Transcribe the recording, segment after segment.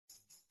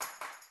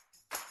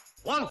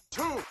1,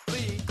 2,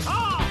 3,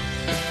 ah!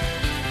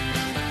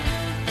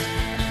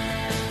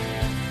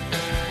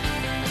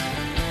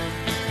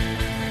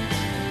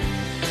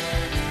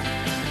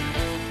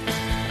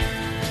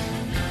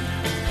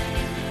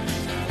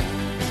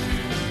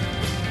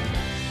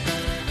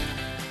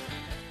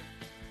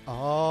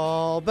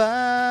 All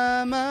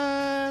by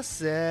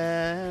myself.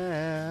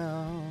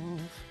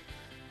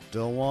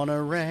 Don't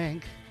wanna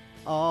rank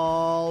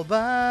all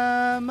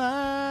by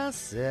myself.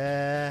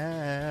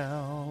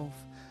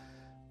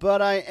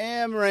 But I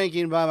am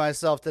ranking by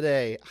myself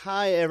today.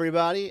 Hi,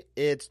 everybody.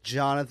 It's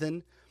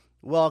Jonathan.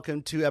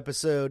 Welcome to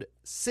episode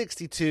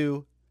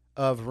 62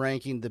 of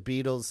Ranking the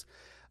Beatles.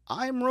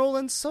 I'm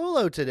rolling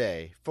solo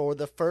today for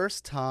the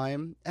first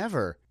time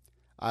ever.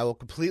 I will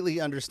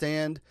completely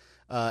understand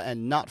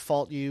and not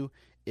fault you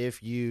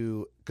if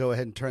you go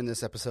ahead and turn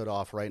this episode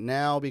off right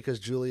now because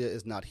Julia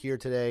is not here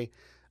today.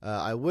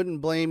 I wouldn't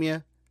blame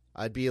you.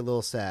 I'd be a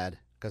little sad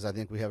because I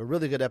think we have a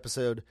really good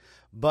episode.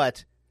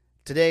 But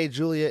today,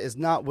 Julia is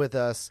not with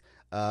us.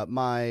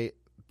 My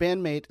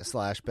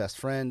bandmate / best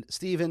friend,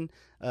 Steven,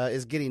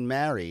 is getting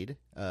married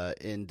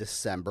in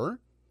December.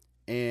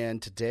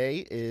 And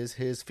today is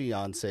his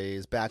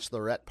fiance's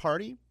bachelorette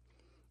party.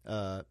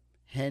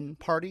 Hen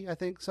party, I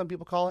think some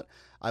people call it.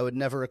 I would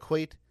never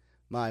equate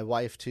my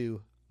wife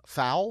to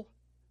foul.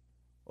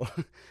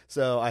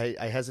 So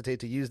I hesitate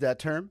to use that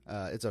term.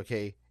 It's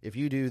okay if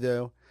you do,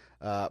 though.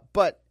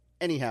 But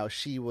anyhow,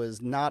 she was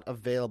not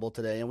available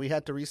today, and we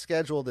had to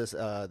reschedule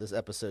this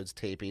episode's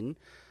taping,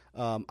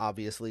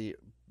 obviously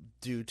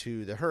due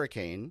to the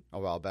hurricane a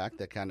while back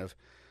that kind of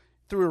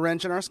threw a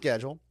wrench in our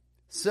schedule.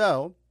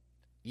 So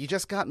you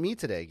just got me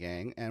today,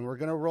 gang, and we're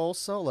going to roll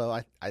solo.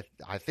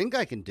 I think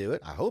I can do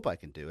it. I hope I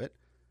can do it.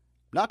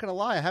 Not going to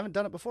lie, I haven't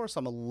done it before, so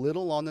I'm a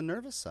little on the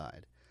nervous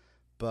side.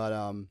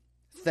 But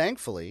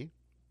thankfully,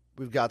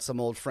 we've got some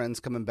old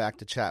friends coming back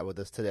to chat with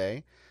us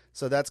today.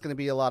 So that's going to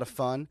be a lot of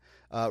fun.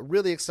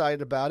 Really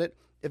excited about it.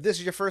 If this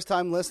is your first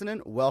time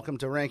listening, welcome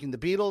to Ranking the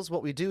Beatles.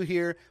 What we do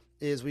here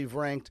is we've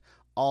ranked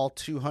all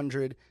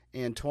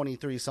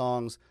 223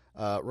 songs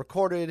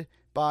recorded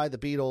by the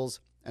Beatles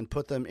and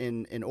put them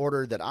in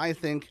order that I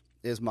think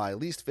is my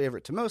least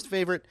favorite to most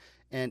favorite.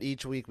 And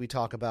each week we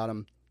talk about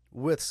them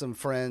with some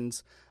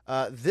friends.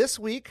 This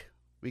week,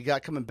 we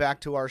got coming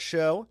back to our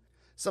show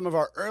some of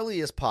our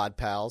earliest pod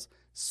pals.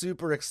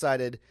 Super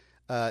excited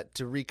to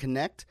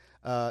reconnect.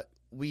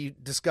 We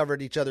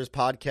discovered each other's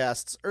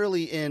podcasts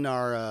early in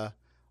our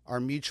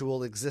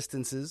mutual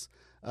existences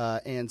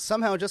and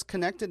somehow just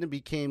connected and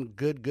became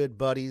good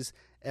buddies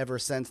ever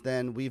since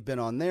then. We've been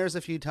on theirs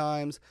a few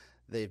times.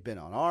 They've been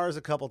on ours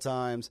a couple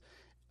times.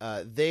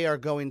 They are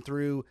going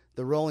through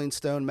the Rolling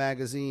Stone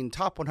magazine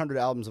top 100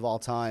 albums of all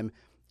time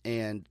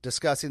and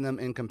discussing them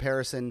in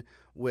comparison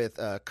with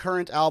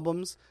current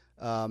albums.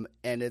 And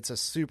it's a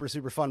super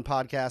fun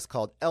podcast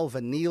called El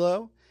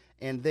Vanilo.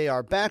 And they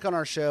are back on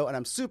our show, and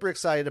I'm super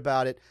excited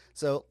about it.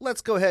 So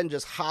let's go ahead and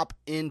just hop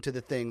into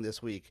the thing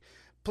this week.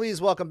 Please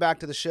welcome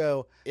back to the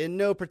show, in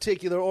no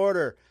particular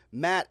order,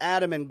 Matt,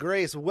 Adam, and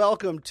Grace.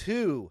 Welcome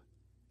to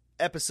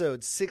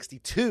episode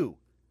 62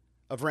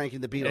 of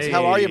Ranking the Beatles. Hey.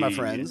 How are you, my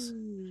friends?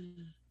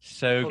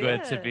 So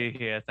good to be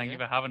here. Thank you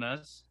for having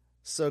us.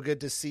 So good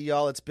to see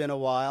y'all. It's been a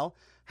while.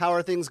 How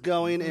are things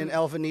going in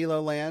El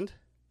Vanilo land?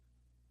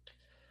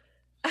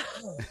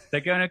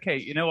 They're going okay.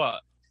 You know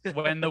what?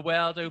 When the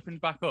world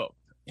opened back up,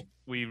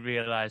 we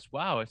realized,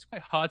 wow, it's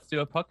quite hard to do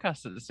a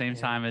podcast at the same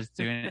time as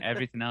doing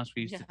everything else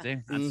we used to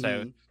do. And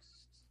so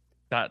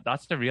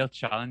that's the real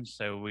challenge.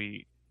 So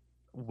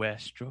we're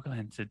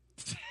struggling to do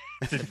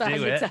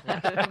it.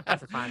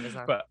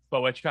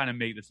 but we're trying to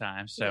make the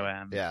time. So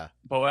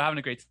but we're having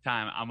a great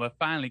time, and we're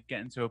finally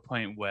getting to a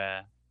point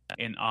where,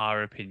 in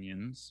our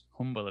opinions,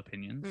 humble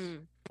opinions,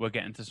 we're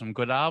getting to some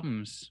good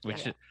albums,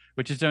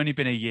 which has only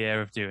been a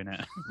year of doing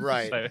it.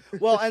 Right. So,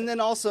 well, and then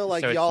also,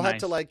 like, so y'all had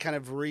to, like, kind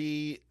of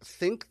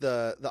rethink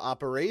the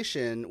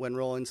operation when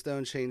Rolling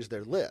Stone changed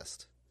their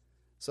list.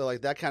 So,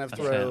 like, that kind of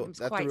threw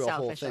a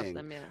whole thing.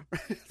 Them,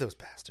 those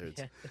bastards.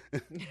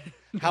 Yeah.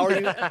 How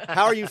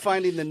are you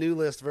finding the new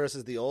list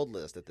versus the old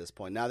list at this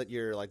point, now that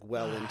you're, like,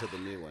 well into the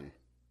new one?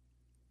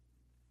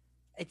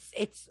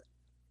 It's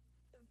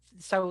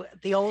so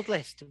the old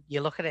list,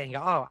 you look at it and go,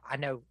 oh,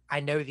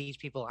 I know these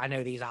people, I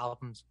know these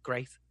albums,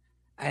 great.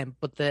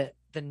 But the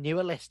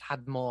newer list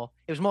had more,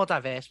 it was more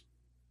diverse,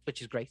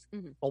 which is great.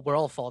 But we're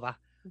all for that.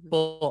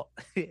 But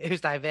it was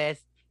diverse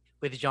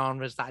with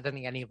genres that I don't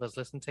think any of us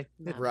listen to.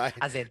 Right.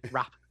 As in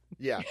rap.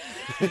 Yeah.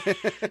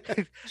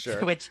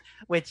 Sure.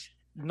 Which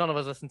none of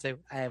us listen to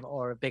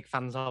or are big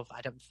fans of,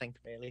 I don't think,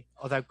 really.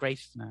 Although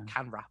Grace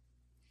can rap.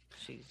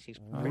 She's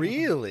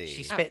really?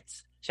 She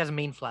spits. She has a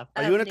mean flow.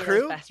 Are you in a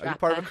crew? Are you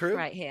part of a crew?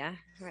 Right here.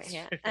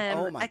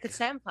 I could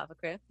say I'm part of a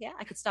crew. Yeah,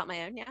 I could start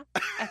my own. Yeah,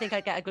 I think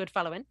I'd get a good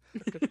following.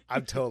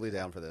 I'm totally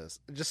down for this.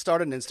 Just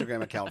start an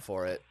Instagram account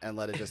for it and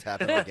let it just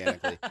happen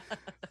organically.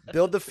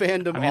 Build the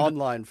fandom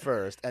online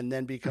first, and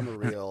then become a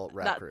real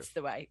rap crew. That's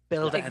the way.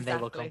 Build it, and they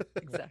will come.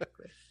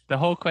 Exactly. The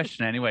whole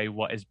question, anyway,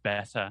 what is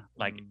better?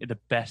 Like the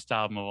best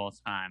album of all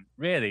time?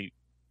 Really,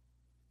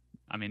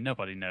 I mean,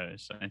 nobody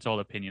knows. It's all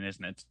opinion,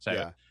 isn't it? So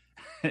Yeah.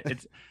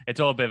 it's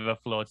all a bit of a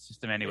flawed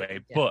system anyway.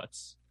 Yeah. But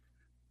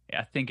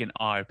I think, in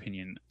our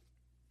opinion,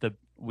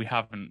 we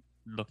haven't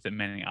looked at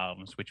many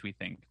albums which we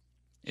think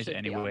is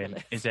Should be on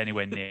the list.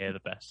 anywhere near the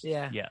best.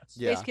 Yeah. Yet.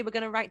 Yeah. Basically, we're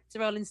going to write to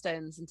Rolling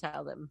Stones and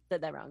tell them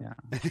that they're wrong.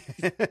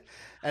 Yeah.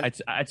 And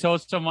I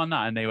told someone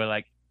that, and they were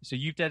like, "So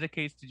you've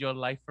dedicated your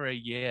life for a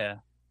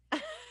year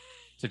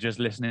to just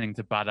listening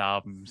to bad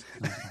albums?"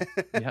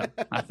 Yeah,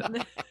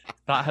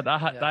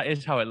 that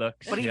is how it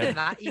looks. But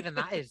Yeah. even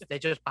that is, they're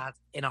just bad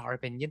in our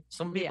opinion.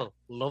 Some Yeah. people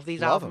love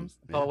these Love 'em, albums,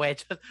 yeah. but we're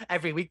just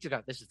every week to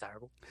go, this is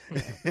terrible.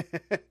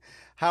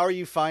 how are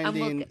you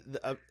finding? get-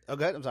 Oh,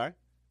 go ahead. I'm sorry.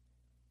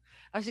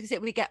 I was going to say,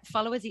 we get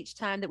followers each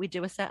time that we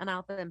do a certain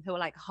album who are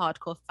like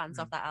hardcore fans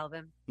of that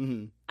album.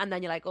 Hmm. And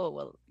then you're like, oh,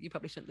 well, you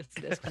probably shouldn't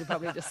listen to this because you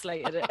probably just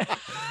slated it.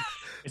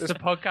 It's a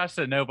podcast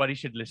that nobody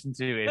should listen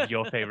to if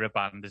your favorite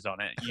band is on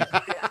it.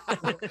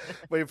 You-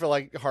 Waiting for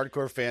like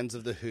hardcore fans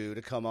of the Who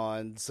to come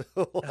on, so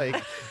like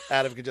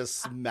Adam could just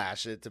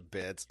smash it to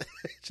bits.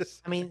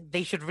 Just I mean,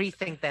 they should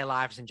rethink their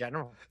lives in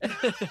general,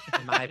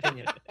 in my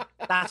opinion.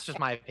 That's just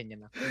my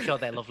opinion. I'm sure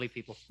they're lovely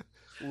people.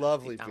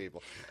 lovely down.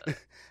 people.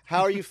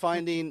 How are you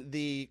finding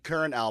the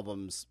current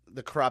albums,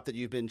 the crop that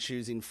you've been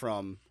choosing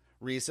from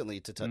recently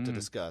to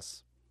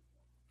discuss?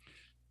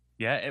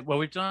 Yeah, well,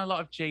 we've done a lot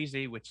of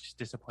Jay-Z, which is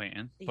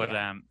disappointing, but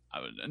Yeah.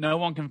 no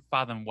one can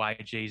fathom why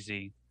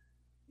Jay-Z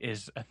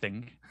is a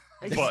thing.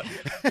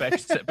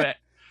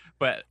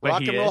 But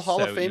Rock he and Roll is, Hall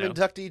so, of Fame you know,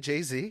 inductee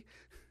Jay-Z.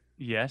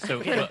 yeah.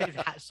 So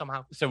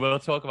Somehow. so we'll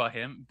talk about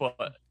him.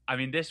 But I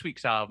mean, this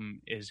week's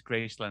album is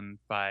Graceland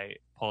by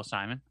Paul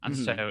Simon, and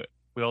Mhm. so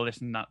we all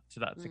listened to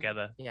that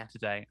together Yeah.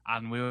 today,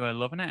 and we were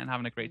loving it and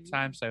having a great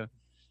time. So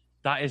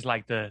that is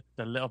like the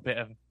little bit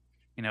of,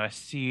 a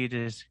seed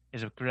is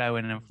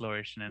growing and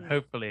flourishing, and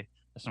hopefully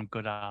there's some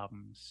good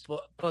albums.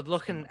 But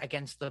looking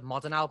against the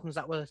modern albums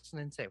that we're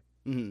listening to,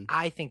 Mhm.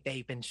 I think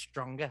they've been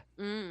stronger.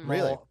 Mm.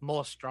 Really?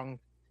 More strong.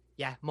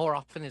 Yeah, more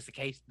often is the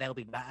case, they'll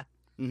be better.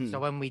 Mhm. So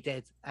when we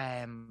did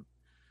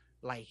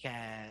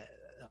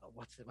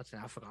what's the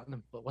name? I've forgotten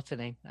them, but what's her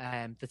name?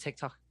 The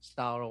TikTok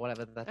star or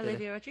whatever that did it.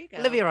 Olivia Rodrigo.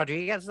 Olivia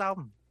Rodriguez's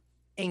album.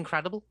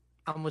 Incredible.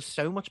 And was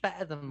so much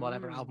better than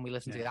whatever Mm. album we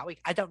listened to Yeah. that week.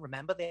 I don't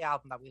remember the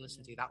album that we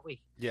listened to that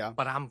week, Yeah.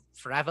 but I'm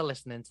forever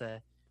listening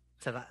to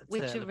that. to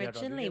Which Olivia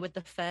originally, Rodriguez. with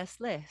the first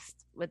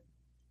list, with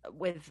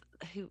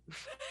who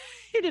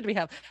who did we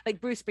have? Like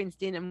Bruce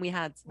Springsteen, and we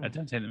had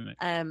Don't take the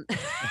um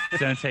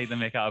don't take the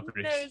mick out of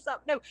Bruce. no,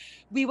 stop, no.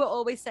 We were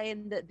always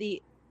saying that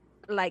the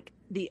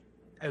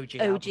OG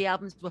OG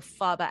albums were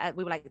far better.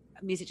 We were like,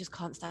 music just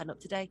can't stand up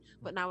today.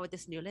 But now with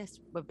this new list,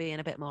 we're being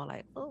a bit more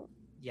like, oh,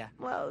 Yeah.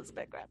 well, it's a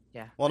bit crap.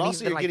 Yeah. Well, and And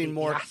also even, you're like, getting the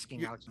more,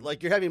 Asking Alexander.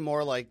 you're having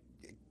more like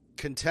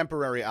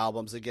contemporary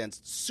albums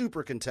against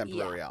super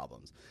contemporary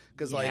albums.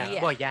 Because like yeah.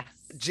 Yeah. Well, yes.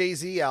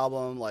 Jay-Z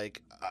album,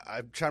 like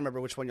I'm trying to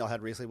remember which one y'all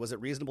had recently. Was it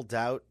Reasonable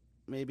Doubt?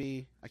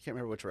 Maybe I can't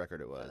remember which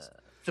record it was.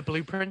 The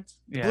Blueprint.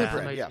 Yeah.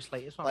 Blueprint, The yeah. most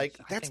latest ones, Like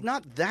I that's think.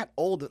 not that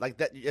old. Like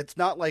that, it's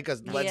not like a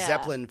Led Yeah.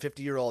 Zeppelin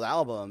 50-year-old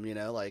album.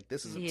 Like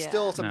this is Yeah.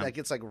 still something No. that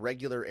gets like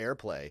regular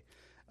airplay.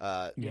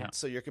 Yeah.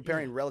 So you're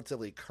comparing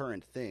relatively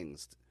current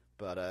things,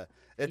 but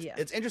it's Yeah.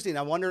 it's interesting.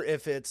 I wonder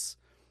if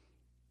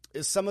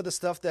is some of the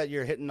stuff that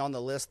you're hitting on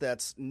the list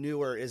that's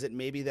newer. Is it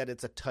maybe that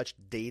it's a touch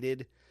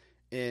dated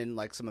in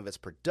like some of its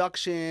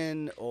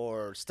production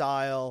or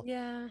style?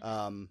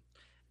 Yeah.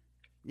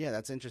 Yeah,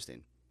 that's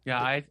interesting.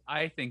 Yeah,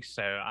 I think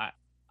so.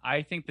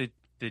 I think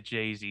the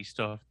Jay-Z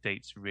stuff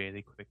dates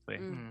really quickly.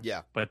 Mm.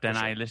 Yeah, But then For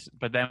sure. I listen.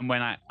 But then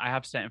when I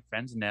have certain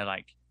friends and they're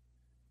like,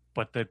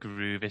 "But the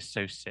groove is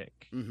so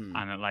sick," Mhm.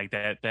 and like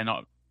they're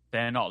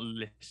not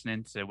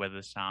listening to whether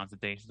the sounds are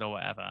dated or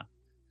whatever.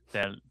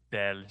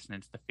 They're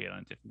listening to the feel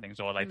and different things,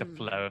 or like the Mm.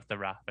 flow of the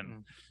rap,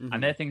 and Mhm.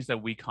 and they're things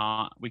that we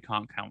can't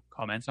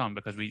comment on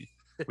because we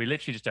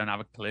literally just don't have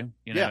a clue.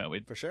 Yeah, We,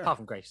 for sure. Apart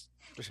from Grace.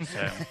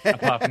 so,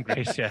 apart from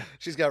Grace, yeah.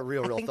 She's got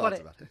real think thoughts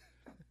what about it.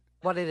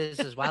 What it is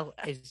as well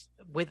is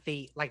with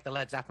the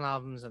Led Zeppelin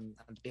albums and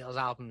the Beatles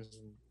albums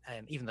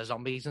and even the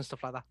Zombies and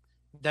stuff like that.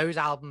 Those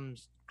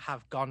albums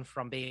have gone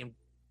from being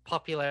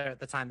popular at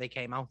the time they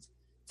came out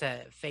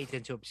to fade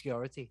into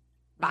obscurity,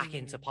 back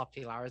into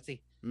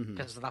popularity Mhm.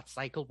 because of that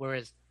cycle.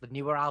 Whereas the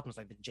newer albums,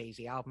 like the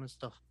Jay-Z album and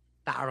stuff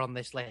that are on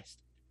this list,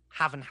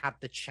 haven't had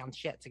the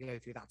chance yet to go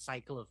through that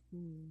cycle of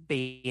Mm.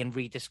 being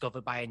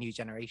rediscovered by a new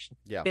generation.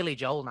 Yeah. Billy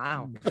Joel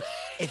now.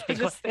 It's because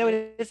Just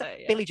thinking-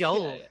 yeah. Billy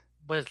Joel Yeah, yeah.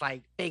 was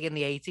like big in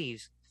the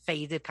 80s,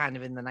 faded kind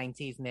of in the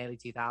 90s and early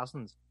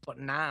 2000s. But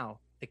now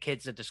the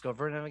kids are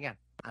discovering him again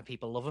and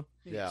people love him.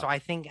 Yeah. So I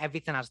think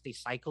everything has these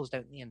cycles,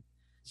 don't they? And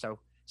so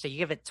you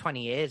give it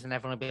 20 years and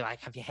everyone will be like,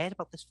 have you heard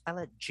about this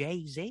fella,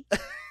 Jay-Z?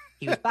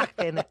 He was back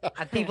then.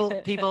 And people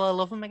will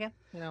love him again.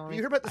 You know what I Have mean?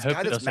 you heard about this I hope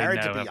guy they'll that's say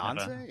married to no, I've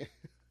never. Beyonce?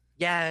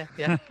 Yeah.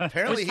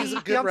 Apparently, Was he's a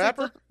he good Beyonce's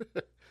rapper.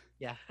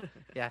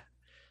 Yeah.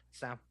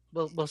 So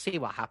we'll see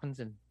what happens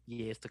in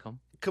years to come.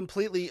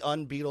 Completely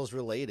un-Beatles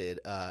related.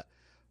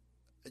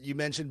 You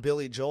mentioned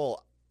Billy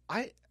Joel.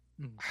 Mm.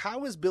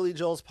 How is Billy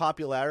Joel's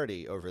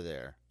popularity over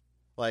there?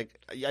 Like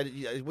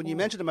when you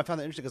mentioned him, I found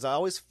that interesting because I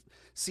always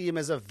see him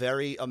as a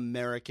very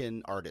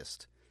American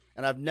artist,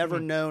 and I've never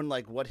known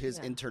like what his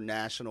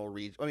international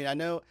reach. I mean, I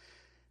know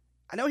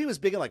he was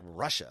big in like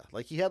Russia.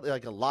 Like he had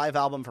like a live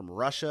album from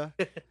Russia,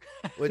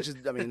 which is,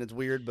 I mean, it's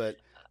weird, but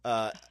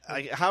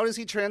how does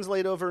he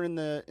translate over in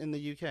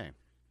the UK?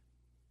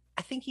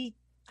 I think I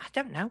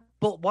don't know.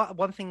 But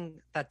one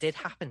thing that did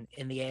happen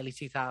in the early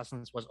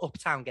 2000s was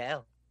Uptown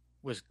Girl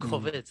was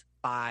covered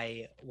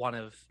by one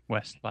of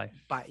Westlife.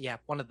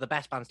 One of the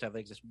best bands to ever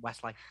exist,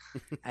 Westlife.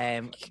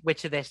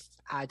 Which of this,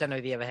 I don't know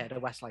if you ever heard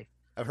of Westlife.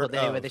 I've heard. But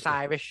they were this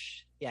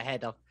Irish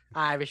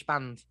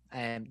band,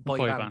 boy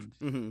band.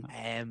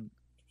 Mm-hmm.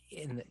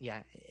 In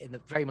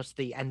the very much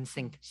the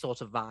NSYNC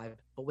sort of vibe,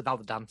 but without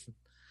the dancing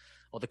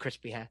or the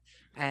crispy hair.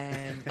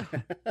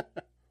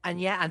 And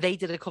they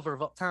did a cover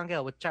of Uptown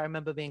Girl, which I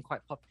remember being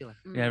quite popular.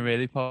 Yeah,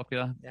 really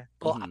popular. Yeah,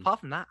 but apart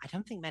from that, I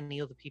don't think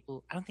many other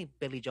people. I don't think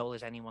Billy Joel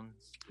is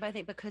anyone's. But I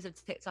think because of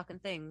TikTok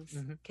and things,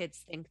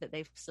 kids think that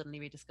they've suddenly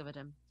rediscovered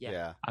him.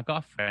 Yeah. I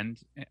got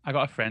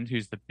a friend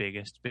who's the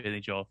biggest Billy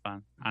Joel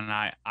fan, and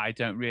I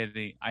don't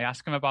really. I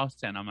ask him about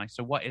it, and I'm like,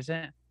 so what is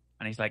it?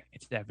 And he's like,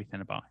 it's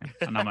everything about him.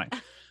 And I'm like,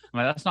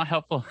 that's not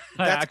helpful.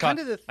 That's kind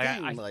of the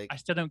thing. I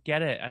still don't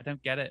get it. I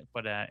don't get it,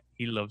 but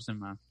he loves him,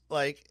 man.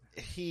 Like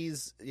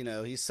he's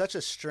such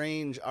a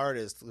strange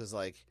artist because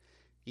like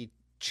he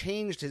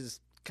changed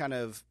his kind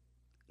of,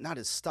 not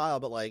his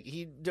style, but like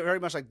he very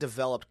much like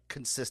developed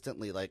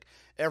consistently. Like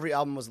every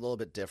album was a little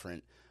bit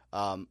different.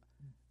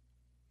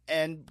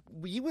 And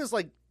he was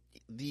like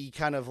the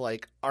kind of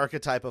like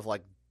archetype of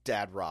like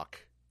dad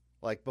rock,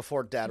 like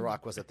before dad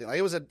rock was a thing.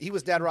 Like he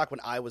was dad rock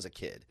when I was a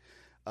kid.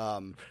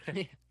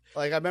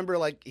 Like I remember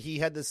like he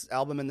had this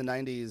album in the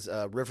 90s,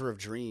 River of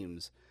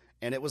Dreams,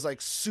 and it was like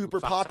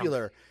super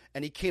popular.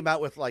 And he came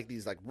out with like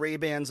these like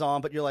Ray-Bans on,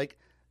 but you're like,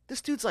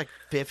 this dude's like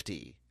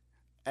 50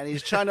 and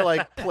he's trying to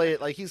like play it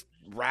like he's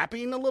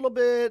rapping a little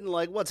bit and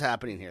like what's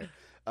happening here.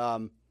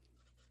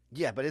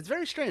 Yeah, but it's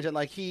very strange. And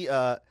like he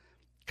kind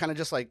of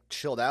just like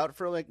chilled out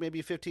for like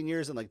maybe 15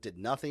 years and like did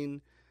nothing.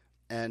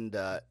 And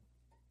I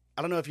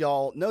don't know if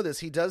y'all know this.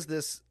 He does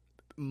this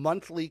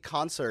monthly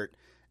concert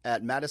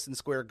at Madison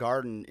Square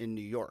Garden in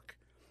New York.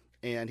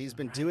 And he's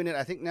been doing it,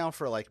 I think now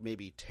for like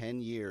maybe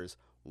 10 years,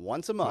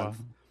 once a month.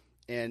 Wow.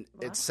 And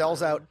it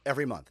sells out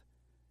every month.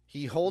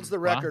 He holds the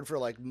record for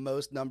like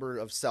most number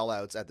of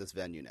sellouts at this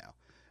venue now.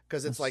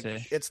 Because it's like,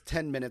 it's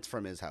 10 minutes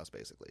from his house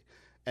basically.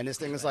 And his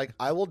thing is like,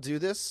 I will do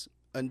this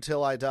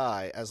until I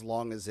die as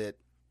long as it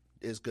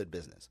is good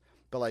business.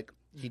 But like,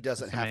 he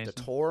doesn't have to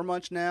tour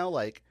much now.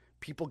 Like,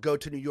 people go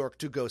to New York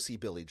to go see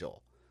Billy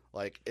Joel.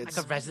 Like, it's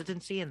like a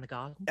residency in the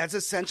garden. That's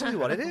essentially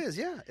what it is.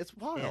 Yeah, it's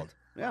wild.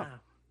 Yeah. Wow.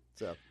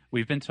 So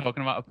we've been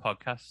talking about a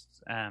podcast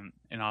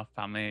in our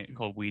family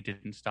called "We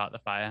Didn't Start the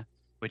Fire,"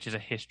 which is a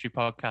history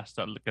podcast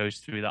that goes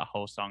through that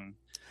whole song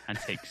and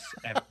takes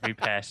every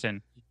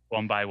person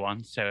one by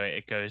one. So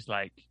it goes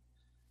like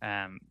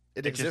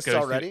it exists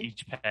already.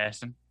 Each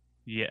person.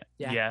 Yeah,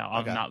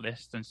 on that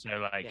list, and so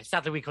like,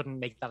 sadly we couldn't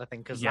make that a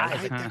thing because that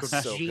is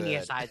a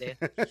genius idea.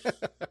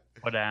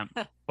 But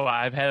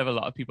I've heard of a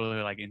lot of people who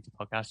are like into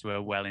podcasts who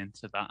are well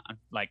into that, and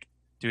like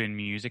doing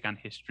music and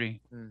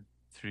history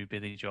through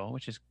Billy Joel,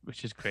 which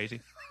is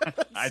crazy.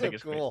 I think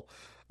it's cool.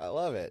 Great. I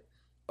love it.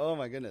 Oh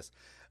my goodness.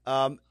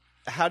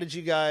 How did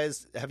you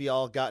guys? Have you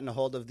all gotten a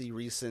hold of the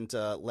recent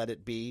 "Let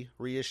It Be"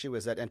 reissue?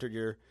 Has that entered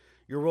your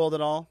world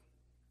at all?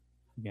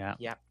 Yeah.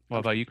 What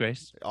about you,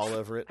 Grace? All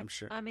over it, I'm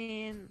sure. I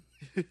mean,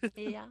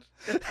 yeah.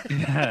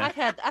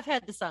 I've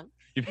heard the song.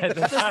 You've heard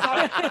the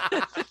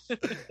song.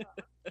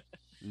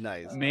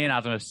 Nice. Me and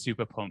Adam are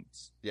super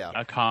pumped. Yeah.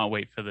 I can't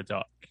wait for the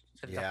doc.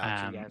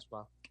 Yeah, as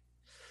well.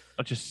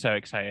 I'm just so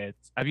excited.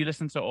 Have you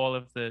listened to all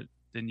of the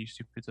new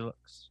Super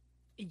Deluxe?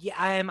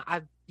 Yeah,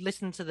 I've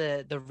listened to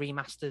the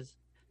remastered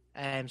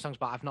songs,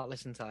 but I've not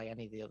listened to like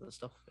any of the other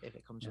stuff. If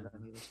it comes with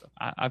any other stuff,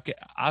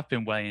 I've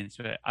been way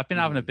into it. I've been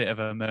having a bit of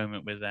a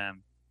moment with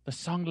the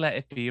song "Let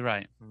It Be,"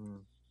 right?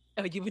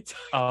 Oh, you would.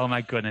 Oh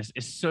my goodness,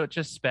 it's such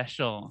a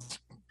special,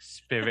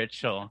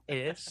 spiritual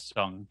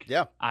song.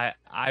 Yeah,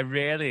 I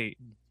really,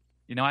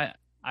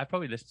 I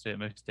probably listen to it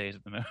most days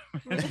at the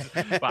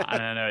moment, but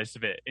I know it's a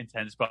bit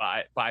intense. But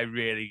I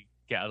really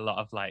get a lot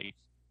of like.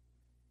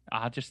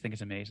 I just think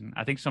it's amazing.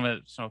 I think some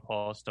of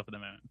Paul's stuff at the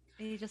moment,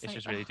 it's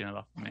just really doing a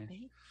lot for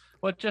me.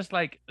 Well, just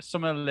like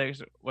some of the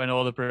lyrics, when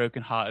all the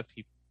broken-hearted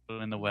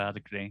people in the world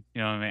agree,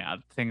 you know what I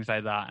mean? Things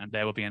like that, and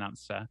there will be an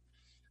answer.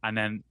 And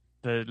then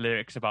the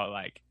lyrics about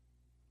like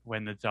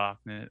when the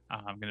darkness,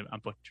 I'm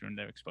butchering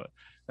lyrics, but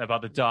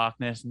about the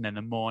darkness, and then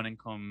the morning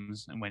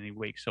comes, and when he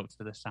wakes up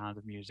to the sound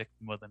of music,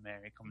 Mother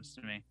Mary comes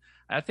to me.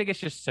 I think it's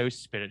just so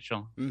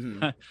spiritual.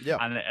 Mm-hmm. Yeah,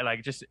 and it,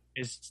 like just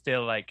is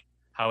still like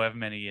however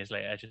many years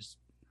later, it just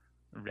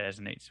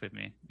resonates with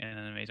me in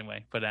an amazing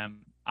way. But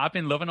I've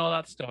been loving all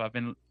that stuff.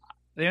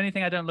 The only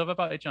thing I don't love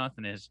about it,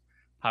 Jonathan, is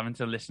having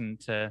to listen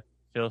to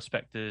Phil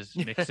Spector's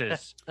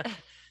mixes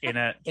in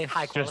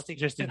high quality.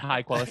 just in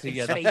high quality.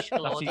 Yeah,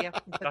 Spatial audio.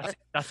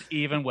 that's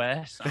even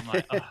worse. I'm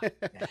like,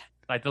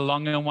 like the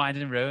Long and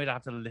Winding Road. I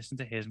have to listen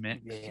to his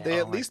mix. Yeah. They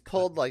Oh at my least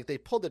pulled they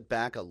pulled it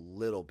back a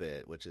little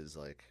bit, which is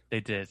like They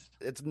did,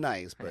 it's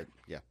nice, but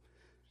yeah.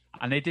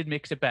 and they did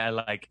mix it better.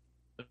 Like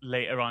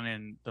later on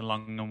in the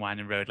Long and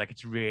Winding Road, like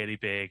it's really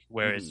big,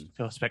 whereas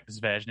Phil Spector's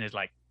version is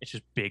like it's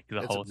just big the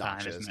It's whole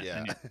obnoxious, time, isn't it?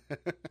 yeah.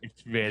 And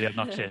it's really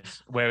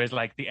obnoxious. Whereas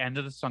like the end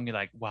of the song, you're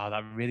like, wow,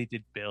 that really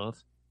did build,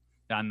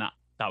 and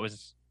that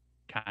was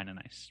kind of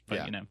nice.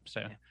 But Yeah.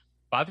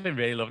 But I've been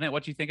really loving it.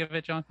 What do you think of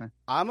it, Jonathan?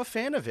 I'm a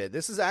fan of it.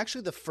 This is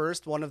actually the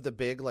first one of the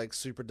big like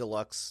super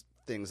deluxe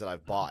things that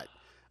I've bought.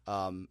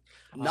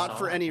 Not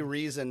for any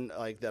reason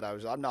like that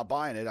I'm not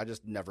buying it. I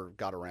just never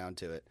got around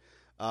to it.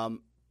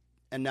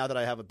 And now that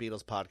I have a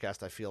Beatles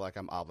podcast, I feel like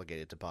I'm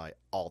obligated to buy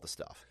all the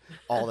stuff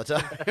all the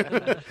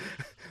time.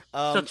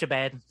 Such a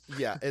bad.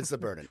 Yeah, it's a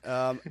burden.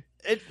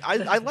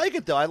 I like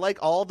it though. I like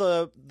all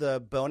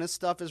the bonus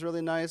stuff is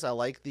really nice. I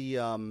like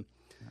the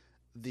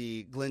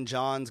Glyn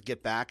Johns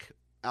Get Back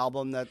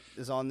album that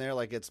is on there.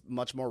 Like it's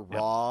much more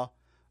raw,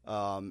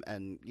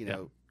 and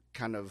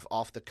kind of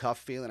off the cuff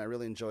feeling. I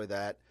really enjoy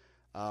that.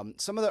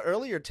 Some of the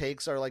earlier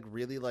takes are like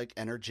really like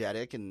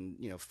energetic and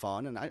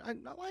fun, and I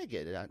like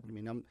it. I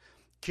mean, I'm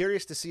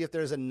curious to see if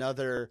there's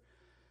another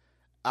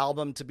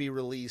album to be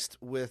released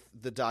with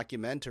the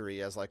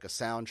documentary as like a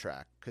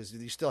soundtrack, because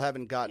you still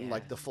haven't gotten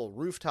like the full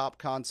rooftop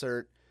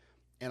concert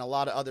and a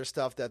lot of other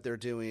stuff that they're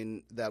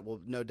doing that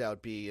will no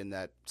doubt be in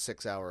that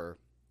 6 hour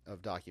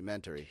of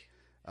documentary.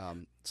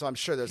 So I'm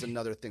sure there's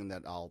another thing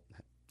that I'll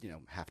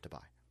have to buy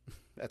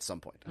at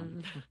some point.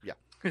 Yeah.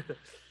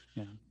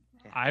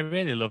 I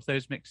really love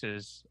those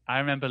mixes. I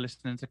remember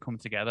listening to Come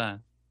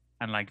Together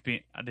and like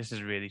this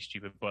is really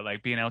stupid, but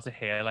like being able to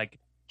hear like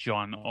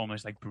John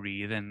almost like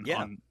breathing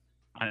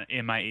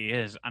in my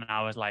ears, and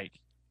I was like,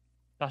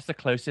 that's the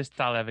closest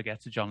I'll ever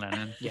get to John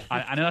Lennon.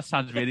 I know that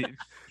sounds really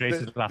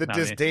Grace's laughing the at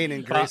me. disdain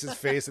in Grace's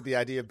face at the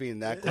idea of being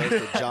that close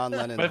to John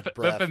Lennon's but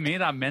breath. for me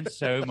that meant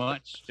so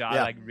much.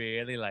 I like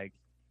really like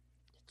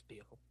It's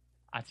beautiful.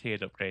 I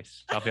teared up,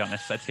 Grace. I'll be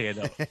honest, I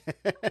teared up.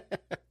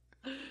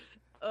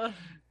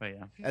 But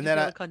yeah, And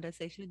then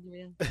condensation in your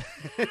ear.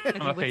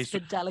 my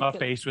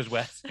face was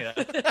wet. Yeah.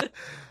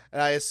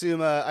 And I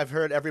assume I've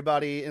heard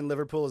everybody in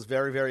Liverpool is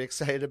very, very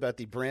excited about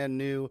the brand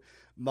new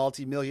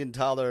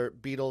multi-million-dollar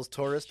Beatles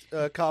tourist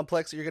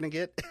complex you're going to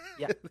get.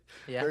 Yeah,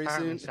 very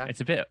soon. So.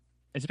 It's a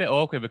bit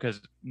awkward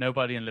because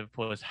nobody in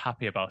Liverpool is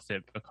happy about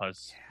it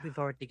because We've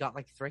already got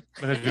like 3.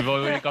 we've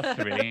already got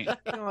 3.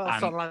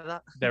 Something like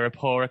that. There are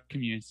poorer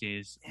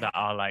communities that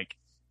are like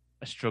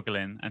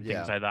struggling and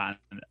things like that.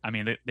 And I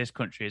mean, this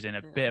country is in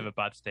a bit of a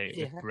bad state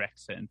with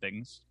Brexit and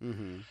things.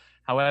 Mm-hmm.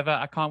 However,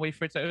 I can't wait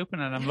for it to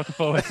open, and I'm looking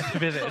forward to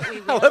visit.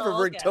 However,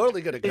 we're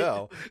totally going to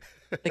go.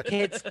 The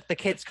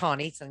kids can't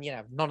eat, and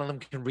none of them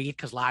can read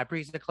because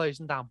libraries are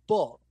closing down.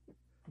 But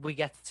we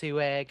get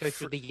to go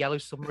through the Yellow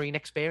Submarine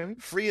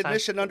experience. Free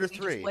admission under We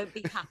 3. just won't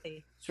be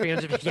happy.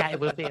 300. Yeah, it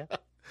will be. Free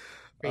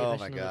Oh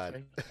my admission God. under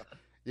 3.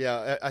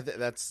 Yeah, I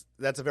that's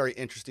a very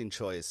interesting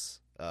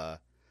choice. So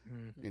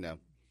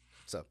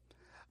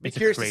be It's a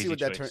curious to see crazy what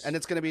that choice. turns. And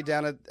it's going to be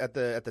down at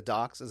the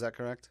docks. Is that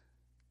correct?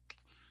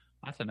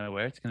 I don't know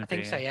where it's going I to be.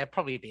 think so. Yeah,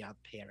 probably be at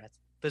Pierhead.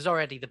 There's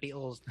already the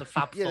Beatles, the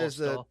Fab Four there's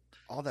store.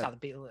 all It's that.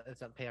 at the Beatles.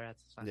 It's at Pierhead.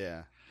 So.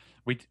 Yeah.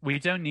 We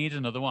don't need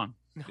another one.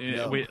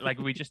 No.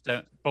 We just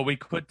don't. But we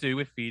could do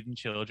with feeding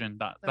children.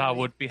 That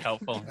would be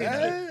helpful.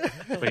 But,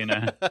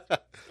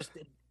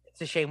 It's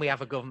a shame we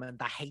have a government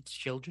that hates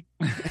children.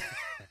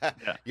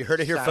 You heard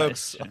it here, So-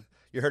 folks.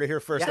 You heard it here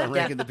first Yeah, on yeah.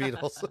 Ranking the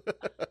Beatles.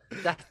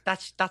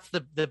 That's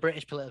the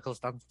British political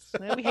stance.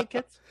 Yeah, we hate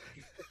kids.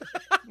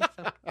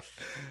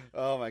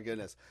 Oh my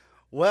goodness.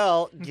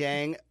 Well,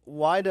 gang,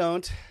 why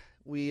don't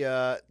we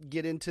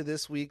get into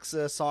this week's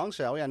song,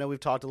 shall we? I know we've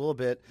talked a little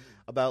bit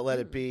about Let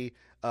It Be,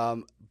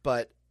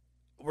 but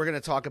we're going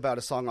to talk about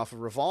a song off of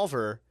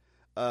Revolver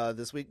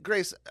this week.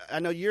 Grace, I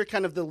know you're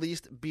kind of the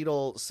least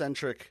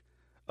Beatle-centric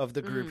of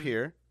the group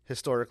here,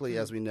 historically,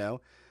 as we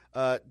know.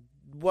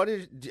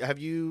 Have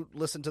you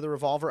listened to the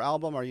Revolver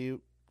album? Are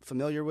you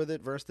familiar with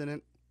it, versed in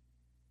it?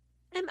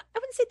 I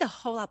wouldn't say the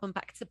whole album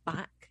back to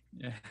back,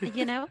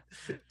 yeah.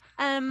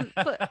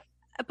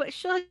 but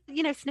sure,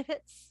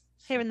 snippets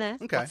here and there.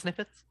 Okay.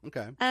 Snippets.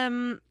 Okay.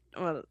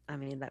 Well, I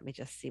mean, let me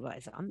just see what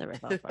is on the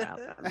Revolver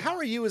album. How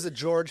are you as a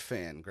George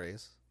fan,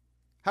 Grace?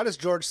 How does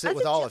George sit As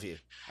with a all Ge- of you,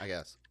 I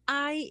guess?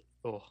 I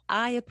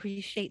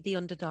appreciate the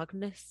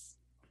underdogness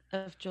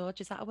of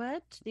George. Is that a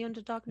word? The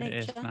underdog It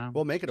is nature. now.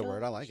 We'll make it a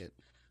word. I like it.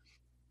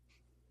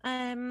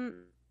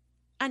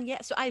 And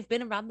yeah, so I've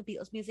been around the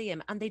Beatles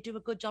Museum, and they do a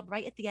good job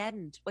right at the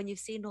end when you've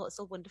seen all It's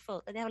So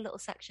Wonderful. They have a little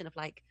section of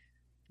like,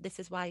 this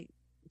is why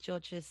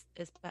George is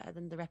better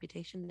than the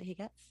reputation that he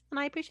gets, and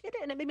I appreciate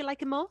it, and it made me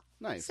like him more.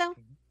 Nice. So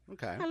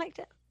Okay. I liked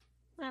it.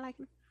 I like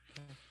him.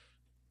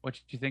 What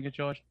did you think of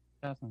George?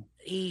 Jasmine?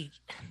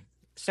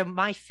 So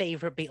my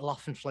favourite Beatle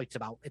often floats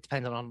about. It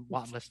depends on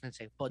what I'm listening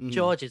to, but Mhm.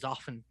 George is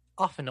often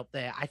up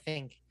there. I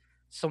think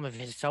some of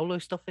his solo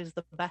stuff is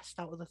the best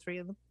out of the three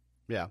of them.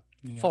 Yeah.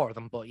 Four of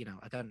them, but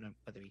I don't know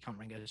whether he can't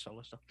ring his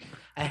solo stuff.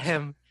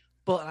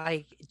 But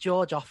like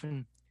George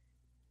often,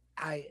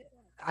 I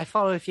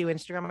follow a few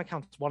Instagram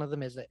accounts. One of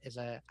them is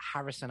a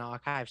Harrison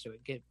archive, so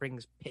it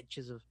brings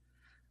pictures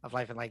of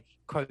life and like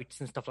quotes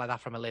and stuff like that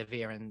from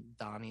Olivia and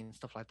Darnie and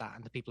stuff like that,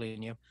 and the people who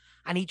knew.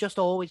 And he just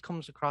always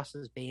comes across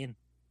as being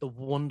the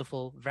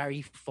wonderful,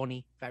 very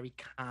funny, very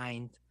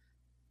kind,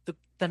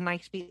 the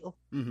nice Beatle.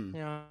 Mm-hmm.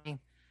 You know what I mean?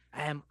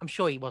 I'm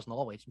sure he wasn't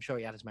always. I'm sure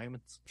he had his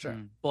moments. Sure.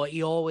 But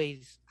he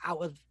always,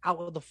 out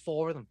of the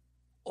four of them,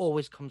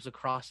 always comes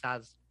across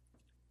as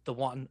the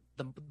one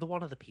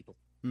of the people.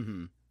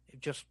 Mm-hmm.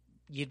 Just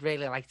you'd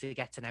really like to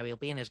get to know. He'll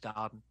be in his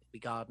garden, he'll be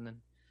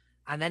gardening,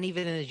 and then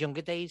even in his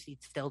younger days,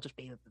 he'd still just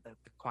be the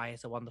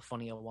quieter one, the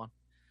funnier one.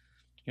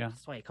 Yeah,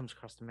 that's the way it comes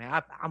across to me.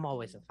 I'm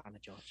always a fan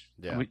of George.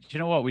 Yeah. Do you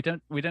know what? We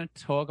don't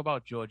talk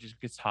about George's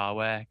guitar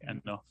work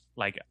enough.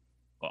 Like,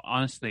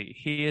 honestly,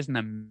 he is an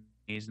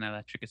amazing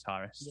electric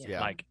guitarist.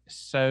 Yeah. Like,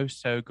 so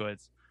good,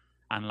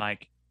 and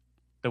like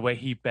the way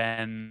he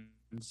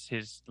bends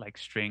his like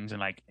strings and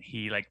like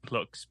he like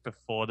plucks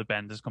before the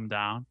benders come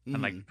down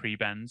and like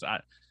pre-bends.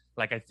 I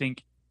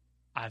think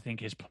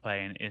his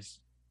playing is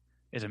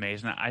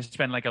amazing. I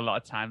spend like a lot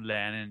of time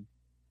learning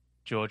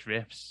George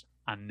riffs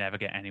and never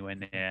get anywhere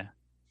near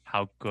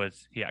how good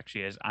he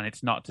actually is. And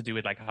it's not to do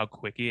with like how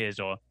quick he is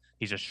or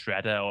he's a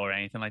shredder or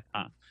anything like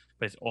that,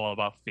 but it's all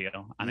about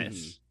feel. And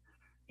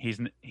he's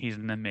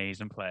an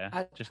amazing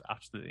player, just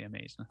absolutely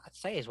amazing. I'd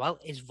say as well,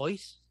 his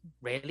voice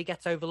really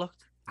gets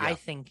overlooked. Yeah. I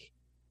think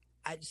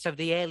so.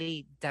 The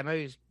early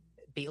demos,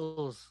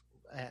 Beatles,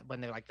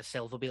 when they're like the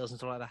Silver Beatles and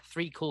stuff like that,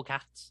 Three Cool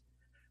Cats,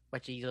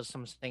 which he does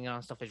some singing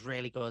on stuff, is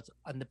really good.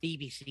 And the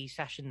BBC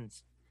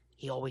sessions,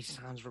 he always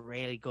sounds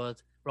really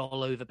good.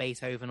 Roll Over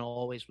Beethoven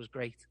always was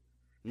great.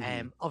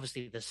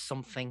 Obviously, there's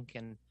Something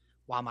and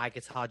While My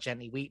Guitar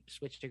Gently Weeps,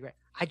 which are great.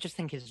 I just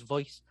think his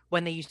voice,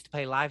 when they used to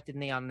play live,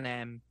 didn't they,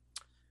 on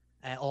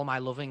All My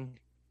Loving?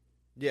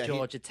 Yeah,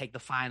 George would take the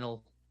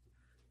final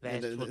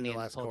verse, in the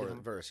last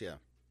verse. Yeah.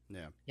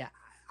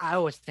 I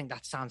always think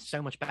that sounds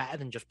so much better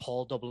than just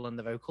Paul doubling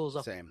the vocals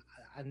up. Same.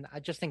 And I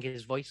just think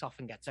his voice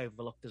often gets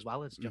overlooked as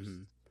well. It's just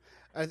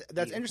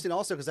that's interesting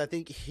also because I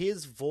think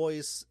his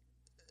voice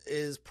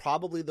is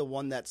probably the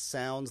one that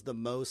sounds the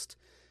most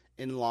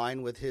in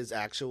line with his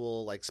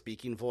actual like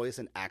speaking voice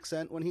and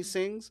accent when he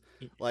sings.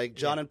 Like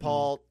John and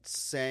Paul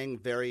sang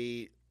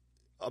very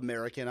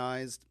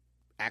Americanized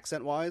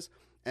accent wise,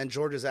 and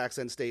George's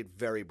accent stayed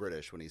very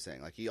British when he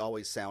sang. Like he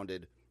always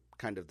sounded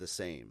kind of the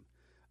same.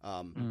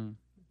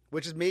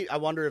 Which is I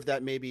wonder if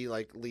that maybe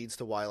like leads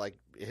to why like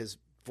his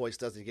voice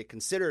doesn't get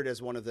considered as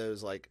one of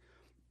those like,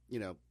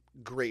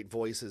 great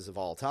voices of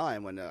all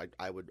time when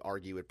I would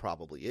argue it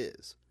probably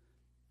is.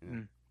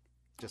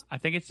 I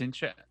think it's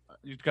interesting.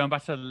 Going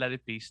back to the Let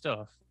It Be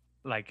stuff,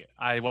 like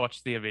I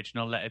watched the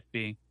original Let It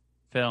Be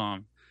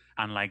film,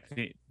 and like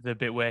the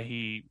bit where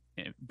he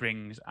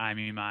brings I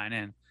Me Mine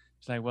in,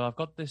 it's like, well, I've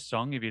got this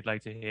song if you'd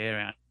like to hear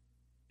it.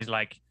 He's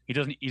like,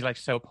 he's like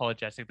so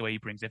apologetic the way he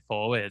brings it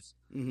forward,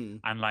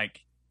 and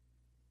like,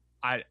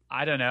 I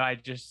don't know,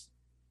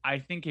 I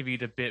think if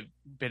he'd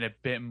been a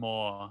bit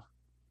more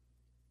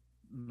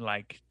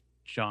like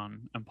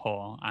John and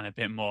Paul and a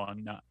bit more,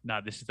 no,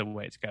 this is the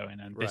way it's going,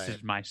 and this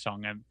is my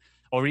song, and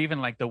or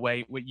even like the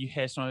way when you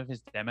hear some of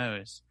his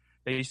demos,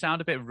 they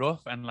sound a bit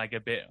rough and like a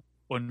bit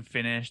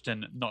unfinished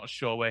and not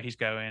sure where he's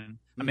going,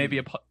 and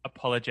maybe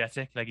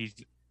apologetic, like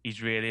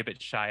he's really a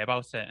bit shy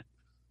about it,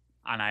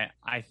 and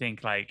I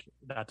think like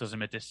that does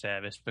him a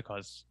disservice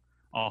because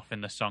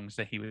often the songs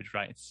that he would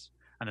write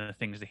and the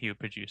things that he would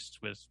produce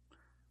was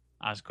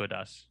as good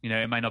as,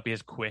 it might not be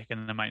as quick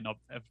and there might not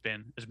have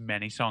been as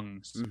many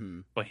songs,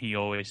 but he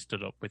always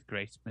stood up with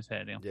great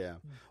material. Yeah.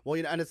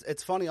 Well, and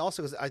it's funny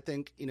also because I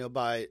think,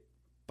 by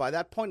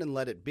that point in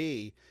Let It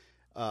Be,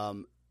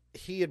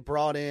 he had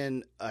brought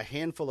in a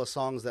handful of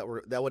songs that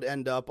would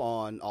end up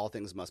on All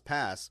Things Must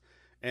Pass,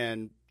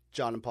 and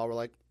John and Paul were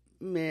like,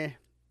 meh,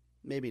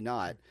 maybe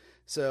not.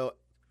 So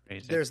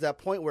there's that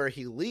point where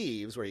he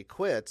leaves, where he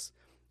quits,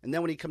 and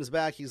then when he comes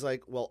back, he's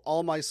like, well,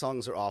 all my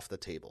songs are off the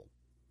table.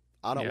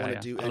 I don't want to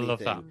do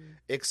anything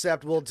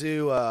except we'll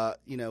do, For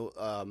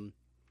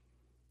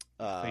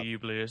You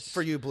Blues.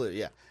 For You Blue,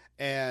 yeah.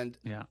 And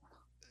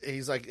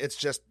he's like, it's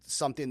just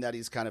something that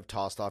he's kind of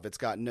tossed off. It's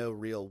got no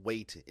real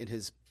weight in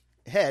his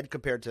head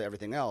compared to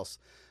everything else.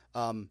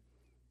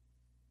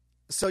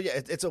 So, yeah,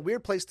 it's a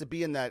weird place to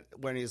be in that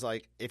when he's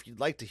like, if you'd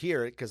like to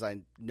hear it, because I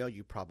know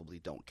you probably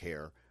don't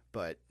care,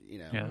 but,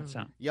 you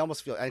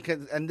almost feel...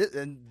 And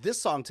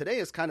this song today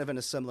is kind of in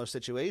a similar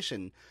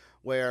situation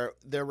where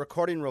they're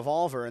recording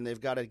Revolver and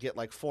they've got to get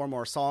like 4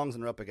 more songs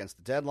and they're up against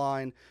the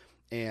deadline,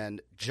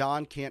 and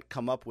John can't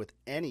come up with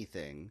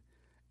anything,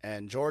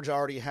 and George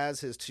already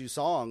has his 2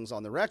 songs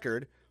on the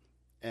record,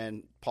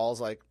 and Paul's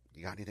like,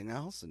 you got anything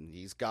else? And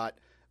he's got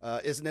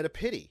Isn't It a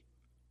Pity,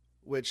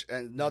 which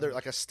another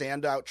like a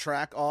standout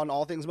track on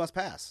All Things Must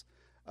Pass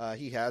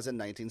he has in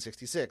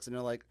 1966, and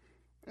they're like,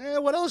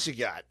 what else you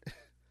got?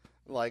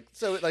 Like,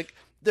 so like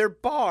their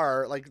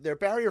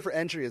barrier for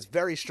entry is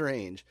very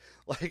strange.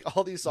 Like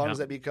all these songs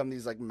that become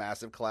these like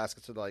massive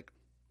classics are like,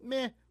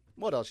 meh,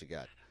 what else you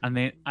got? And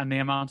the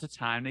amount of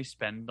time they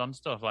spend on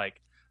stuff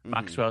like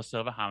Maxwell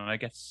Silver Hammer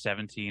gets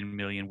 17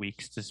 million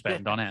weeks to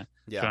spend on it.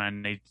 Yeah.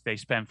 And they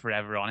spend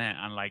forever on it.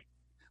 And like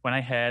when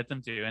I heard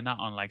them doing that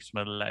on like some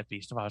of the Let It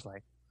Be stuff, I was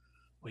like,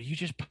 will you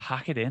just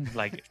pack it in?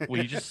 Like, will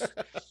you just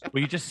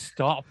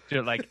stop?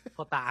 Like,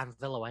 put that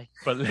Anvil away.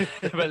 But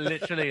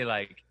literally,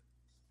 like,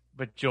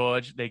 but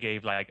George, they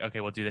gave like, okay,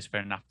 we'll do this for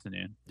an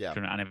afternoon. Yeah.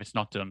 And if it's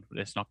not done,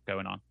 it's not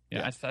going on.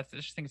 Yeah. I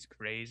just think it's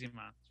crazy,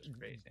 man. It's just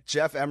crazy.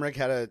 Jeff Emmerich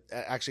had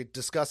actually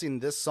discussing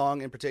this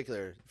song in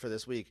particular for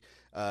this week.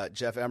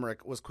 Jeff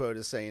Emmerich was quoted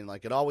as saying,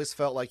 like, it always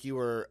felt like you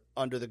were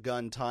under the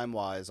gun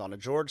time-wise on a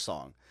George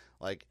song.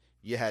 Like,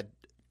 you had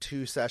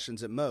 2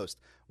 sessions at most.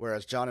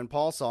 Whereas John and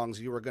Paul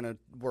songs, you were going to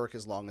work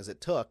as long as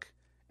it took.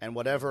 And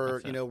whatever,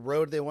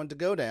 road they wanted to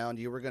go down,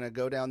 you were going to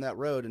go down that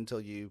road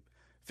until you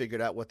figured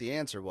out what the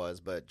answer was.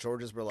 But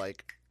George's were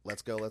like,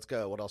 let's go.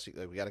 What else?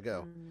 We got to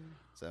go.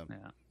 So,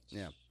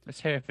 yeah. Let's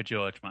hear it for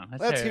George, man.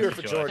 Let's hear it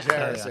for George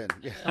Harrison.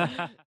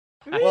 Yeah.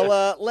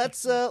 Well,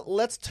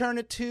 let's turn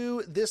it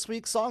to this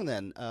week's song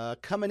then.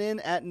 Coming in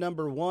at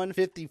number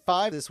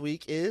 155 this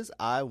week is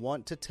I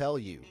Want to Tell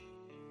You.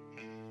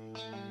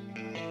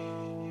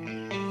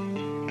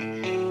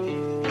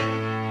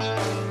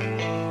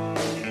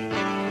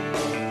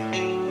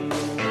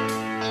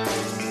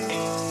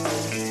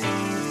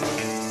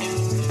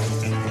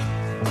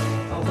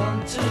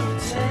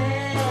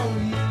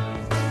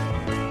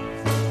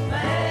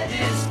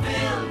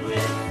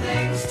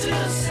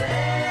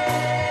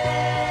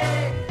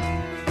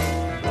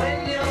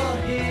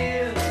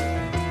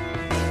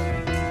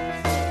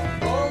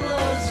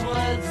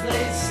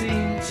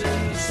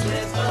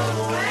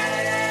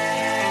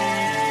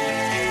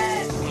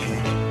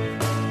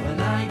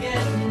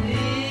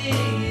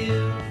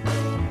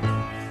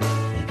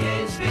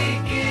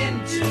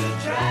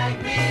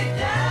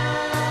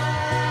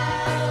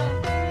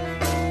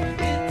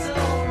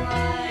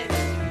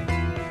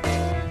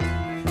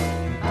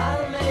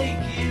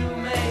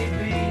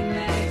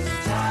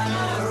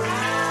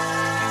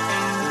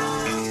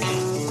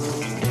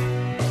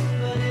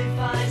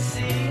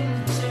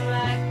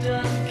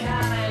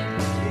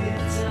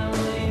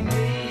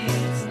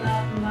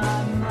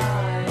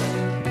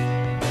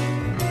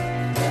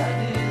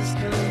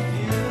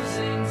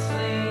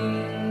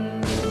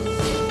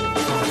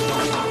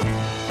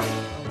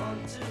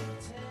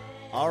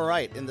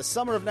 In the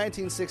summer of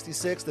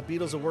 1966, the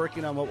Beatles are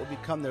working on what will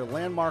become their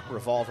landmark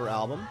Revolver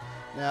album.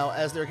 Now,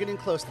 as they're getting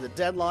close to the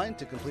deadline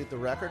to complete the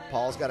record,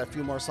 Paul's got a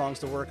few more songs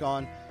to work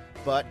on,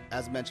 but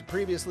as mentioned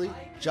previously,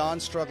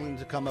 John's struggling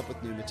to come up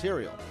with new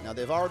material. Now,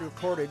 they've already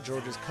recorded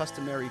George's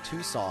customary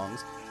 2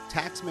 songs,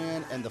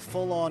 Taxman and the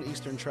full-on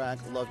Eastern track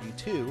Love You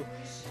Too,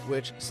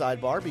 which,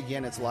 sidebar,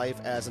 began its life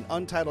as an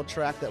untitled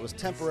track that was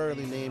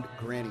temporarily named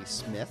Granny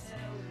Smith.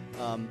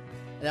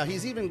 Now,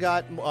 he's even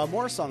got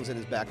more songs in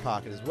his back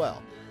pocket as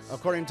well.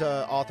 According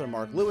to author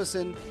Mark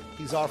Lewison,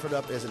 he's offered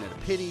up Isn't It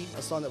a Pity,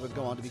 a song that would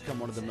go on to become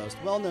one of the most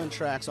well-known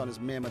tracks on his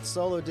mammoth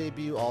solo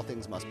debut, All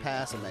Things Must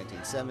Pass, in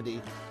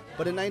 1970.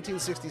 But in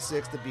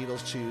 1966, the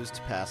Beatles choose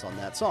to pass on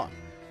that song.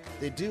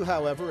 They do,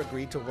 however,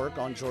 agree to work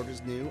on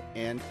George's new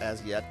and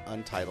as yet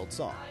untitled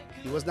song.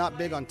 He was not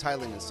big on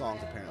titling his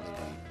songs, apparently,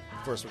 when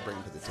he first would bring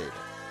them to the table.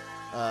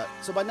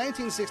 So by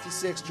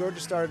 1966, George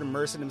has started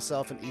immersing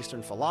himself in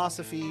Eastern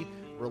philosophy,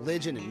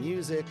 religion, and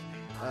music.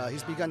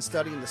 He's begun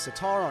studying the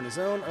sitar on his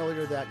own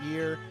earlier that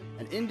year,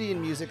 and Indian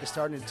music is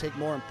starting to take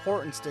more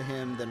importance to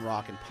him than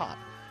rock and pop.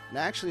 And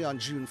actually, on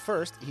June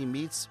 1st, he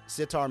meets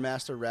sitar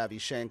master Ravi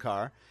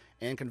Shankar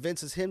and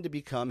convinces him to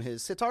become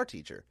his sitar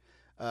teacher.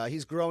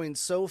 He's growing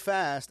so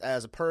fast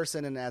as a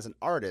person and as an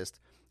artist.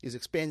 He's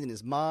expanding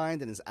his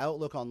mind and his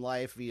outlook on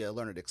life via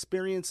learned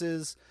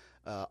experiences,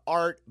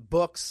 art,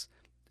 books,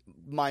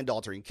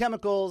 mind-altering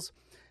chemicals,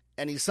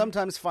 and he's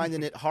sometimes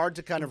finding it hard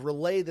to kind of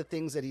relay the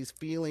things that he's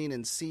feeling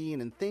and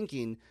seeing and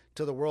thinking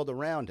to the world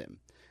around him.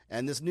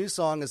 And this new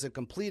song is a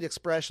complete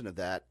expression of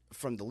that,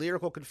 from the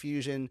lyrical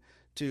confusion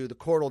to the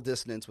chordal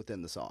dissonance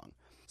within the song.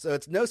 So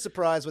it's no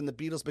surprise when the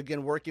Beatles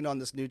begin working on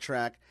this new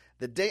track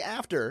the day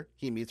after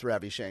he meets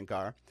Ravi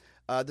Shankar.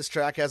 This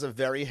track has a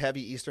very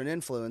heavy Eastern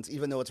influence,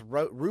 even though it's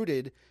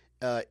rooted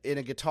in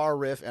a guitar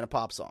riff and a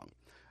pop song.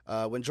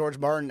 When George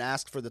Martin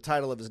asked for the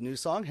title of his new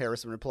song,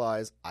 Harrison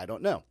replies, "I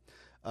don't know."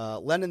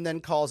 Lennon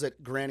then calls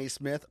it Granny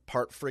Smith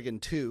Part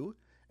Friggin' 2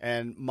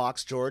 and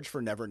mocks George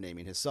for never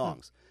naming his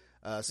songs.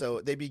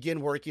 So they begin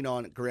working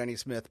on Granny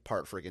Smith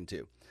Part Friggin'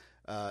 2.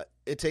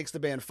 It takes the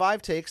band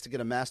 5 takes to get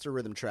a master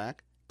rhythm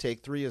track.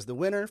 Take 3 is the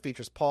winner,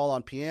 features Paul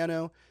on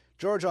piano,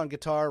 George on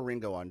guitar,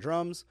 Ringo on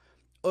drums.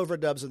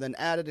 Overdubs are then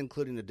added,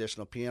 including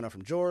additional piano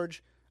from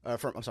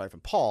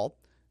from Paul,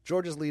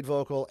 George's lead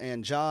vocal,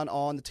 and John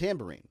on the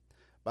tambourine.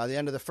 By the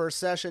end of the first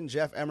session,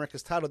 Jeff Emmerich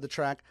has titled the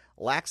track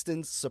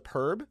Laxton's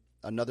Superb,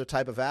 another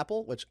type of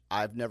apple, which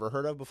I've never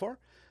heard of before,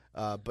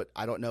 but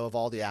I don't know of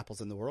all the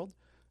apples in the world.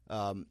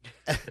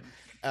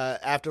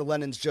 After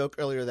Lennon's joke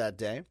earlier that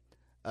day.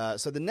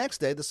 So the next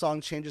day, the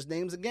song changes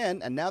names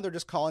again, and now they're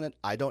just calling it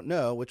I Don't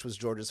Know, which was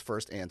George's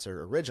first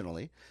answer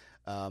originally.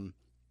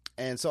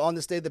 And so on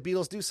this day, the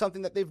Beatles do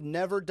something that they've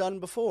never done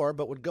before,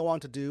 but would go on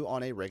to do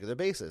on a regular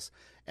basis.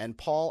 And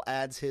Paul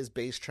adds his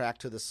bass track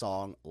to the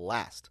song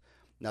last.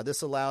 Now,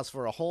 this allows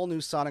for a whole new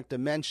sonic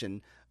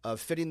dimension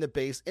of fitting the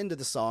bass into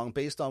the song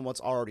based on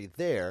what's already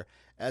there,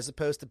 as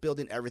opposed to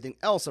building everything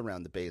else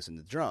around the bass and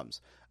the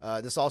drums.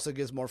 This also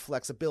gives more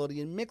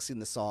flexibility in mixing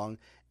the song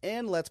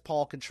and lets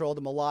Paul control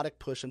the melodic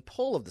push and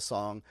pull of the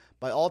song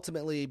by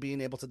ultimately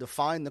being able to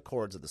define the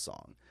chords of the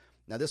song.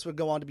 Now, this would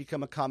go on to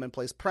become a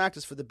commonplace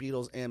practice for the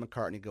Beatles and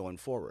McCartney going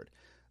forward.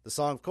 The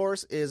song, of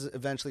course, is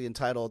eventually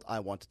entitled I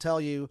Want to Tell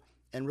You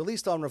and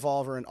released on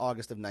Revolver in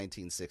August of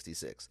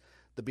 1966.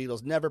 The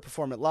Beatles never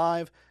perform it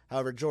live.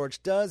 However,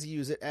 George does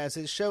use it as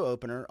his show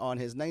opener on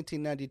his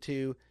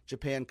 1992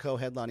 Japan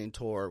co-headlining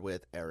tour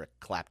with Eric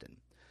Clapton.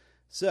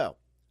 So,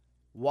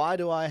 why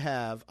do I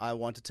have I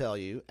Want to Tell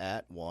You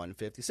at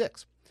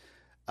 156?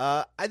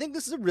 I think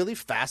this is a really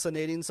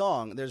fascinating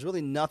song. There's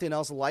really nothing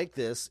else like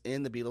this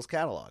in the Beatles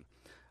catalog.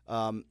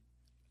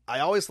 I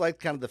always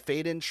liked kind of the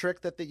fade-in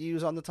trick that they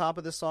use on the top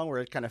of this song where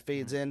it kind of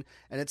fades in,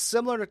 and it's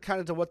similar to kind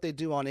of to what they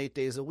do on 8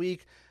 Days a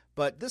Week,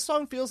 but this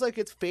song feels like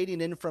it's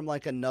fading in from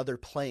like another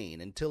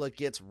plane until it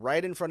gets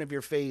right in front of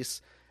your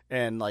face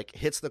and like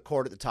hits the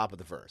chord at the top of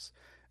the verse.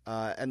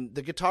 And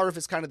the guitar riff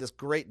is kind of this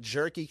great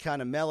jerky kind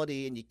of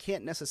melody, and you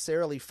can't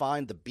necessarily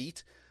find the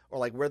beat or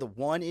like where the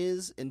one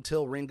is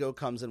until Ringo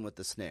comes in with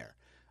the snare.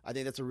 I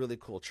think that's a really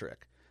cool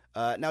trick.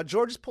 Now,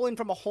 George is pulling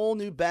from a whole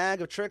new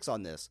bag of tricks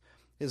on this.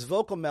 His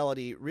vocal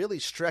melody really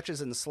stretches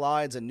and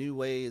slides in new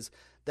ways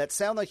that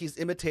sound like he's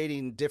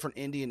imitating different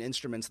Indian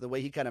instruments. The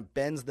way he kind of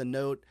bends the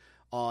note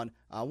on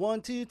I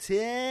Want to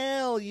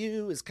Tell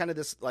You is kind of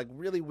this like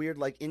really weird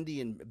like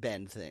Indian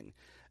bend thing.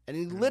 And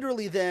he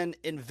literally then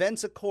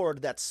invents a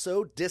chord that's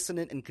so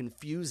dissonant and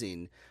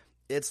confusing.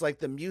 It's like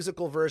the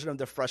musical version of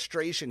the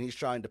frustration he's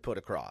trying to put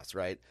across,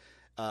 right?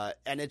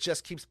 And it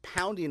just keeps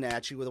pounding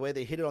at you with the way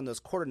they hit it on those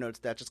quarter notes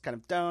that just kind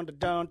of down to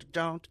down to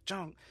down to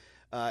down.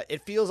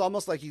 It feels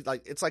almost like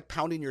it's like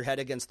pounding your head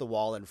against the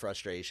wall in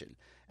frustration.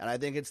 And I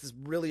think it's this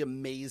really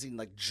amazing,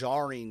 like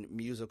jarring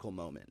musical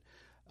moment.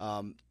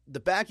 The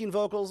backing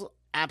vocals,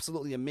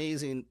 absolutely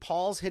amazing.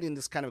 Paul's hitting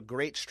this kind of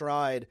great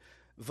stride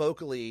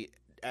vocally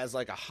as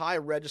like a high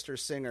register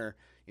singer,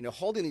 you know,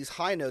 holding these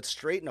high notes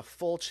straight in a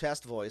full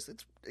chest voice.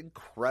 It's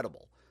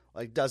incredible.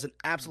 Like, does an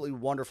absolutely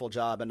wonderful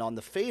job. And on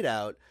the fade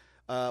out,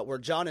 where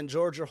John and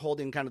George are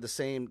holding kind of the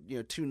same, you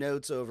know, two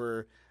notes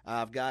over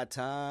I've Got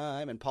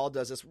Time, and Paul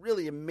does this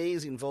really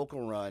amazing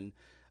vocal run.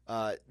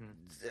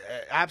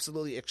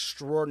 Absolutely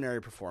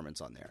extraordinary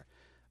performance on there.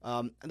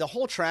 And the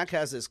whole track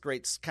has this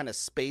great kind of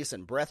space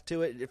and breath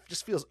to it. It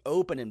just feels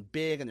open and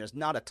big, and there's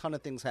not a ton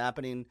of things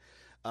happening.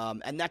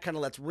 And that kind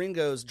of lets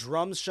Ringo's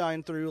drums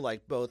shine through,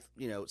 like both,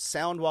 you know,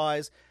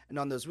 sound-wise and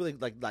on those really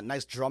like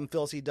nice drum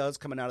fills he does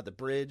coming out of the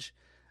bridge.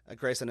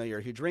 Grace, I know you're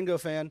a huge Ringo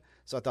fan,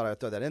 so I thought I'd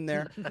throw that in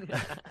there.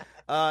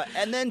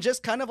 And then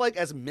just kind of like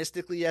as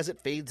mystically as it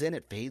fades in,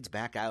 it fades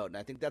back out. And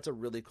I think that's a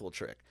really cool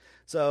trick.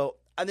 So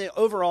I think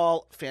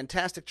overall,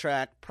 fantastic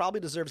track. Probably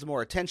deserves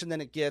more attention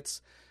than it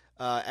gets,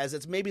 as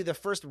it's maybe the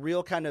first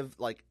real kind of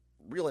like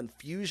real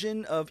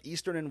infusion of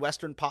Eastern and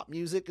Western pop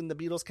music in the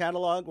Beatles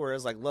catalog,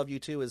 whereas like Love You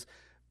Too is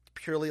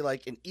purely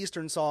like an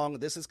Eastern song.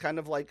 This is kind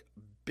of like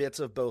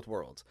bits of both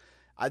worlds.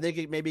 I think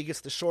it maybe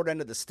gets the short end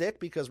of the stick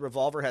because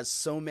Revolver has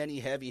so many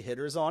heavy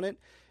hitters on it,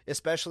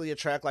 especially a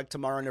track like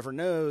Tomorrow Never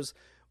Knows,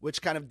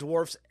 which kind of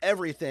dwarfs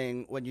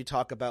everything when you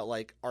talk about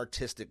like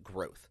artistic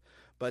growth.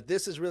 But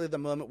this is really the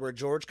moment where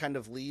George kind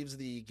of leaves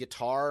the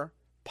guitar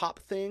pop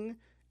thing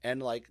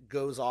and like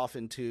goes off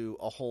into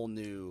a whole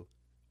new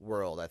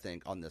world, I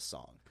think, on this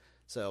song.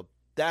 So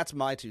that's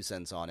my 2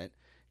 cents on it.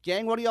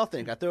 Gang, what do y'all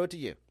think? I throw it to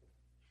you.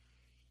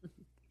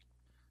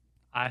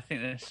 I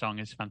think this song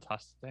is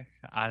fantastic.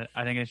 I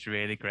think it's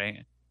really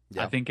great.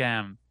 Yeah. I think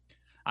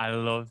I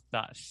love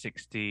that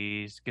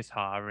 60s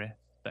guitar riff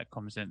that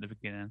comes in at the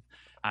beginning.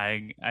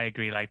 I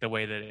agree, like the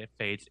way that it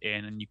fades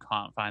in and you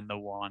can't find the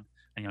one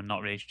and you're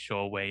not really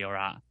sure where you're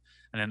at.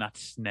 And then that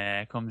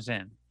snare comes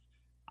in.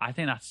 I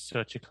think that's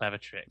such a clever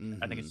trick.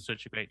 I think it's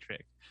such a great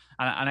trick.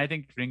 And I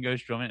think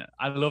Ringo's drumming,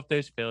 I love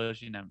those fills,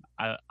 you know.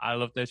 I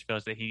love those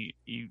fills that he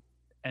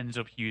ends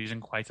up using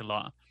quite a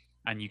lot.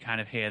 And you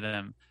kind of hear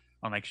them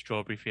on like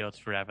Strawberry Fields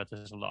Forever.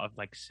 There's a lot of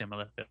like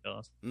similar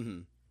fills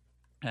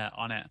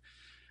on it.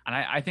 And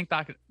I think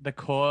that the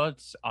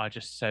chords are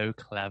just so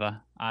clever.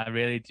 I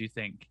really do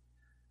think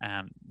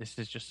this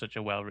is just such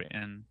a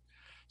well-written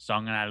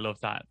song. And I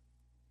love that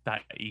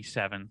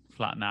E7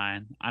 flat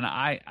 9. And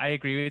I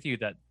agree with you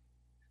that,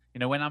 you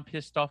know, when I'm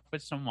pissed off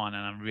with someone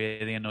and I'm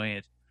really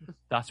annoyed,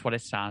 that's what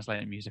it sounds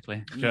like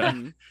musically.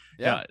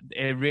 Yeah.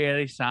 It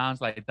really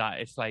sounds like that.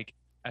 It's like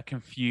a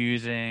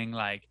confusing,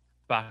 like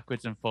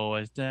backwards and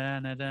forwards.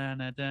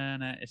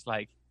 Da-na-da-na-da-na. It's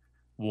like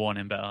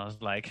warning bells.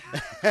 Like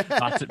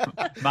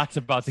Matt's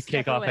about to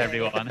kick off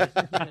everyone.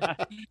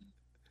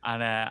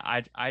 And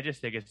I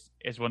just think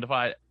it's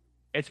wonderful.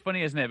 It's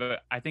funny, isn't it?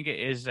 But I think it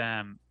is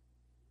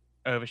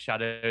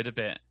overshadowed a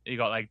bit. You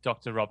got like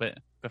Dr. Robert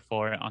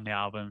before it on the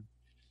album,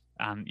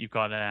 and you've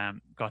got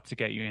to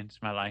Get You Into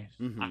My Life,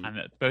 and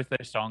both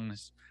those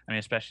songs. I mean,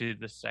 especially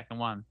the second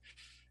one,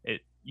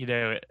 it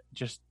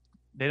just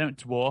they don't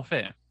dwarf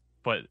it,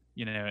 but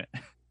they're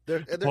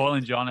Paul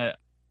and John are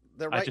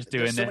right. just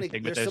doing their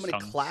thing with those songs. There's so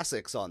many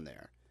classics on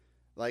there,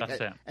 like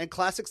That's it. and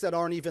classics that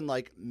aren't even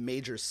like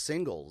major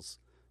singles,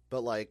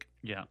 but like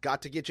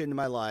Got to Get You Into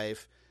My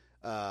Life,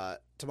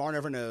 Tomorrow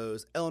Never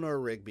Knows, Eleanor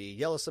Rigby,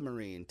 Yellow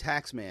Submarine,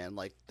 Taxman.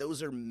 Like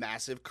those are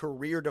massive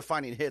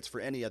career-defining hits for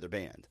any other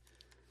band.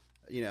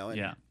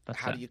 And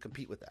how do you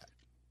compete with that?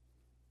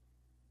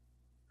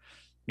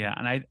 Yeah,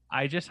 and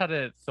I just had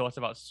a thought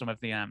about some of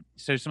the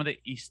some of the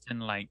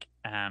Eastern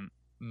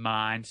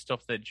mind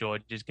stuff that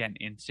George is getting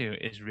into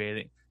is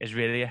really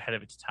ahead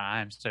of its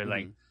time. So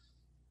like,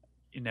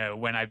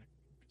 when I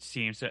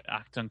see him to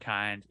act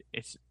unkind,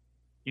 it's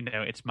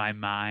my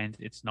mind,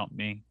 it's not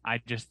me.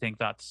 I just think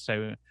that's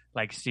so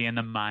like seeing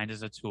the mind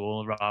as a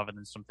tool rather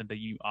than something that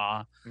you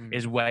are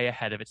is way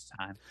ahead of its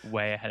time.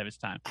 Way ahead of its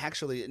time.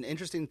 Actually, an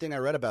interesting thing I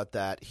read about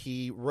that,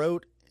 he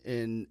wrote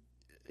in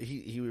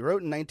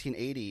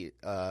 1980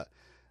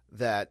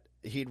 that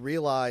he'd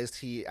realized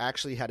he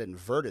actually had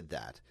inverted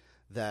that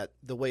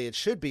the way it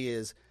should be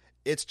is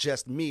it's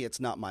just me, it's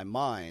not my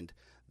mind.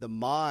 The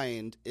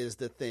mind is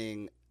the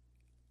thing.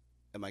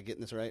 Am I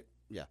getting this right?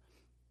 Yeah.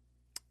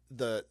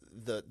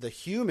 The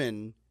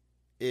human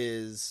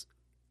is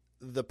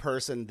the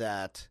person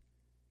that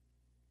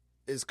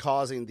is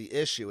causing the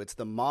issue. It's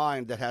the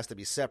mind that has to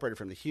be separated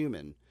from the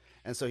human.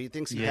 And so he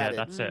thinks he had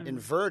it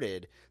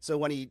inverted. So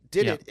when he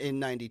did it in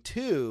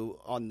 92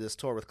 on this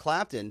tour with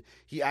Clapton,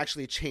 he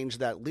actually changed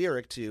that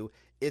lyric to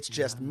 "It's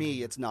just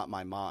me, it's not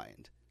my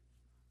mind."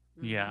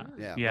 Yeah.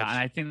 And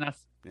I think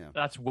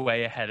that's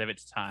way ahead of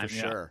its time. For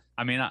sure.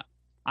 I mean,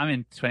 I'm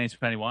in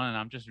 2021 and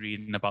I'm just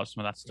reading about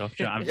some of that stuff.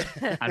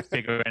 I'm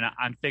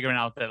figuring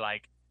out that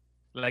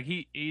like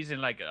he's in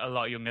like a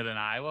lot younger than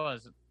I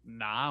was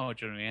now.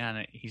 Do you know what I mean?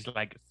 And he's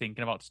like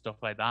thinking about stuff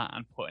like that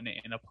and putting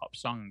it in a pop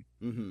song.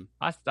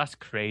 That's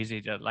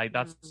crazy. Like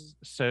that's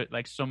so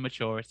like some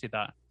maturity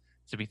that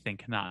to be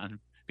thinking that and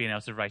being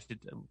able to write it,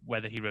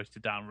 whether he wrote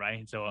it down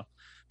right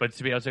but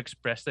to be able to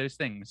express those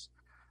things.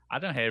 I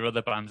don't hear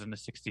other bands in the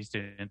 60s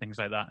doing things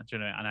like that. Do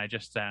you know? And I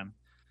just and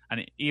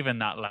even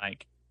that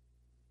like.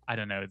 I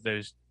don't know,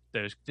 those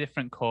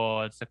different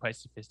chords, they're quite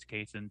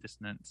sophisticated and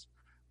dissonant,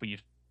 but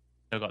you've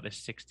still got this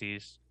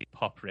 60s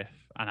pop riff,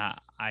 and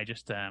I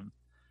just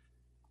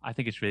I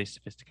think it's really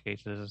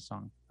sophisticated as a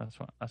song. That's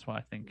what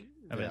I think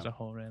of it as a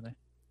whole, really.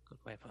 Good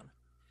way of putting it.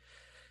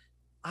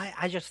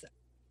 I just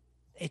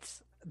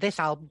it's this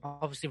album,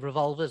 obviously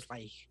Revolver's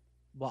like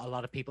what a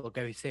lot of people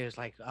go through is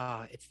like,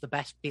 it's the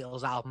best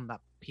Beatles album that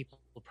people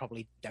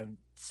probably don't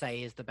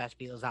say is the best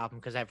Beatles album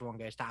because everyone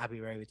goes to Abbey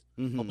Road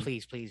or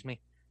Please Please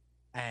Me.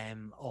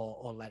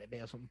 Or Let It Be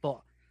or something.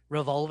 But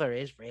Revolver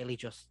is really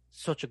just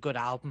such a good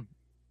album,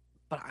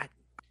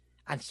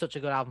 and such a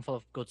good album full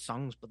of good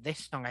songs. But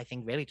this song, I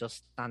think, really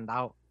does stand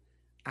out,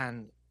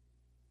 and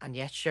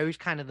yet shows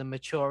kind of the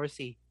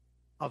maturity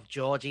of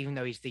George, even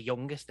though he's the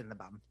youngest in the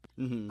band,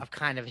 of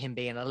kind of him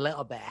being a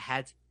little bit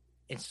ahead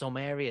in some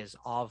areas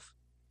of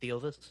the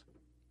others,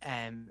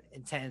 in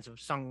terms of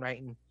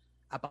songwriting.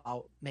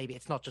 About maybe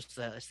it's not just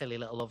a silly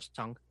little love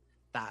song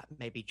that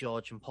maybe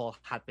George and Paul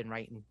had been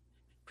writing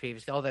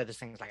previously, although there's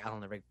things like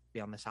Eleanor Rigby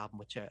on this album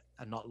which are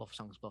not love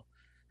songs, but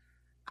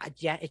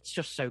it's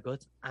just so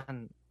good.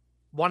 And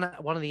one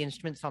of the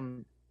instruments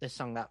on this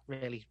song that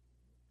really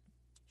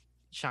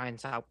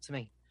shines out to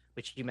me,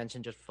 which you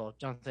mentioned just before,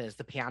 Jonathan, is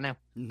the piano.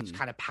 It's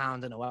kind of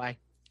pounding away,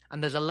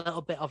 and there's a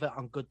little bit of it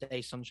on Good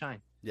Day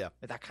Sunshine,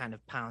 with that kind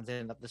of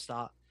pounding at the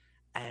start.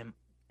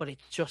 But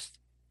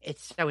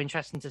it's so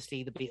interesting to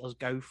see the Beatles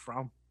go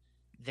from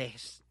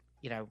this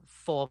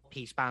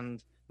 4-piece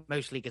band,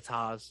 mostly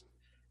guitars,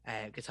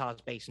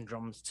 bass and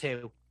drums,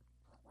 to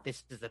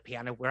this is the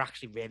piano. We're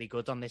actually really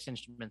good on this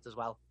instrument as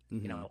well.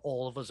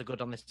 All of us are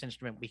good on this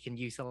instrument. We can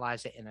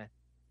utilize it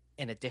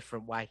in a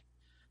different way,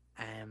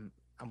 and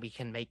we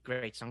can make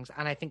great songs.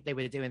 And I think they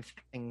were doing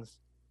things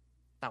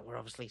that were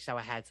obviously so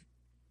ahead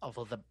of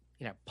other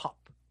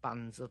pop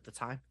bands of the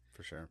time.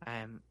 For sure.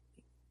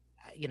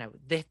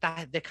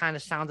 The kind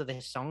of sound of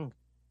this song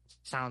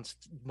sounds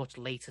much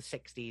later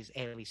 60s,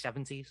 early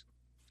 70s.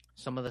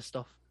 Some of the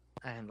stuff,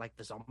 like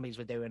the Zombies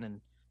were doing, and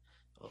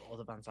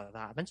other bands like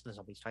that. I mentioned the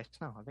Zombies twice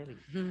now. I really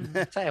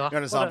tell you what, you're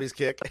on a Zombies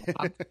kick.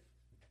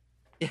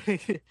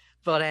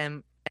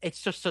 But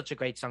it's just such a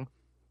great song.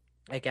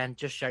 Again,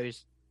 just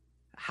shows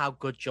how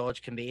good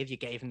George can be if you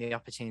gave him the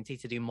opportunity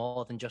to do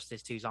more than just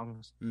his 2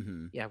 songs.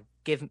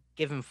 Give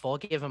him 4,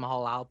 give him a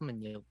whole album,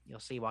 and you'll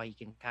see what he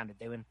can kind of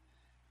do and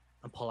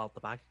pull out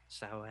the bag.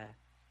 So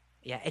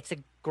it's a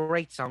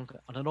great song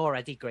on an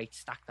already great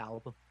stacked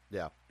album.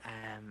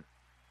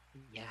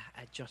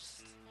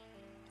 Just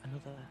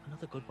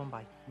another good one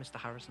by Mr.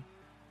 Harrison.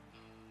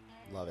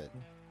 Love it.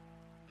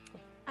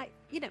 I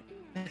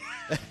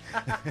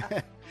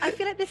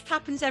feel like this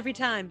happens every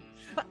time,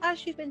 but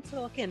as you've been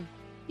talking,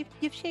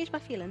 you've changed my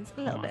feelings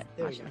a little Oh, bit,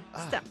 there we actually.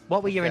 go. So,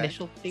 What were your Okay.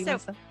 initial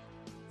feelings? then?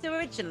 so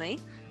originally,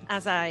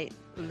 as I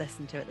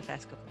listened to it the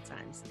first couple of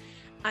times,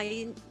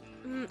 I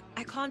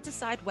can't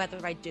decide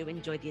whether I do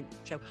enjoy the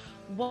intro.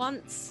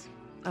 Once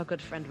our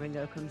good friend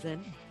Ringo comes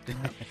in,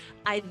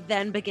 I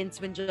then begin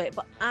to enjoy it.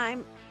 But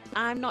I'm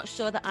not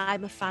sure that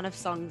I'm a fan of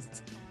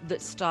songs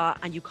that start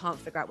and you can't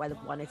figure out where the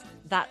one is.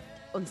 That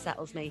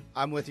unsettles me.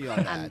 I'm with you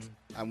on that. And-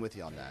 I'm with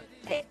you on that.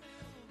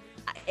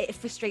 It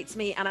frustrates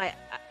me, and and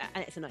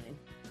it's annoying.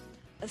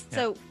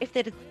 So if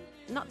they'd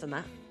not done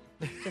that,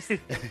 just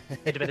It'd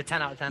have been a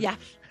 10 out of 10. yeah,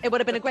 it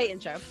would have been a great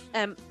intro.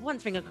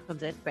 Once Ringo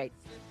comes in, great.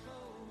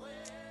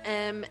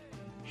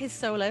 His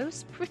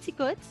solos pretty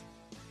good.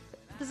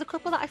 There's a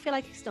couple that I feel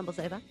like he stumbles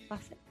over.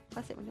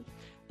 Classic Ringo,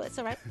 but it's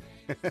all right.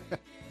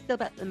 Still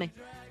better than me,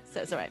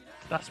 so it's all right.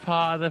 That's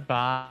part of the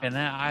vibe,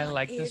 innit? I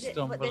like the Is it?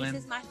 But stumbling.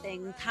 this is my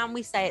thing. Can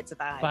we say it's a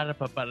vibe?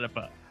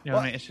 Ba-da-ba-ba-da-ba. You know what Well,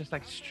 I mean? It's just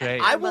like straight.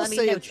 I Well, will I mean,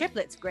 say no, it's-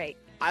 triplet's great.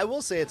 I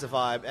will say it's a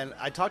vibe, and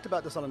I talked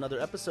about this on another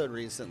episode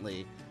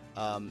recently.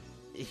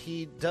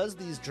 He does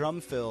these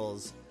drum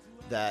fills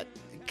that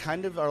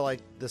kind of are like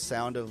the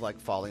sound of like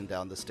falling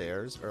down the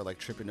stairs or like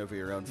tripping over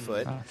your own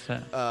foot. That's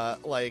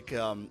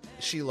it.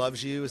 She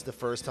Loves You is the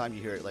first time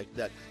you hear it, like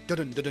that dun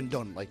dun dun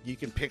dun, like you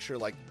can picture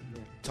like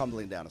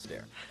tumbling down a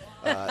stair.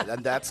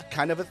 And that's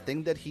kind of a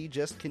thing that he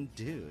just can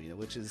do,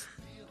 which is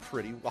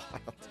pretty wild.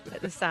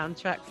 Like the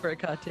soundtrack for a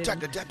cartoon.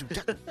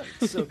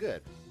 It's so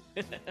good.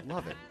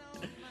 Love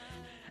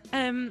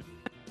it.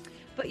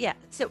 But yeah,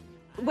 so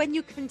when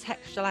you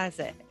contextualize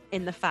it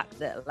in the fact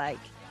that like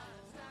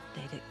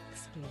they'd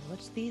explored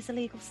these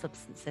illegal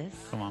substances,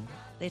 Come on.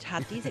 they'd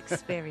had these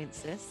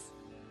experiences,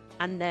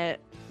 and they're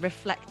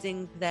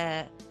reflecting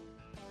their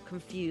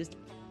confused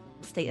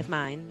state of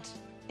mind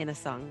in a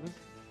song,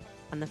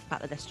 and the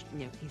fact that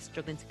he's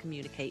struggling to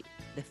communicate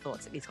the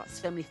thoughts. He's got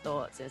so many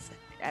thoughts,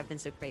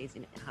 everything's so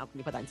crazy. How can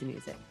you put that into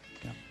music?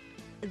 Yeah.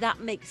 That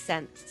makes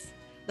sense.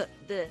 But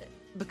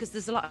because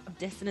there's a lot of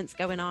dissonance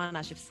going on,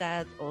 as you've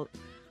said, or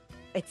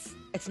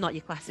it's not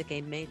your classic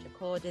A major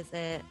chord, is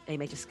it? A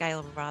major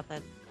scale, rather.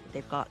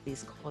 They've got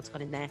these chords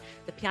gone in there.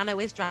 The piano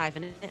is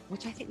driving it,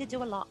 which I think they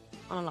do a lot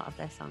on a lot of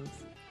their songs.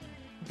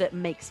 That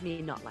makes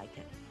me not like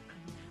it.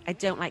 I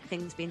don't like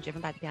things being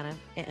driven by the piano.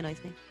 It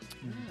annoys me.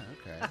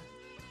 Yeah, okay.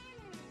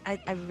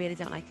 I really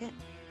don't like it.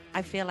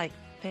 I feel like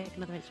pick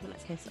another instrument.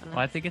 Let's hear something. Well,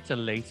 I think it's a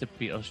later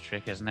Beatles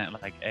trick, isn't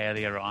it? Like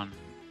earlier on,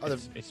 Oh,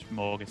 it's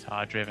more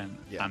guitar driven.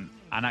 Yeah.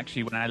 And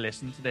actually, when I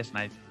listened to this and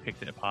I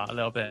picked it apart a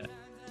little bit,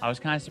 I was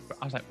kind of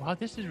surprised. I was like, wow,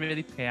 this is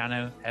really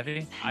piano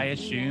heavy. I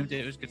assumed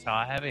it was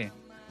guitar heavy,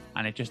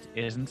 and it just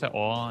isn't at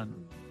all.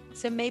 And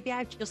So maybe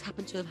I just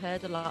happen to have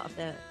heard a lot of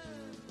the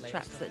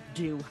tracks that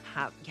do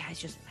have, it's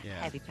just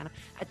heavy piano.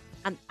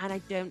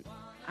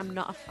 I'm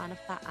not a fan of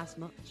that as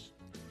much.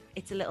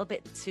 It's a little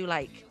bit too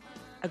like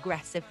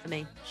aggressive for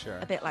me. Sure.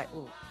 A bit like,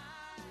 oh,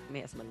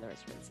 me as some other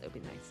instruments, it would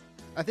be nice.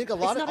 I think a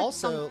lot It's of not a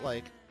also song-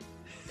 like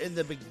in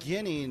the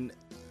beginning,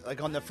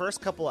 like on the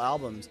first couple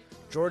albums,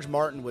 George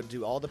Martin would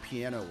do all the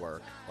piano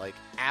work like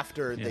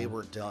after they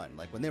were done.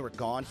 Like when they were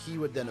gone, he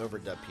would then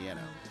overdub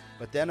piano.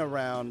 But then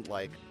around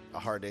like A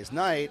Hard Day's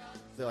Night,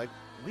 they're like,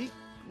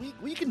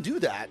 we can do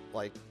that.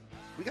 Like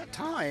we got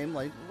time.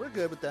 Like we're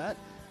good with that.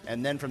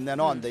 And then from then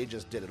on, they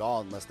just did it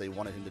all unless they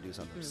wanted him to do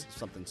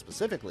something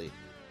specifically.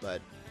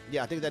 But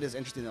yeah, I think that is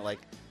interesting that like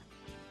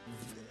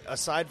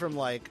aside from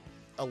like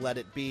a Let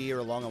It Be or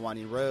Along a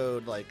Winding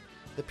Road, like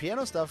the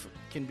piano stuff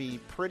can be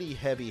pretty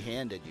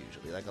heavy-handed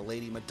usually. Like a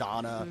Lady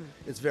Madonna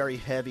is very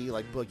heavy,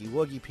 like boogie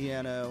woogie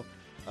piano.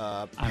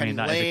 Penny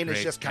that is a Lane is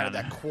great just kind of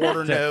piano. that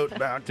quarter note.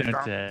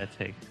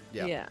 dirty.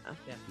 Yeah,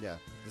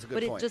 that's a good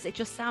But point. it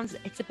just sounds,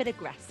 it's a bit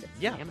aggressive.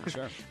 to Yeah, me, for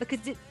sure. Because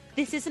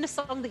this isn't a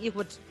song that you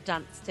would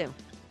dance to.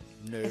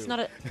 No. It's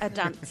not a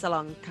dance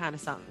along kind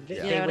of song.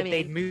 Yeah. You know what I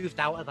They'd mean? moved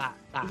out of that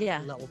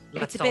Yeah. little.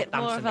 It's a bit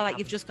more of a like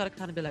you've just got to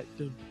kind of be like,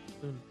 dun,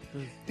 dun,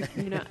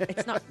 dun.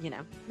 It's not,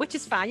 which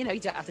is fine. You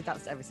don't have to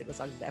dance to every single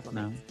song that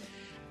everyone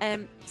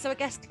knows. So I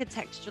guess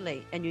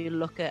contextually, and you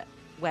look at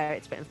where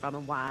it's written from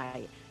and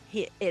why,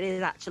 it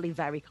is actually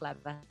very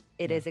clever.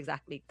 It is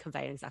exactly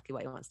conveying exactly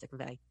what he wants to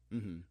convey.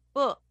 Mm-hmm.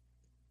 But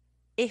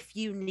if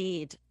you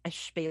need a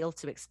spiel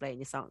to explain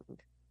your song,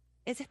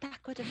 is it that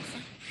good of a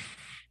song?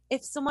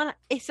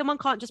 If someone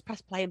can't just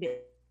press play and be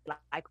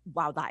like,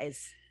 "Wow, that is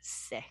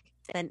sick,"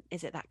 then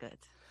is it that good?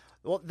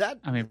 Well,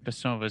 I mean, for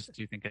some of us,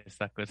 do you think it's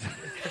that good?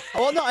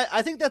 Well, no,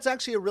 I think that's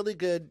actually a really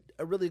good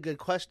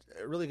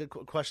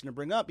question to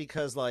bring up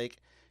because like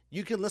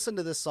you can listen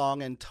to this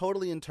song and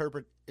totally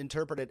interpret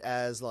it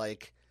as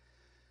like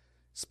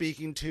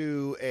speaking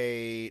to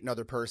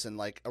another person,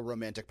 like a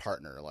romantic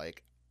partner.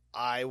 Like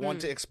I want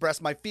to express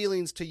my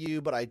feelings to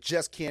you, but I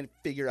just can't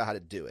figure out how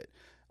to do it.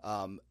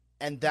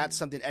 And that's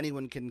something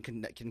anyone can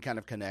kind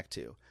of connect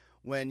to.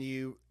 When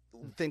you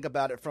think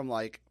about it from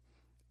like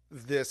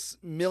this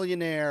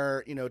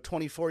millionaire,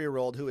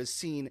 24-year-old who has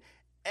seen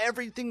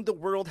everything the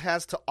world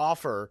has to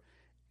offer,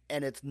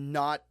 and it's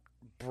not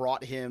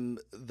brought him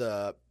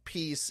the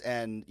peace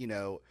and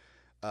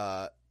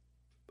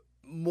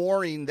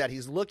mooring that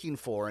he's looking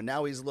for, and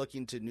now he's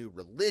looking to new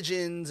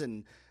religions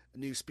and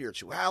new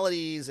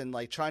spiritualities and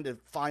like trying to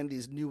find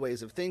these new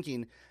ways of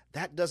thinking.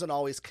 That doesn't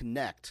always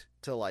connect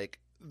to like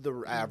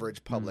the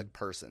average public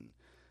person.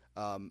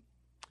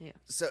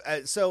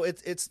 So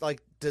it's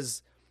like,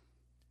 does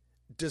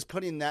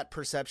putting that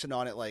perception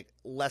on it like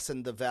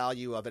lessen the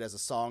value of it as a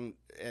song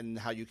and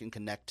how you can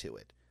connect to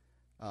it?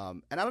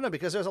 And I don't know,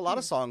 because there's a lot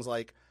of songs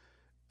like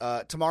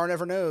Tomorrow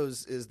Never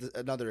Knows is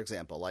another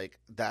example. Like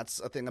that's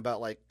a thing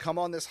about like, come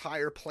on this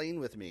higher plane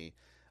with me.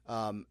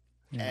 And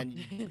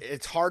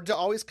it's hard to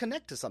always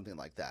connect to something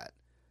like that.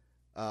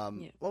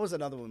 What was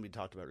another one we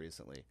talked about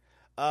recently?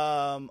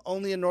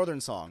 Only a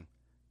Northern Song,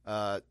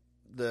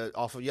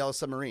 off of Yellow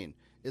Submarine,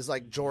 is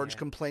like George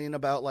complaining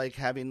about like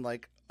having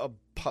like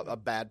a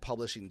bad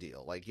publishing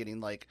deal, like getting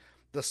like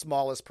the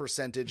smallest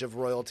percentage of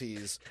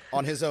royalties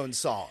on his own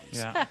songs.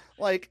 Yeah.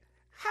 Like,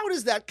 how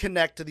does that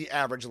connect to the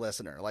average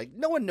listener? Like,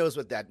 no one knows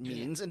what that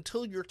means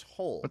until you're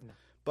told.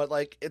 But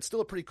like, it's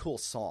still a pretty cool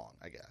song,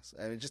 I guess.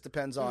 And it just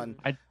depends on,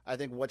 I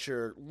think, what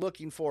you're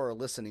looking for or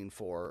listening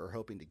for or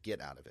hoping to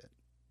get out of it.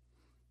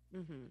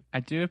 Mm-hmm. I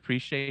do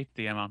appreciate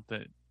the amount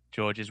that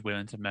George is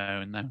willing to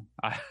moan, though.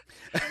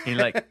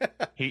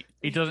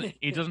 He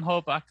doesn't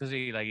hold back, does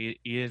he? Like he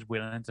is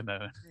willing to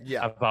moan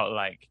about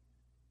like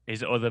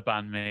his other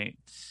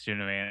bandmates, you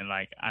know what I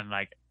mean? And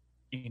like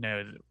you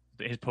know,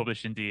 his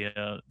publishing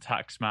deal,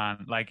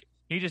 Taxman, like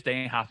he just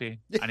ain't happy,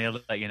 and he'll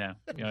let you know.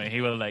 You know,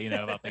 he will let you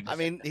know about things. I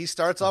mean, he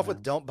starts off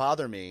with "Don't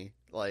Bother Me."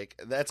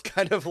 Like that's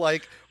kind of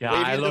like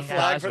waving the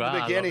flag from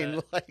the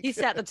beginning. Like he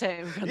set the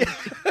tone.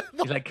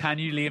 He's like, "Can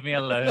you leave me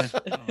alone?"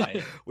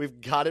 Like,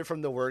 we've got it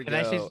from the word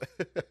go.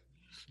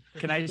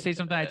 Can I just say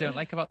something I don't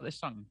like about this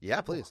song?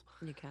 Yeah, please.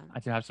 You can. I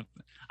do have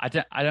something. I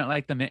don't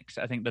like the mix.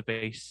 I think the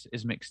bass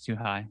is mixed too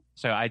high.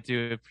 So I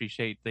do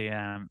appreciate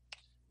the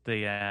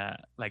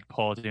like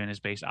Paul doing his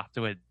bass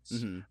afterwards.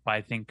 Mm-hmm. But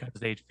I think because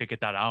they'd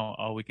figured that out,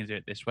 oh, we can do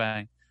it this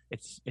way.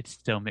 It's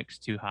still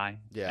mixed too high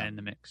in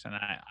the mix, and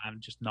I'm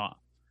just not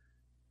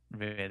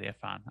really a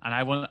fan.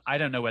 And I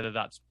don't know whether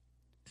that's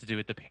to do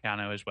with the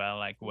piano as well,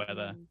 like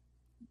whether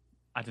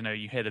I don't know,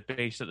 you hear the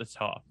bass at the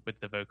top with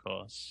the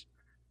vocals,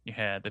 you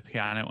hear the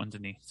piano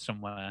underneath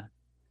somewhere,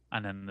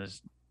 and then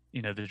there's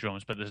the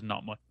drums, but there's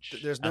not much.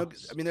 There's no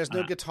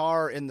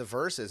guitar in the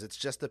verses. It's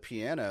just the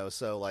piano.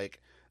 So like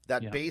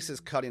that bass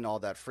is cutting all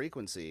that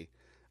frequency.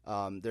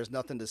 There's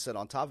nothing to sit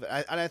on top of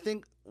it. And I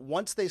think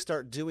once they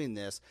start doing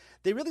this,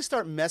 they really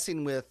start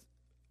messing with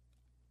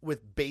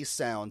bass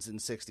sounds in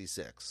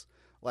 '66.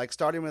 Like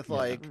starting with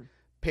like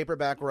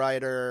Paperback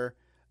Writer,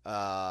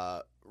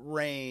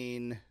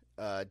 Rain,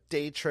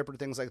 Day Tripper,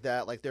 things like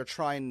that. Like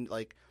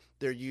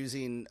they're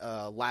using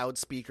a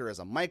loudspeaker as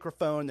a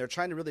microphone. They're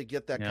trying to really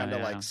get that kind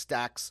of like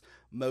Stax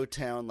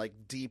Motown, like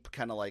deep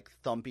kind of like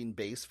thumping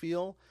bass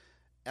feel.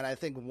 And I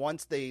think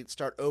once they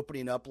start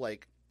opening up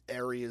like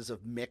areas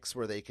of mix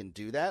where they can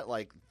do that,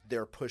 like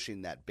they're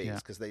pushing that bass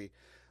because they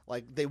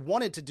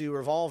wanted to do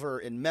Revolver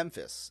in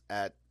Memphis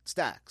at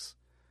Stax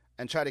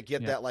and try to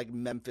get that like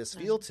Memphis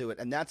feel to it.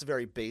 And that's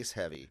very bass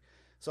heavy.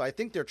 So I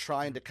think they're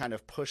trying to kind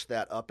of push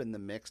that up in the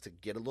mix to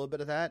get a little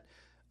bit of that.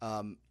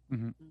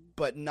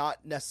 But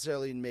not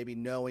necessarily maybe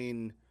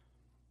knowing.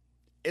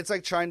 It's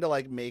like trying to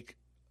like make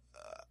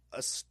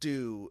a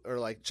stew, or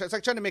like it's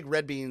like trying to make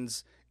red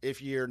beans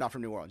if you're not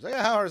from New Orleans. Like,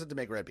 how hard is it to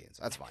make red beans?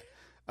 That's fine.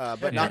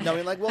 But not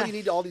knowing like, well, you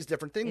need all these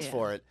different things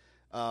for it.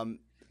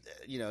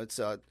 It's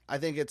I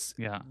think it's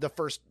the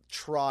first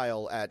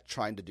trial at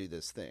trying to do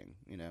this thing,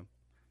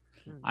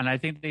 And I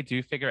think they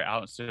do figure it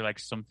out. So like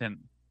something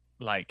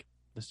like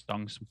the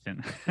song,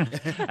 something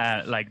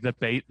like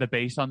the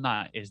bass on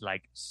that is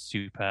like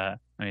super.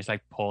 I mean, it's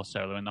like Paul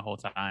soloing the whole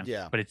time.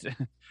 Yeah. But it's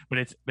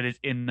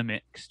in the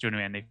mix. Do you know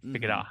what I mean? They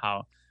figured out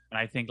how. And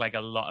I think like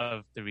a lot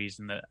of the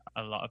reason that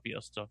a lot of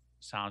Beatles stuff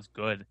sounds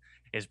good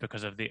is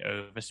because of the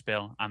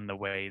overspill and the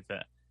way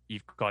that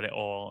you've got it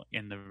all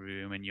in the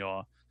room, and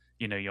you're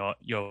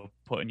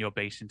putting your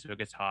bass into a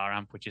guitar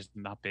amp which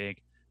isn't that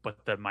big,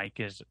 but the mic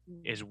is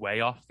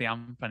way off the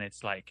amp, and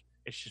it's like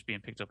it's just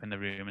being picked up in the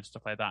room and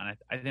stuff like that. And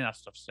I think that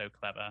stuff's so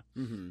clever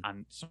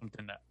and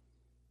something that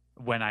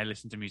when I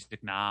listen to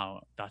music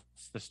now,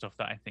 that's the stuff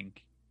that I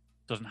think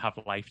doesn't have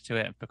life to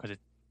it, because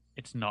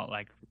it's not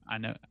like I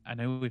know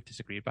we've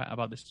disagreed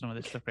about some of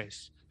this stuff,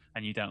 Chris,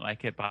 and you don't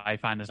like it, but I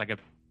find there's like a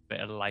bit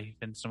of life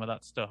in some of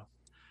that stuff.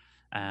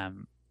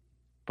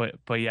 But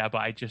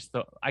I just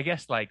thought, I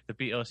guess like the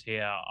Beatles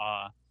here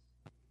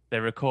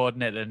they're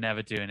recording it, they're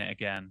never doing it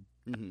again.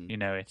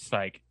 It's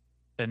like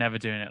they're never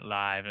doing it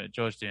live.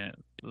 George doing it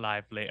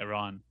live later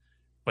on,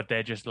 but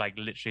they're just like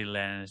literally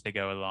learning as they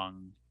go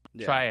along.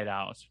 Try it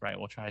out, right?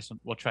 We'll try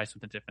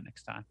something different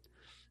next time.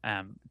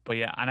 But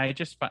yeah, and I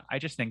just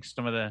think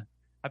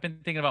I've been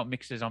thinking about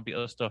mixes on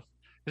Beatles stuff,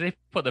 because they'll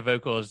put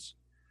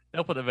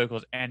the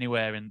vocals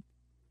anywhere in,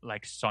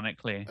 like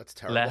sonically. That's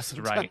terrible. Left,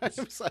 sometimes. right.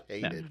 I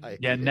hate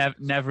it.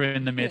 Never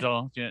in the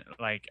middle.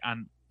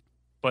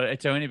 But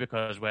it's only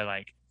because we're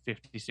like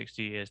 50,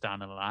 60 years down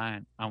the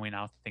line, and we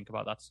now think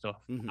about that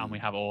stuff, and we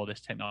have all this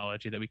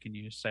technology that we can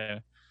use. So,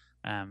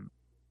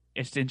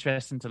 it's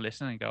interesting to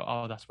listen and go,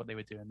 oh, that's what they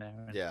were doing there.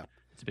 And Yeah.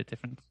 it's a bit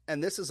different.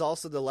 And this is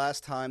also the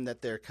last time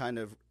that they're kind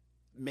of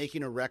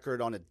making a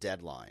record on a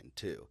deadline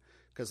too,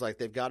 because like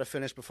they've got to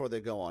finish before they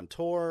go on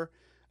tour.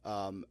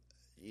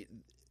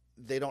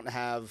 They don't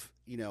have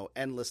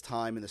endless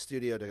time in the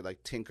studio to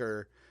like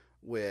tinker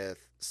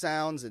with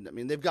sounds, and I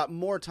mean they've got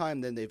more time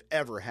than they've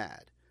ever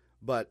had,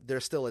 but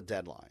there's still a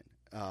deadline,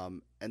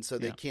 and so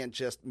they can't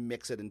just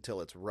mix it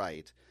until it's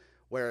right.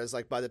 Whereas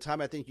like by the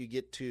time I think you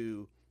get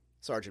to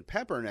Sgt.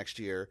 Pepper next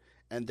year,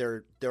 and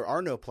there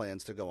are no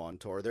plans to go on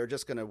tour, they're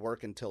just going to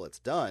work until it's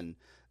done.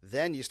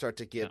 Then you start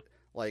to get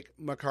like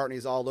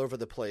McCartney's all over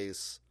the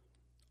place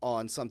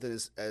on something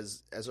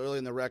as early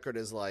in the record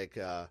as like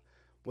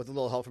With a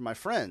Little Help from My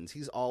Friends.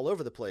 He's all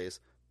over the place,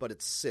 but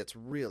it sits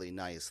really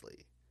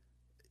nicely.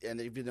 And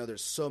even though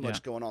there's so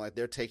much going on, like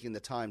they're taking the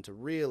time to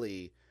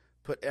really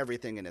put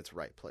everything in its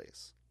right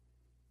place.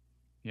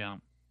 Yeah.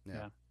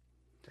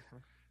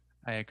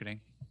 I agree.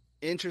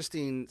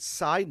 Interesting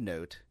side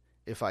note,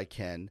 if I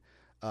can,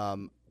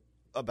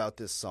 about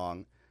this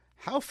song.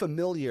 How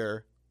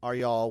familiar are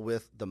y'all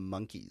with the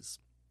Monkees?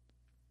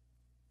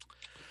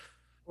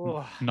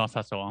 Oh, Not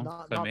at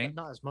all for me.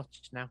 Not as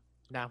much now.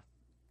 No,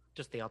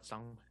 just the odd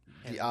song.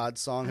 The odd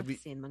song. Have you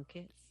seen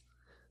Monkeys?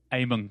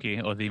 A monkey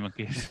or the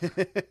monkeys?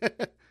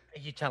 Are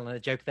you telling a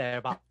joke there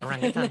about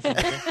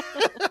orangutans?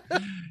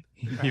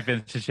 You've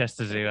been to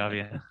Chester Zoo, have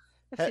you?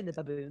 I've seen the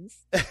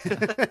baboons.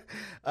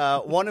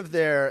 One of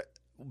their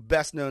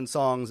best-known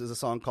songs is a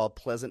song called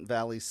Pleasant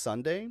Valley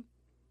Sunday,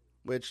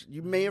 which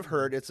you may have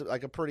heard. It's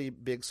like a pretty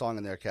big song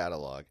in their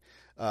catalog.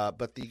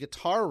 But the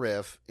guitar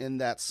riff in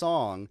that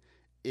song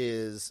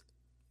is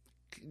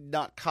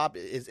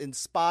is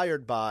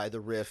inspired by the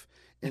riff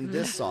in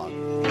this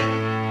song.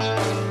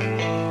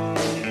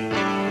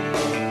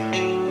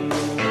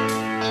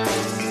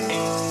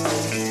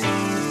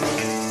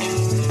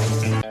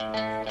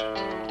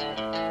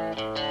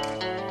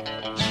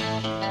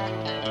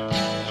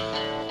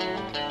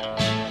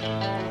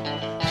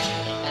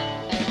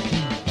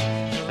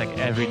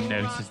 Every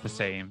note is the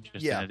same,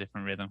 just in a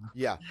different rhythm.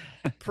 Yeah,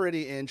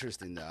 pretty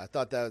interesting though. I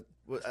thought that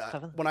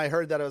when I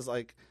heard that, I was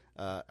like,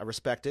 I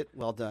respect it.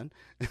 Well done.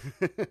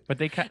 But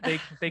they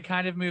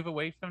kind of move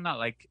away from that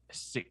like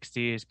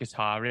 60s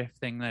guitar riff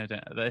thing though.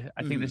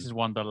 I think this is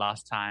one of the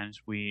last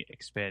times we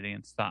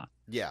experienced that.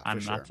 Yeah,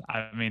 and for sure.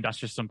 I mean that's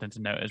just something to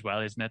note as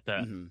well, isn't it?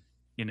 That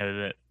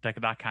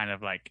that kind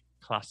of like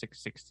classic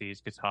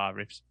 60s guitar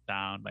riff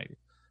sound, like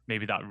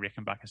maybe that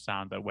Rickenbacker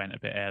sound that went a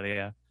bit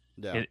earlier.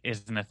 It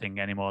isn't a thing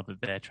anymore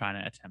that they're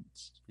trying to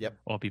attempt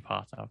or be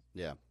part of.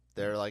 Yeah.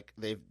 They're like,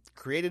 they've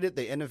created it,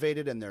 they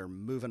innovated, and they're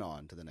moving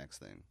on to the next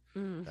thing.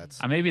 And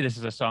maybe this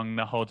is a song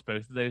that holds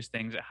both of those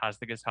things. It has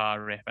the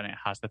guitar riff and it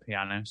has the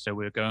piano. So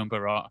we're going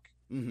Baroque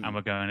and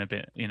we're going a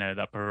bit,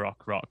 that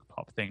Baroque rock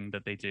pop thing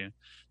that they do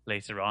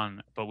later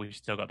on. But we've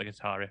still got the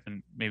guitar riff,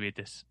 and maybe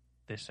this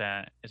is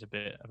a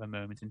bit of a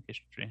moment in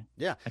history.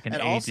 Yeah, like an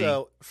and AD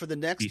also for the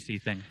next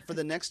DC thing. For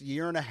the next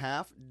year and a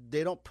half,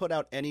 they don't put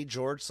out any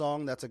George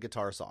song that's a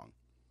guitar song.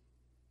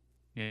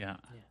 Yeah.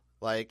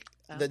 Like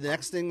the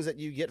next things that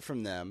you get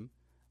from them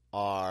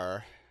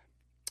are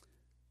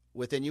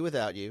Within You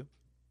Without You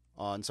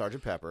on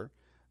Sgt. Pepper,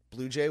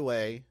 Blue Jay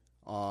Way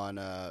on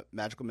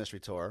Magical Mystery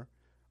Tour,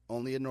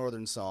 Only a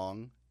Northern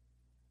Song,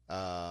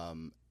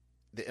 The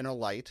Inner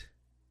Light,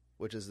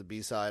 which is the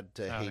B-side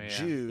to Hey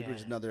Jude, which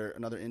is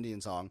another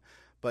Indian song.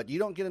 But you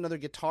don't get another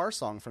guitar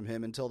song from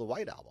him until the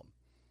White Album.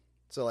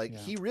 So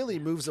he really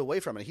moves away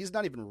from it. He's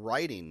not even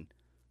writing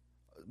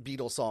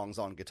Beatles songs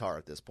on guitar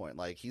at this point.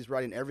 Like he's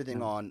writing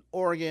everything on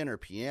organ or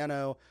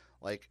piano.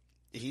 Like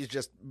he's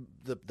just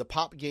the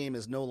pop game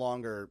is no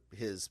longer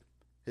his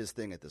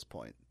thing at this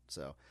point.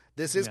 So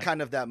this is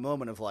kind of that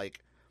moment of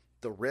like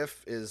the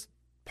riff is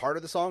part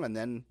of the song and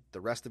then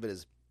the rest of it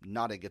is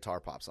not a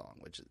guitar pop song,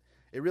 which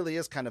it really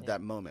is kind of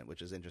that moment,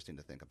 which is interesting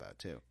to think about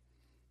too.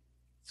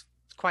 It's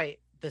quite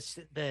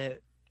the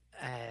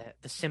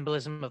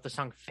symbolism of the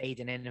song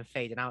fading in and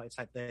fading out. It's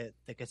like the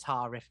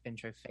guitar riff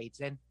intro fades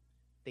in,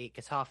 the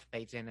guitar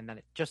fades in, and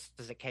then just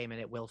as it came in,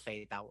 it will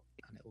fade out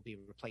and it will be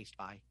replaced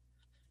by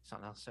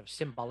something else. So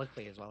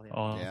symbolically as well.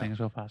 All things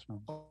will pass,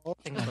 man. All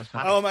things will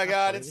pass. Oh my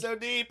God, it's so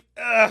deep.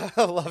 I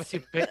love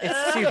it.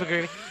 It's super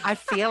groovy. I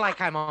feel like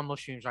I'm on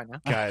mushrooms right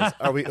now. Guys,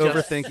 are we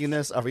overthinking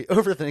this? Are we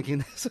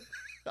overthinking this?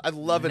 I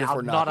love it if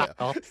we're not. At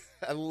all.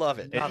 I love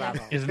it. Not at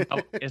all.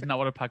 Isn't that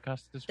what a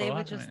podcast is for? They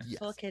were just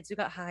four kids who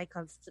got high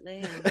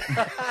constantly.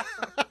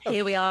 And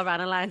here we are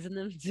analysing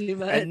them too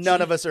much. And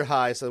none of us are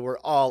high, so we're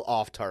all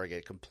off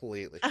target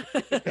completely.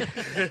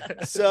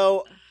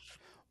 So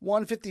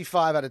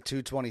 155 out of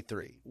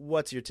 223.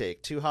 What's your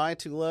take? Too high,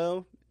 too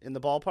low, in the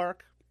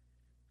ballpark?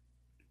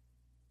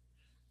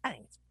 I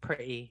think it's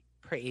pretty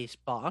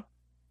spot on.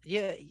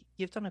 Yeah,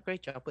 you've done a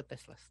great job with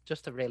this list.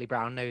 Just a really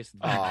brown nose.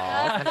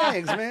 Oh,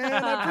 thanks,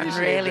 man. I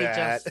appreciate really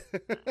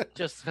that.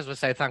 just because we're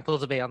so thankful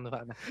to be on the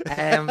phone.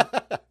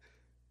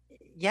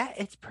 Yeah,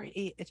 it's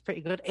pretty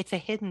good. It's a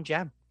hidden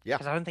gem. Yeah,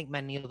 because I don't think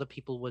many other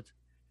people would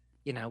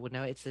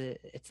know. It's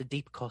a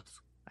deep cut,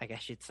 I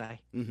guess you'd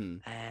say.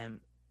 Mm-hmm.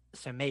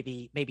 so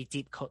maybe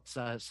deep cuts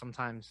are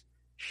sometimes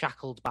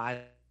shackled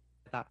by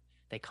that.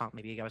 They can't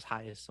maybe go as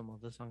high as some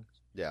other songs.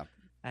 Yeah.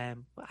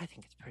 But I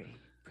think it's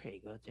pretty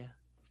good. Yeah.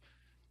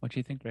 What do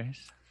you think,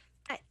 Grace?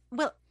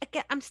 Well,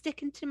 again, I'm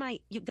sticking to my.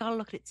 You've got to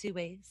look at it two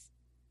ways.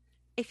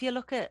 If you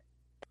look at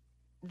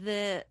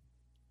the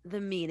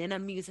meaning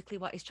and musically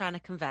what he's trying to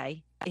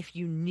convey, if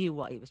you knew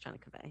what he was trying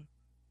to convey,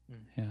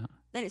 Yeah.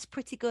 then it's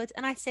pretty good.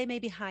 And I say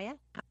maybe higher,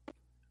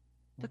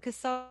 because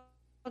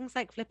songs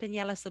like Flippin'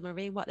 Yellow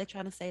Submarine, what they're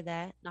trying to say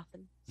there,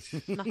 nothing.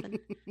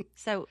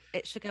 So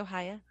it should go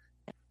higher.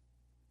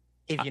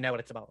 If you know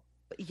what it's about.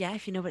 But yeah,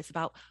 if you know what it's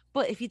about.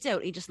 But if you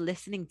don't, you're just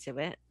listening to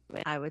it,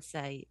 I would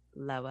say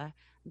lower.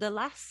 The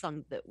last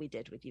song that we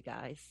did with you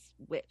guys,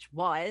 which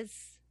was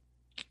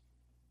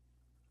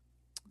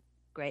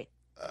great.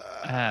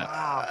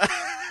 Wow.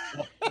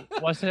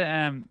 Was it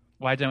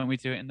Why Don't We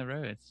Do It in the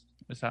Roads?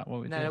 Was that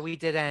what we did? No, we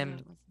did.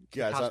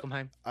 Guys, House Come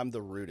Home. I'm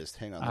the rudest.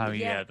 Hang on. Oh let me,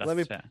 yeah, Yeah.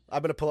 that's it.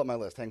 I'm gonna pull up my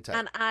list. Hang tight.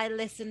 And I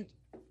listened.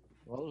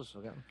 What was it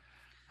again?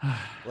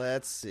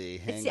 Let's see.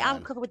 Hang It's the on.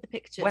 album cover with the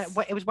pictures.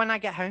 It was When I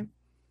Get Home.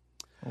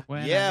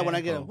 When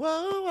I get home.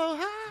 whoa,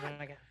 hi. When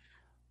I Get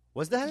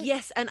Was that?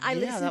 Yes, and I Yeah,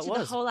 listened that to the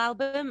was. whole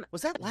album.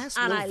 Was that last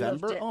And I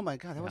loved November? it. Oh my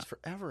god, that was Yeah.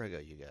 forever ago,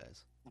 you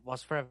guys. It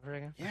was forever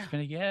ago. Yeah. It's been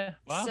a year.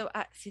 Wow. So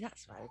see,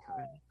 that's why I can't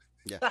remember.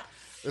 Yeah.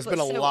 There's But been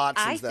a so lot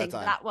I since that think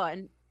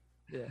time.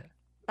 Yeah.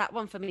 that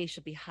one for me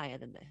should be higher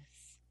than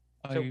this.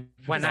 Oh, So you-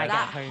 when I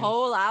that Get Home.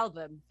 whole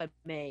album for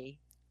me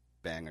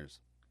Bangers.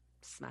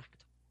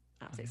 smacked.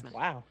 Absolutely smacked.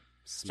 Wow.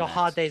 So Smacks.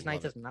 Hard Day's Love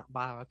Night it. isn't that?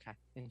 Wow. Okay.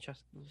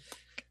 Interesting.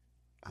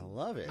 I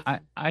love it.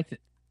 I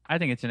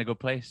think it's in a good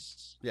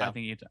place. Yeah. I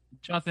think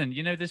Jonathan,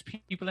 you know, there's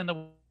people in the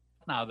world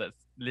now that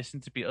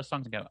listen to Beatles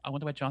songs and go, I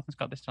wonder why Jonathan's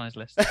got this on his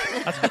list.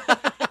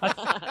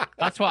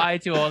 That's what I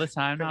do all the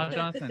time now,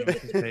 Jonathan.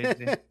 This is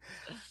crazy.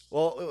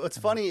 Well, what's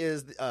funny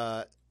is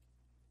the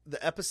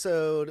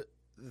episode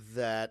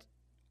that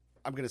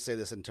I'm going to say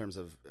this in terms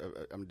of I'm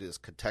going to do this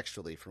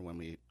contextually for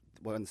when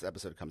this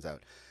episode comes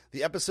out.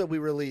 The episode we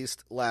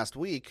released last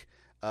week,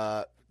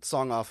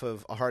 song off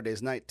of A Hard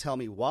Day's Night, Tell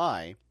Me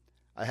Why.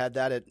 I had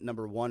that at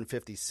number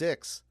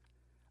 156.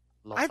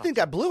 I think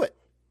I blew it.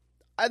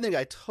 I think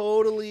I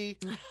totally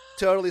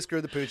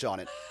screwed the pooch on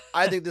it.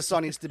 I think this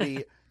song needs to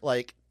be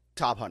like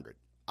top 100.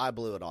 I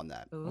blew it on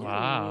that.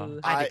 Wow. Ooh.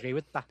 I'd agree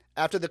with that.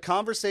 After the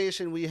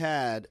conversation we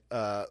had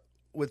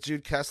with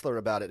Jude Kessler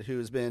about it,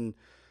 who's been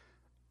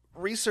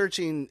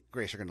researching,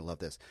 Grace, you're going to love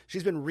this.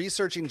 She's been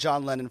researching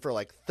John Lennon for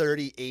like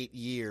 38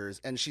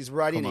 years, and she's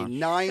writing a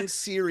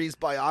 9-series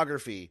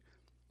biography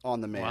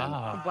on the man.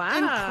 Wow. Wow.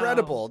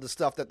 Incredible, the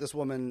stuff that this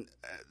woman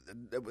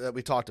that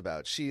we talked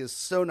about. She is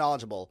so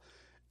knowledgeable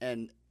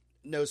and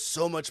knows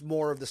so much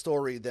more of the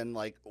story than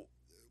like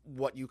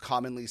what you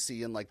commonly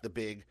see in like the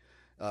big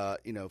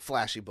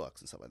flashy books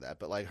and stuff like that.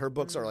 But like her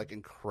books are like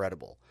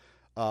incredible.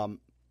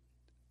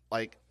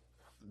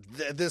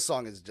 This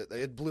song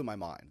it blew my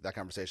mind, that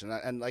conversation.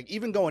 And like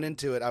even going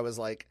into it, I was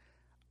like,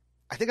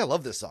 I think I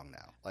love this song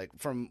now. Like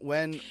from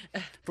when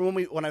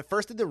I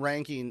first did the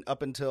ranking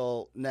up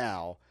until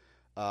now,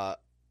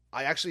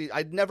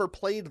 I'd never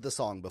played the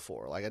song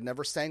before. Like I'd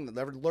never sang it,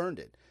 never learned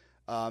it.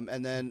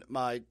 And then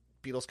my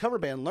Beatles cover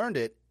band learned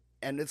it,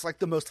 and it's like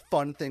the most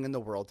fun thing in the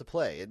world to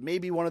play. It may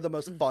be one of the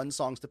most fun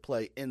songs to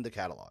play in the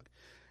catalog.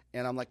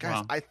 And I'm like,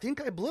 guys, Wow. I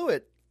think I blew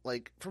it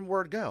like from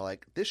word go.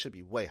 Like this should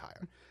be way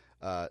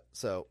higher.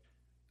 So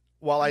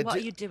while What I are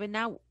you doing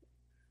now?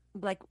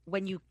 Like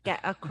when you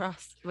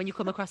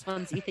come across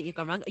ones that you think you've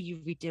gone wrong, are you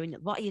redoing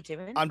it? What are you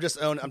doing? I'm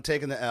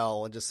taking the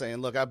L and just saying,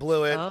 look, I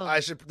blew it. Oh.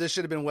 This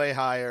should have been way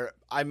higher.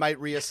 I might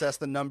reassess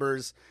the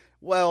numbers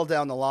well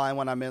down the line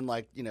when I'm in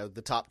like,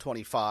 the top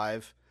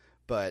 25,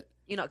 but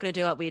You're not going to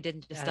do what we did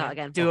and just start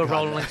again. Do a God,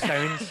 Rolling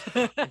Stones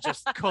and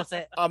just cut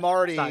it. I'm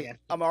already Start again.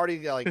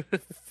 like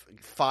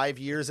 5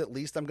 years at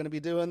least I'm going to be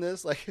doing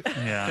this. Like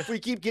Yeah. if we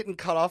keep getting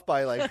cut off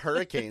by like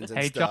hurricanes and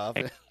Hey, stuff.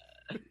 John-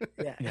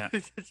 Yeah.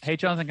 Hey,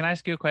 Jonathan, can I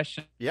ask you a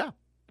question? Yeah.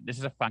 This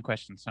is a fan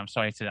question, so I'm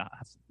sorry to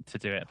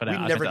do it. But We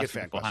I never did get ask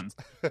fan it beforehand.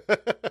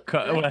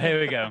 questions. Well, here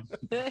we go.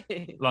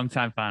 Long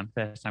time fan,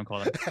 first time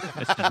caller.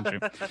 This isn't true.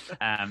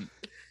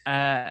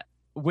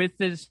 With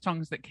the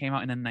songs that came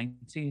out in the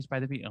 90s by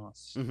the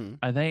Beatles, Mhm.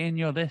 are they in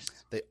your list?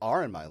 They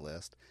are in my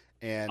list.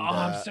 And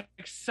I'm so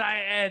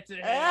excited to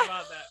hear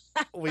about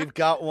that. we've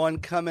got one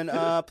coming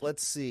up.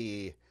 Let's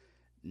see.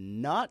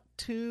 Not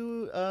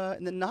too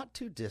in the not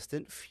too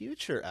distant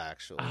future,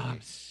 actually. Oh,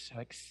 I'm so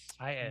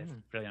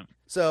excited. Brilliant.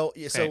 So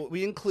Okay.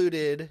 we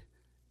included.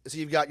 So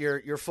you've got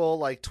your full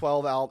like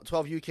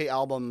 12 UK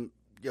album,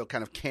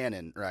 kind of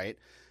canon, right?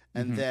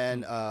 And Mhm.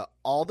 then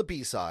all the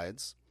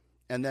B-sides,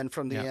 and then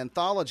from the Yeah.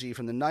 anthology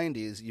from the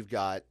 90s, you've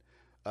got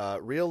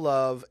Real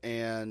Love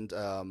and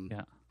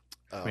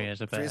Free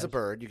as a Free as a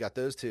Bird. Bird. You got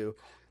those two.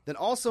 Then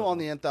also on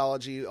the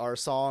anthology are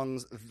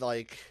songs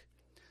like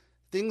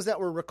things that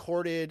were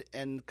recorded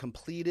and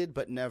completed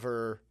but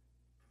never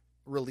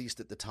released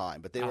at the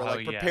time, but they were Oh, like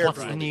yeah. prepared What's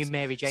for the new release.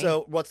 Mary Jane?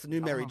 So What's the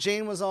New Mary Oh.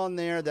 Jane was on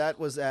there. That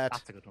was at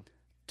That's a good one.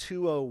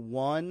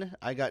 201.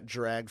 I got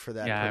dragged for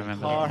that Yeah, I pretty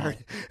remember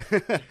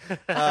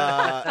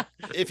hard.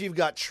 If you've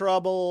got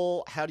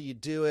trouble, how do you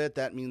do it?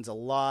 That means a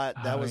lot.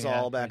 That Oh, was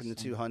yeah, all back in the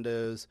great two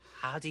hundos.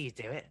 How do you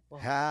do it? Well,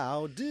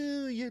 How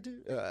do you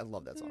do? I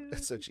love that song.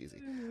 It's so cheesy.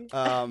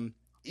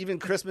 Even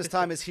Christmas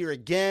Time is Here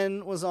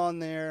Again was on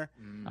there.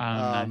 Oh,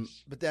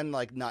 nice. But then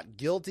like Not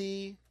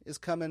Guilty is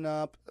coming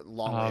up.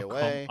 Long Oh, Way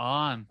Away.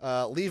 come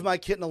on. Leave My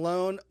Kitten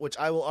Alone, which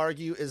I will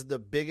argue is the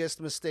biggest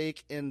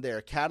mistake in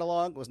their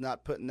catalog, was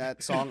not putting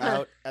that song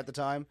out at the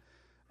time.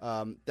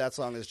 That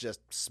song is just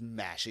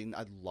smashing.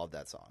 I love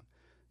that song.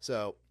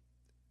 So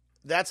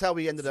that's how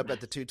we ended up at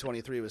the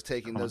 223, was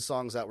taking those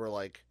songs that were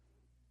like,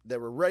 they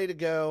were ready to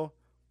go,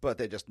 but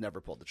they just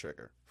never pulled the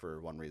trigger for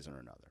one reason or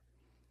another.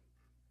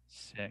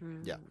 Sick.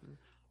 Yeah.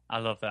 I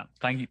love that.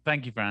 Thank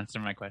you for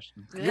answering my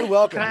question. You're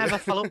welcome. Can I have a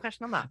follow-up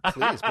question on that?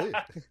 Please.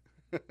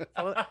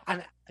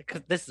 And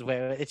because this is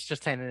where it's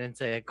just turning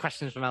into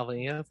questions from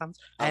Alvin fans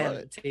I love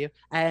it. to you.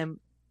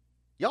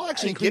 Y'all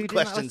actually Including get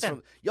that questions list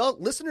from y'all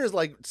listeners.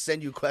 Like,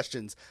 send you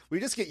questions. We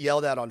just get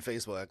yelled at on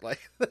Facebook. Like,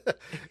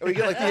 we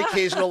get like the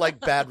occasional like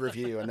bad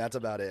review, and that's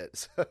about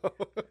it. So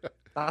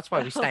That's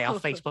why we stay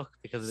off Facebook,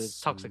 because it's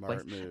toxic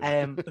place.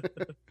 Smart move.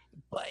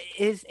 But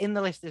is in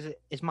the list,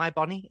 is My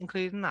Bonnie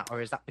included in that,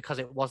 or is that because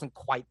it wasn't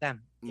quite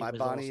them? It My was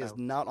Bonnie also- is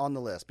not on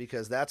the list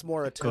because that's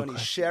more a Tony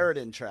question.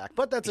 Sheridan track.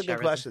 But that's a good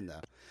Sheridan. question,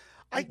 though.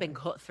 I've been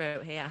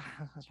cutthroat here.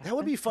 That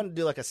would be fun to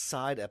do like a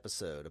side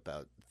episode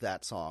about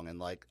that song and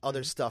like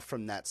other stuff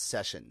from that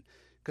session,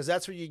 because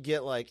that's where you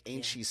get like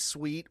Ain't She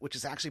Sweet, which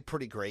is actually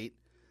pretty great.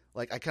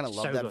 Like, I kind of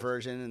love So that good.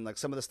 version, and like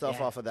some of the stuff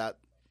Yeah. off of that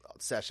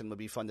session would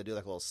be fun to do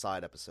like a little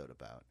side episode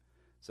about.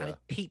 So And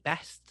Pete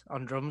Best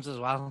on drums as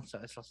well, so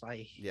it's just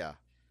like yeah,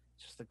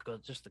 just the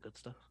good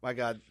stuff. my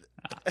God,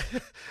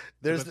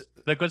 there's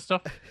The good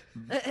stuff.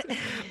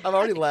 I'm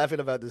already laughing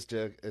about this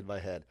joke in my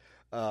head.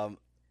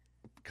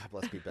 God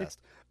bless Pete Best.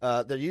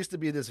 There used to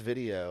be this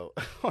video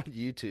on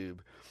YouTube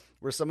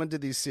where someone did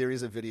these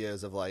series of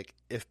videos of like,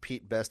 if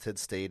Pete Best had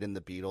stayed in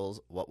the Beatles,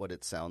 what would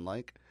it sound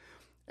like?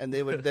 And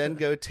they would then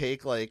go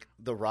take like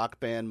the Rock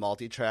Band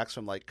multi-tracks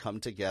from like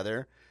Come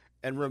Together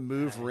and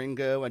remove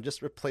Ringo and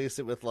just replace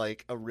it with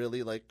like a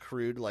really like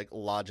crude like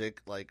Logic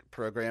like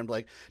programmed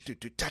like do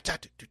do ta ta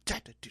do do ta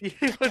do do.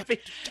 It would be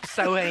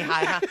so many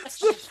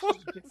hi-hats.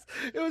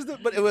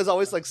 But it was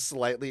always like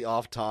slightly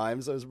off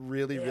time, so it was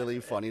really really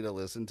funny to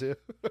listen to.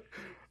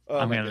 Oh,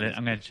 I'm my gonna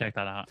goodness. check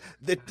that out.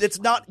 It's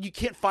not, you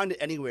can't find it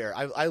anywhere.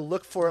 I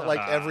look for it like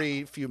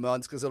every few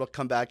months because it'll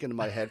come back into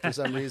my head for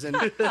some reason.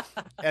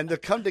 And the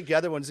Come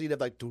Together ones, you'd have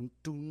like doom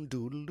doom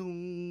doodle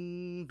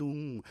doom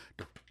doom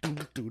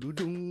doom doodle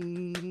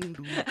doom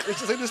doom. It's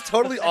just like this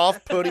totally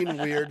off-putting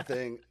weird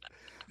thing.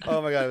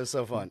 Oh my God, it was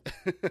so fun.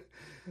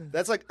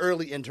 That's like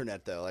early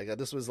internet though. Like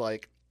this was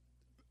like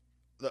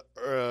the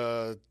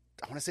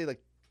I want to say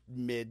like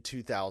mid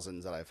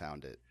 2000s that I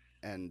found it.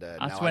 And That's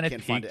now when I it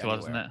can't find peaked, it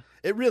wasn't anywhere.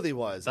 it? It really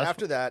was. That's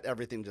After that,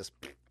 everything just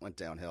went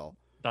downhill.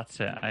 That's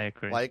it. I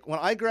agree. Like when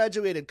I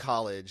graduated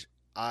college,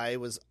 I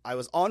was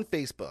on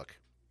Facebook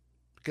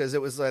because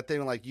it was that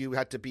thing like you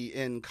had to be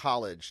in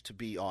college to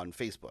be on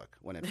Facebook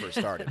when it first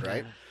started,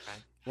 right?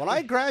 When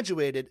I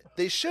graduated,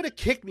 they should have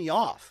kicked me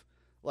off,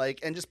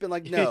 like, and just been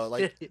like, no,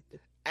 like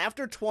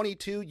after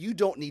 22, you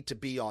don't need to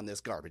be on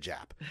this garbage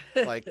app.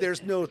 Like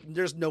there's no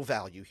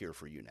value here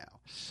for you now.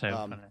 So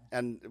funny.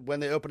 And when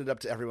they opened it up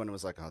to everyone, it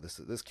was like, oh,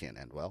 this can't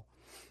end well.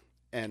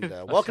 And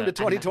welcome to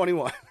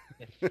 2021.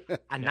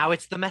 And now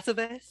it's the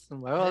metaverse,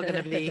 and we're all going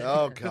to be.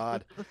 Oh,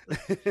 God.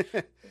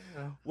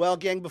 Well,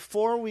 gang,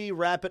 before we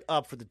wrap it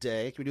up for the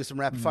day, can we do some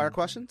rapid fire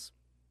questions?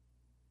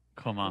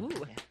 Come on.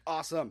 Ooh.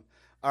 Awesome.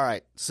 All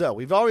right. So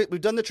we've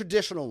done the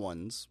traditional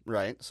ones,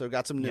 right? So we've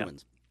got some new Yep.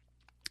 ones.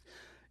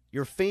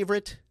 Your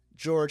favorite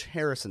George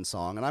Harrison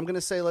song, and I'm going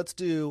to say let's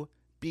do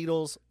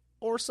Beatles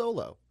or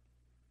solo.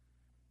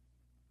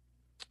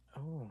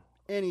 Oh.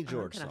 Any I'm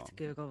George gonna song. have to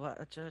Google what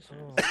a George.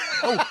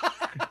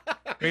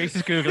 Grace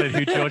is googling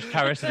who George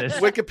Harrison is.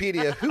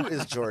 Wikipedia, who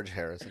is George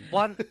Harrison?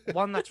 One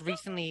that's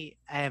recently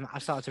I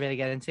started to really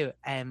get into.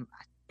 I'm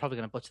probably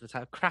going to butcher the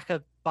title.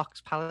 Cracker Box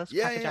Palace.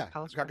 Yeah, Cracker yeah, Jack yeah.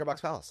 Palace. Cracker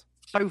Box Palace.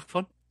 So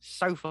fun.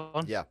 So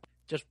fun. Yeah.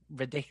 Just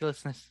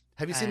ridiculousness.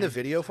 Have you seen the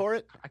video for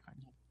it?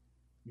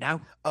 No.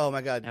 Oh,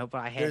 my God. No, but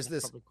I heard There's it's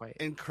this probably quite.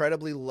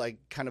 incredibly like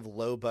kind of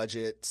low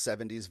budget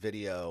 70s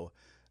video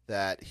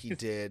that he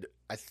did.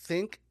 I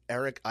think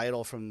Eric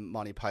Idle from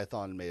Monty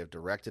Python may have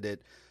directed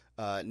it.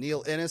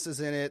 Neil Innes is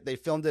in it. They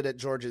filmed it at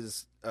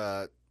George's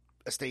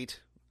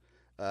estate,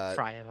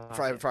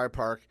 Friar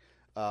Park.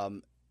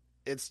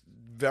 It's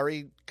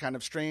very kind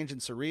of strange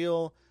and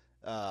surreal.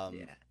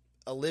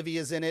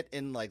 Olivia's in it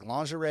in like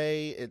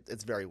lingerie.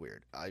 It's very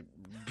weird.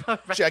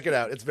 Check it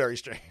out. It's very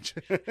strange.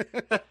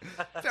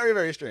 Very,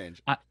 very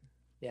strange. I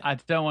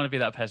don't want to be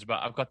that person, but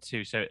I've got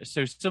two. So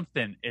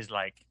something is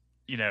like,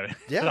 Yeah,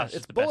 that's it's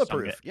just the best song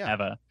bulletproof. Yeah.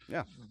 ever.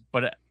 Yeah.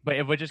 But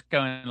if we're just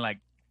going like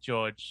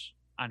George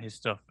and his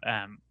stuff,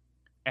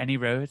 Any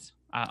Road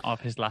of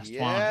his last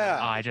one,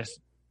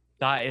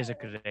 that is a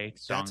great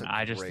song. That's a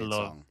I just great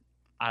love. song.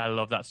 I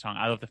love that song.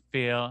 I love the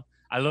feel.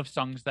 I love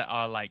songs that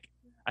are like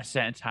a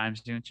certain time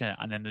signature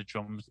and then the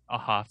drums are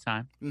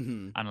halftime.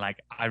 Mm-hmm. And like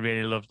I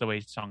really love the way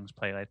songs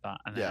play like that.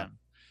 And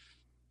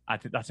I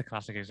think that's a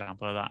classic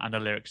example of that. And the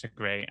lyrics are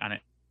great, and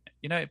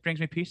it brings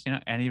me peace.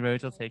 Any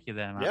road will take you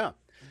there, man.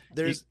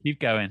 Yeah, keep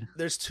going.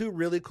 There's two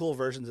really cool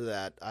versions of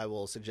that I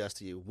will suggest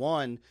to you.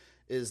 One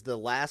is the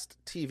last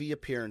TV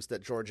appearance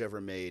that George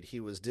ever made. He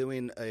was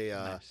doing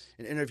an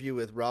interview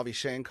with Ravi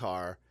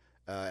Shankar,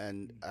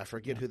 and I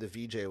forget who the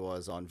VJ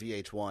was on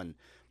VH1.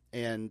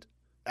 And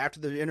after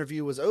the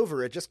interview was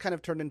over, it just kind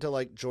of turned into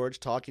like George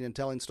talking and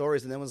telling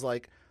stories, and then was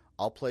like,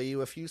 I'll play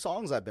you a few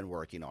songs I've been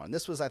working on.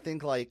 This was, I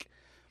think, like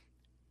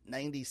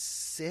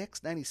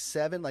 96,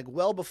 97, like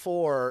well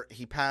before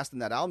he passed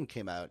and that album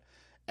came out.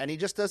 And he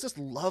just does this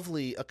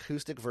lovely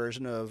acoustic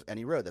version of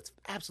Any Road that's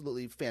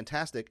absolutely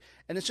fantastic.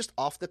 And it's just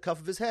off the cuff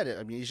of his head.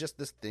 I mean, he's just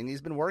this thing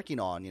he's been working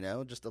on,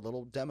 just a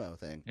little demo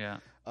thing. Yeah.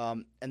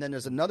 And then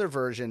there's another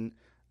version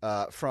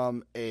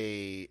from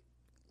a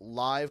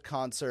live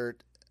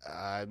concert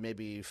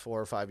maybe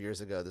 4 or 5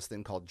 years ago, this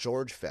thing called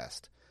George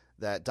Fest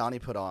that Donnie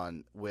put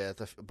on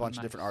with a bunch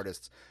of different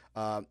artists.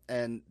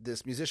 And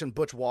this musician,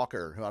 Butch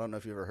Walker, who I don't know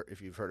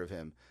if you've heard of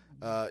him,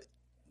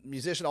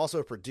 musician, also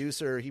a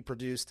producer. He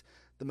produced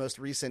the most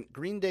recent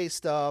Green Day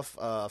stuff,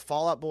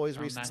 Fall Out Boy's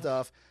recent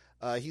stuff.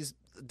 He's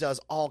does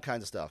all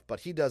kinds of stuff, but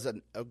he does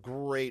a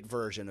great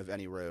version of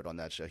Any Road on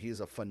that show.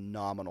 He's a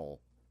phenomenal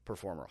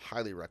performer.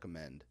 Highly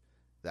recommend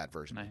that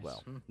version as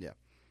well. Yeah.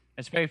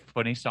 It's a very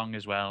funny song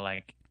as well,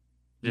 like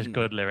just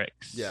good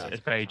lyrics. Yeah. It's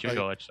very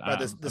George. By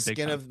the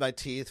skin of my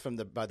teeth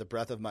by the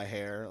breath of my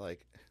hair,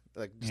 like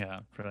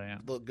yeah,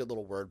 brilliant. Good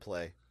little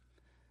wordplay.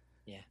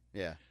 Yeah.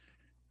 Yeah.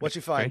 What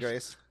you find,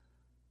 Grace?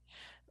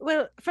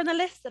 Well, from the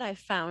list that I've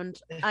found,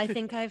 I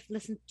think I've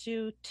listened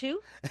to 2,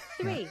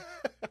 3.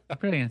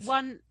 Brilliant.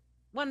 One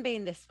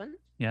being this one.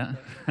 Yeah.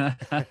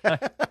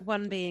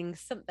 One being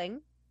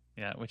Something.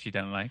 Yeah, which you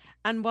don't like.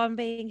 And one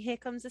being Here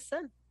Comes the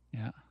Sun.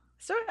 Yeah.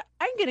 So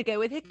I'm going to go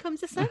with Here Comes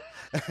the Sun.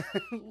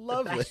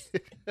 Lovely.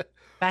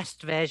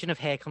 Best version of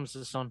Here Comes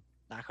the Sun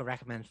that I could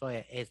recommend for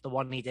you is the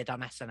one he did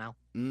on SNL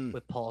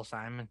with Paul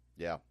Simon.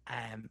 Yeah.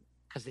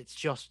 Because it's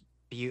just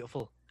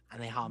beautiful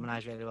and they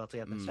harmonize really well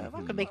together. So if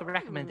I could make a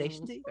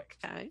recommendation to you.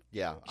 Okay.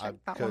 Yeah, I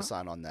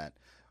co-sign on that.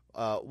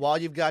 While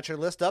you've got your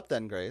list up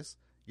then, Grace,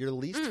 your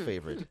least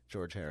favorite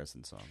George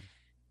Harrison song?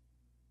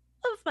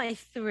 Of my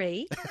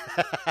 3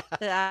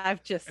 that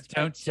I've just...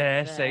 Don't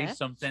dare say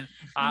something.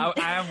 I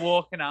am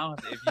walking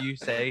out if you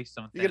say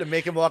something. You're going to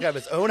make him walk out of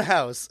his own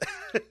house.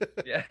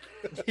 Yeah.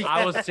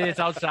 I will sit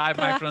outside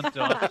my front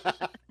door.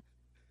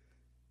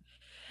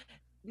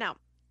 Now,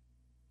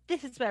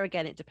 this is where,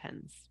 again, it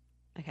depends.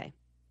 Okay.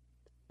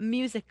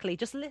 Musically,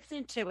 just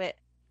listening to it,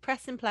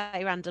 press and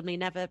play randomly,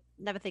 never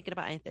thinking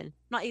about anything,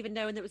 not even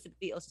knowing that it was the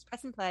Beatles, just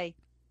press and play.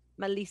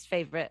 My least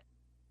favorite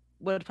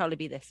would probably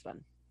be this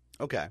one.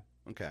 Okay.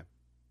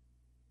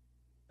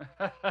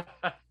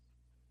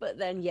 But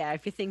then, yeah,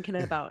 if you're thinking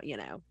about,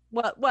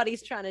 what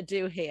he's trying to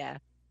do here,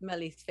 my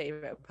least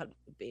favorite would probably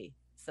be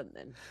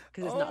Something,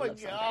 because it's not a love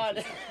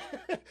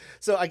song.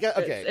 So I get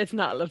okay. It's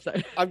not a love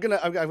song. I'm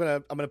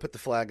gonna put the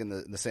flag in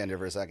the sand here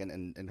for a second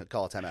and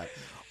call a timeout.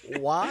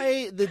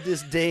 Why the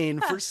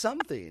disdain for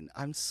Something?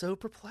 I'm so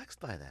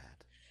perplexed by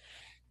that.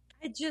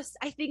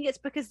 I think it's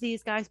because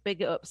these guys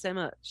big it up so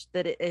much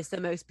that it is the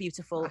most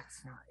beautiful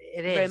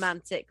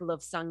romantic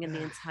love song in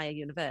the entire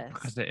universe.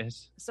 Because it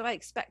is. So I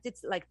expected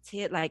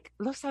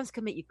love songs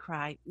can make you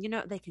cry.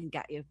 They can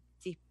get you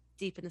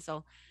deep in the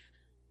soul.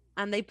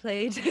 And they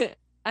played it.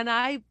 And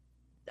I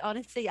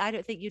honestly, I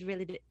don't think you'd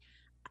really do.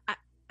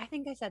 I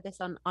think I said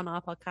this on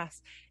our podcast.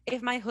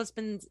 If my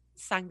husband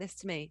sang this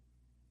to me,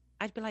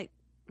 I'd be like,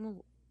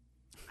 well,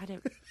 I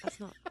don't. That's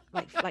not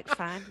like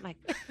fine. Like,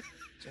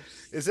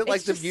 is it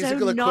like the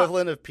musical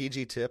equivalent of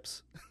PG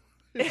Tips?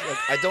 Like,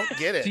 I don't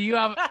get it. Do you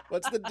have?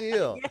 What's the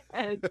deal?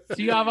 Yes.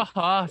 Do you have a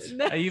heart?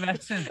 No. Are you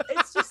messing?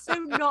 It's just so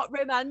not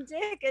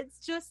romantic.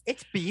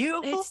 It's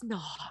beautiful. It's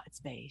not. It's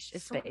beige.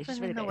 It's beige. It's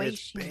really beige.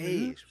 It's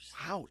beige.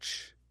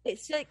 Ouch.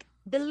 It's like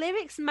the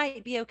lyrics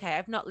might be okay.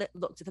 I've not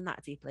looked at them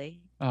that deeply.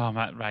 Oh,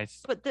 right.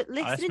 But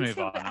listening move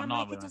to on. it, I'm I'm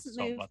not like, it willing to doesn't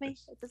talk move about me.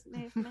 this. It doesn't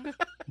move me.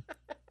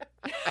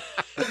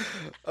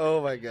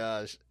 Oh my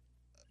gosh,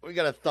 we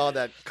gotta thaw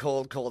that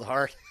cold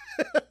heart.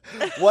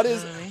 What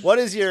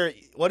is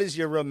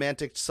your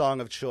romantic song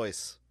of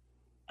choice?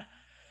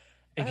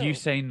 If you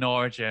say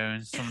Norah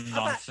Jones, some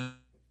nonsense.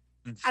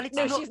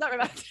 No, she's not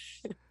romantic.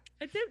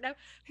 I don't know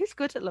who's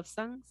good at love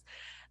songs.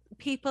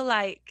 People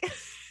like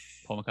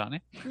Paul McCartney.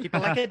 People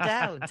like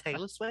Adele and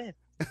Taylor Swift.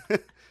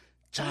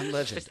 John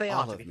Legend. Which they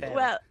are, to be fair.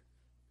 Well,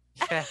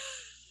 Yeah.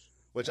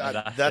 Which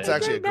Yeah, that's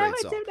actually a great I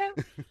song. don't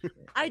know.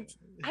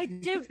 I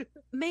don't.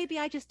 Maybe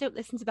I just don't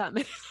listen to that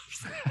many.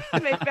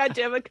 Maybe I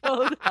do have a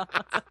cold heart.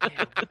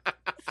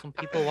 Some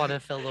people want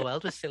to fill the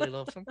world with silly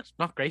love songs.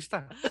 Not Grace,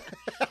 that.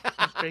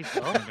 Not Grace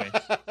at all.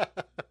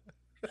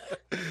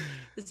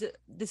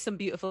 There's some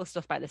beautiful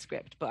stuff by the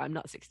script, but I'm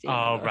not 16. Oh,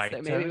 anymore, right.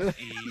 So maybe... Don't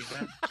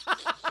even.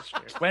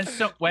 when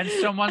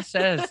someone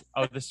says,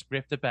 "Oh, the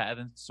script are better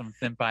than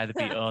something by the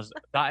Beatles,"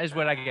 that is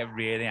where I get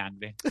really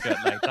angry.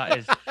 Like that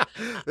is.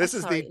 This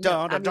is Sorry, the no,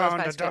 don I'm don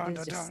yours by don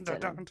don script, it's just don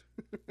still- don.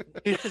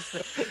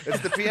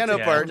 It's the piano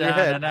part in your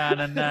head.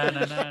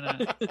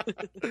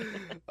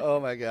 Oh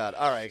my god!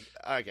 All right,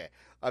 okay.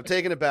 I'm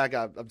taking it back.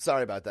 I'm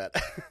sorry about that.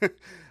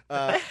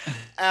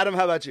 Adam,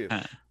 how about you?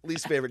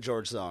 Least favorite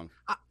George song?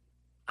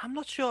 I'm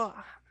not sure.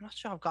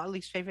 I've got a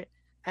least favorite.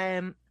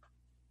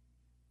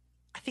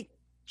 I think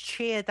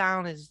Cheer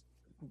Down is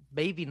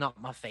maybe not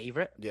my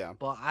favorite, Yeah.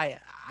 but I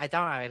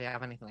don't really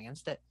have anything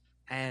against it.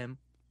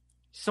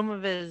 Some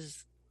of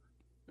his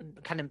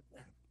kind of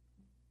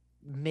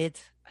mid.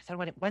 I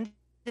don't know when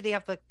did he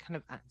have the kind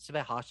of? It's a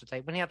bit harsh to say.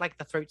 When he had like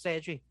the throat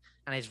surgery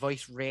and his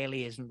voice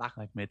really isn't back.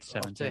 Like mid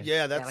up to- 70s.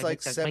 Yeah, that's like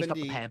mid-70s, when he's got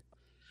the 70.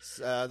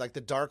 pen. Like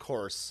the Dark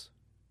Horse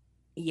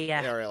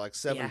Yeah, area, like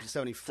 70, Yeah.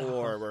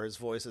 74, where his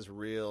voice is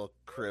real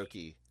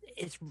croaky.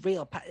 it's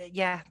real.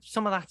 Yeah,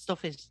 some of that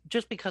stuff is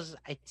just because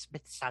it's a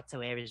bit sad to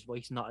hear his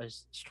voice not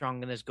as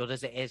strong and as good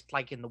as it is,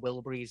 like in the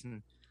Wilburys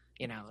and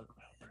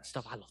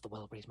stuff. I love the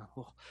Wilburys, man.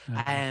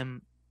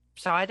 Oh.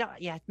 So I don't.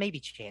 Yeah, maybe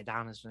Cheer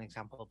Down as an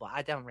example, but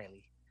I don't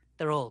really.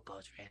 They're all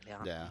good, really,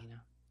 aren't Yeah. they?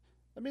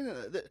 I mean,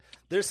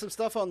 there's some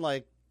stuff on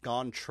like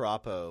Gone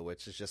Troppo,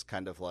 which is just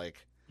kind of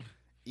like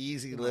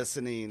easy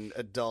listening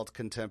adult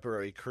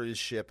contemporary cruise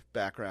ship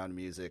background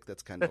music.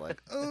 That's kind of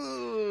like,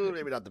 oh,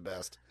 maybe not the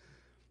best.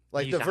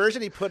 Like the Lisa.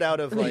 version he put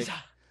out of like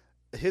Lisa.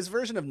 his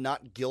version of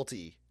Not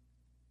Guilty,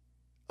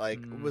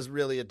 like was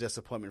really a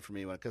disappointment for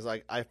me because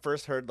like I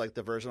first heard like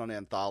the version on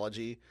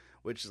Anthology,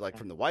 which is like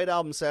from the White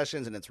Album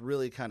sessions, and it's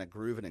really kind of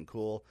grooving and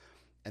cool.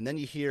 And then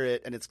you hear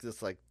it, and it's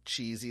this like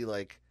cheesy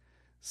like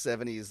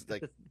 70s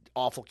like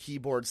awful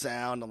keyboard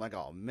sound. I'm like,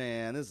 oh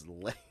man, this is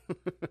lame.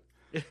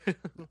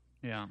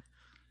 Yeah.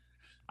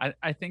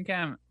 I think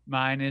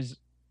mine is,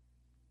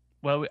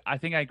 well, I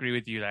think I agree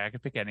with you. Like I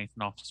could pick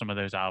anything off some of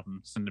those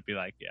albums and be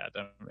like, yeah, I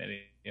don't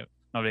really,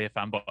 not really a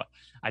fan, but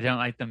I don't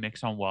like the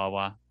mix on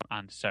Wawa,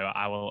 and so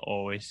I will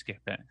always skip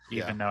it,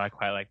 even though I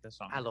quite like the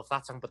song. I love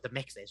that song, but the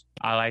mix is.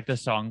 I like the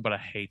song, but I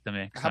hate the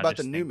mix. How I about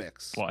the just new think,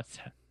 mix? What?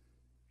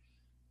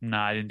 No,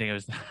 I didn't think it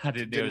was. I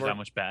didn't think it was work? that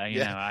much better. You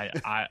Yeah.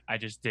 know, I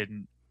just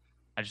didn't.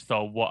 I just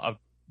thought, what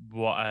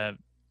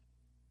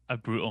a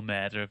brutal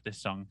murder of this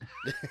song.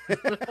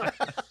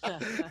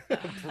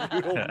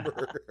 Brutal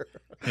murder.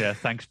 Yeah,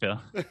 thanks,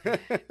 Bill.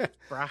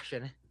 Brash,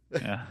 innit?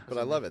 Yeah. But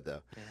I love it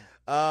though. Yeah.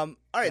 All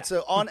right,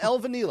 so on El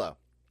Vanilla,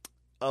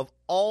 of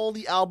all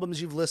the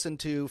albums you've listened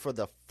to for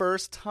the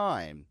first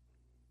time,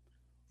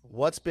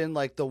 what's been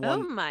like the Oh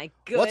one? my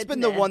goodness. What's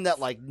been the one that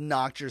like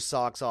knocked your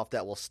socks off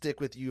that will stick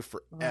with you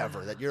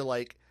forever? That you're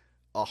like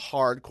a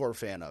hardcore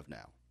fan of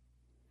now?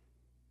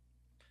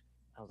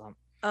 Hold on.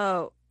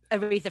 Oh,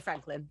 Aretha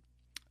Franklin.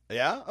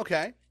 Yeah.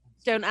 Okay.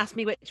 Don't ask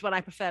me which one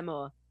I prefer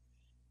more.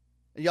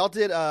 Y'all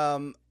did.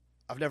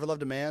 I've Never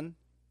Loved a Man.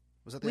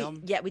 Was that the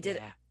album? Yeah, we did.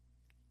 Yeah.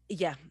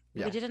 Yeah.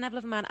 Yeah. We did An Never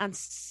Love a Man and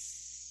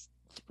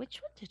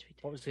which one did we do?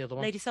 What was the other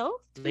one? Lady Soul?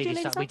 Did Lady we do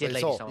Lady Soul. Soul? We did Lady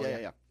Lady Soul. Soul.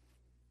 Yeah.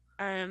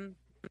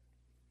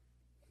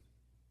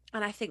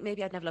 And I think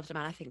maybe I'd Never Loved a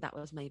Man. I think that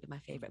was maybe my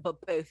favorite.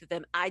 But both of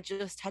them, I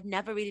just had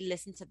never really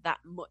listened to that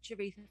much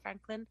Aretha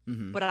Franklin.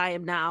 Mhm. But I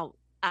am now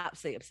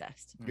absolutely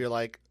obsessed. You're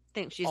like I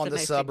think she's on the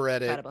most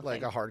subreddit, incredible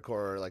like thing. a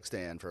hardcore like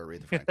stand for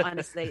Aretha Franklin.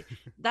 Honestly,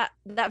 that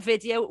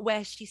video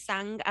where she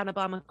sang and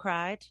Obama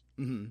cried,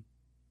 hmm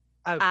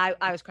Oh,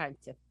 I was crying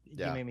too.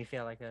 Yeah. You made me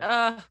feel like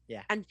a.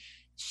 Yeah. And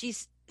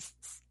she's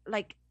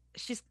like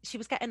she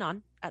was getting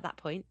on at that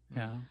point,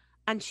 Yeah.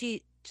 and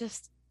she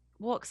just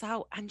walks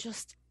out and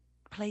just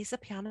plays the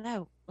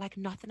piano like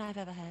nothing I've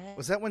ever heard.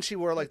 Was that when she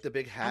wore like the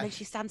big And hat? then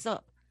she stands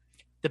up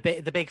The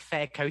big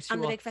fair coat. she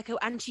and the wore. big fur coat,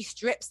 and she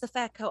strips the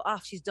fur coat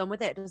off. She's done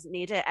with it. Doesn't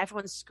need it.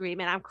 Everyone's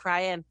screaming. I'm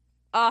crying.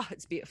 Oh,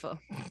 it's beautiful.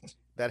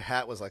 That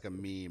hat was like a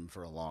meme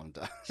for a long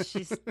time.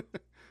 She's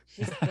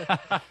They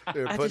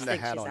were I putting just the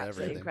think hat she's on absolutely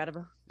everything.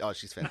 incredible. Oh,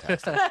 she's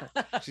fantastic.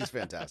 She's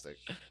fantastic.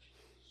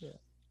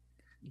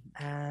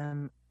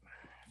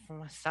 For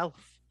myself,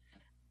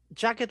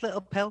 Jagged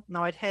Little Pill.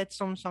 Now I'd heard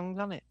some songs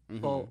on it,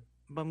 Mhm. but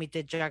when we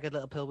did Jagged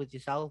Little Pill with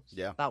yourselves,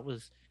 Yeah. that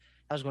was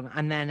good.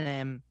 And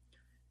then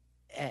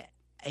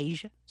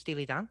Asia,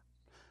 Steely Dan.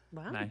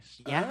 Wow.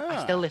 Nice. Yeah,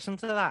 I still listen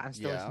to that and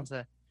still Yeah. listen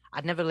to.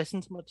 I'd never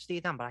listened to much Steely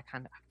Dan, but I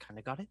kind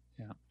of got it.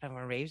 Yeah.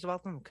 Everyone raves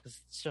about them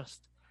because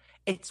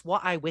it's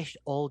what I wish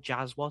all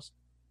jazz was.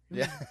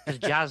 Yeah. Because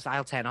jazz,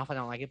 I'll turn off. I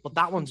don't like it. But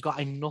that one's got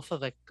enough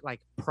of a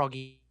like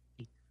proggy,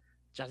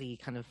 jazzy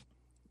kind of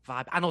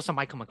vibe, and also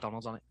Michael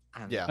McDonald's on it.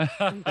 And Yeah.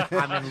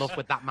 I'm in love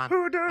with that man.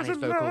 Who and his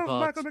doesn't vocal love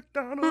cords. Michael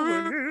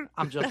McDonald?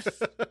 I'm just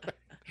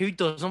Who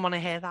doesn't want to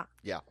hear that?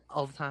 Yeah.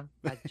 All the time.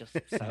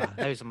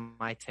 Those are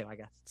my two, I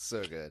guess.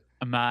 So good.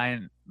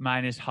 Mine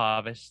is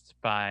Harvest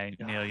by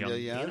Neil Young. Neil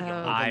Young.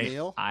 Oh. Uncle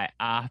Neil. I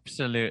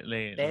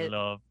absolutely There-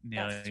 love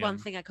Neil That's Young. one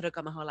thing I could have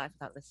got my whole life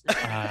without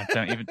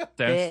listening.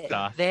 Don't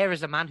start. There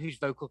is a man whose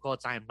vocal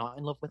cords I am not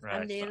in love with. Right.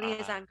 I'm nearly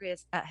as angry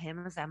at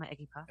him as I am at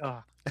Iggy Pop.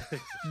 Oh,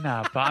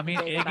 No, but I mean,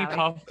 David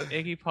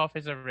Iggy Pop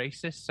is a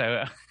racist,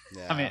 so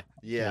Yeah. I mean,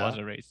 he yeah. was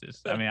a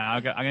racist. I mean,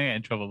 I'm gonna get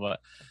in trouble, but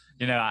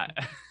you know,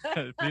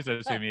 please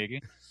don't sue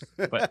me,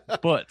 Iggy.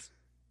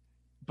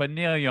 But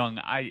Neil Young,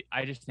 I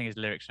just think his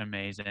lyrics are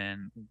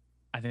amazing.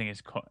 I think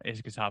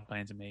his guitar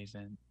playing is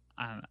amazing,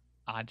 and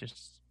I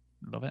just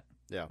love it.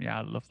 Yeah.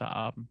 I love that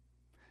album.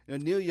 You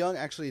know, Neil Young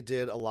actually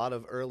did a lot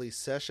of early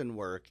session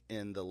work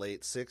in the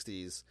late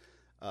 60s.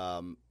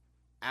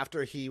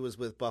 After he was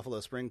with Buffalo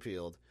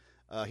Springfield,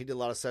 he did a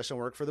lot of session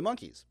work for the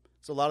Monkees.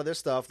 So a lot of their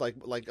stuff, like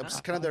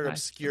kind of their nice.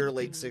 obscure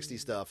late 60s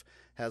stuff,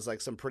 has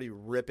like some pretty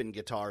ripping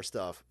guitar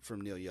stuff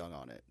from Neil Young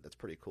on it. That's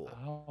pretty cool.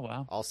 Oh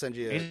wow, I'll send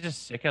you. he's a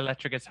sick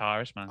electric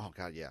guitarist, man. Oh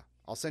god, yeah.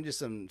 I'll send you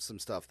some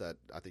stuff that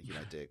I think you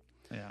might dig.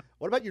 Yeah.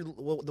 What about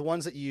the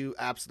ones that you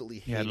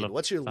absolutely Yeah, I'd hated? love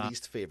What's your that.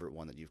 least favorite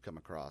one that you've come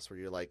across where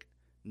you're like,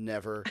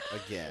 never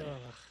again?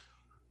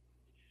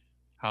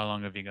 How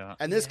long have you got?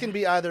 And this can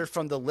be either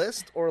from the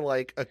list or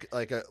like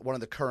one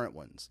of the current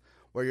ones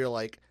where you're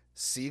like,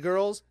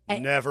 Seagirls,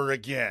 never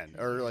again,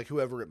 or like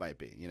whoever it might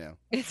be, you know.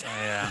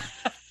 Yeah.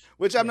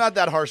 Which I'm not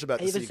that harsh about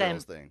the Even saying-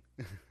 Seagirls thing.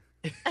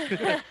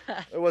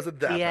 It wasn't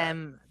that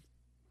bad.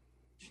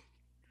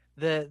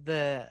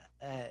 The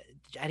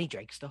any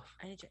Drake stuff.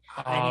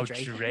 Oh,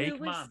 Drake.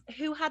 Drake, man.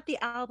 Who had the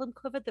album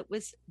cover that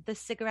was the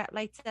cigarette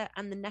lighter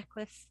and the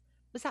necklace?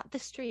 Was that The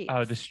Street?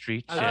 Oh, the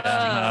streets. Oh,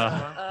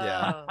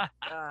 Yeah.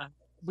 Yeah.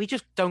 We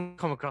just don't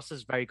come across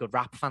as very good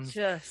rap fans.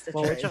 Just the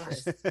Well, we're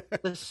truth.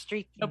 just the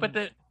street. No, but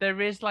there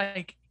is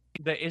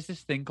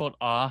this thing called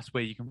art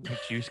where you can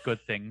produce good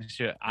things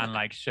and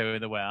like show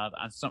the world,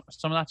 and some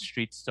of that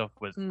street stuff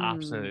was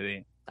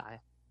absolutely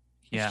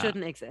It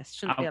shouldn't exist.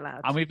 Shouldn't be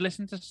allowed. And we've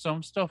listened to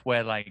some stuff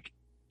where like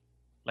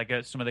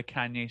some of the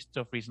Kanye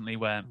stuff recently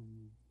where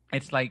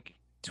it's like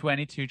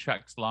 22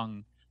 tracks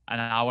long, an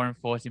hour and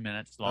 40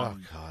 minutes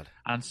long. Oh god.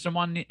 And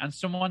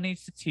someone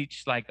needs to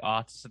teach like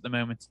artists at the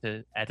moment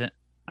to edit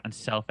and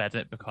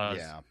self-edit, because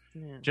Yeah.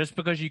 just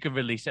because you can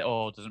release it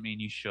all doesn't mean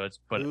you should.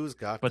 But Who's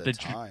got but the the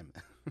dr- time?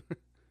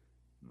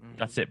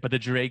 that's it. But the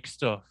Drake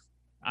stuff,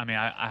 I mean,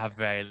 I have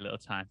very little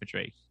time for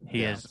Drake.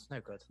 He Yeah. is It's no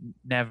good.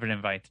 never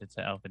invited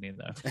to Albany,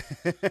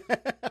 though.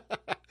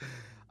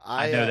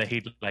 I I know that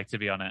he'd like to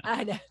be on it.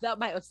 I know that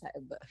might upset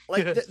him, but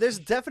like there's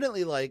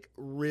definitely like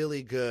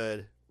really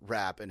good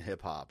rap and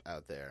hip hop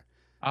out there.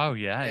 Oh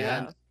yeah, yeah.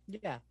 And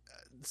Yeah.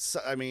 so,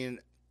 I mean,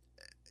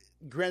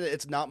 granted,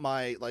 it's not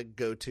my like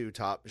go-to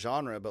top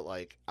genre, but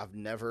like I've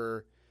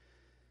never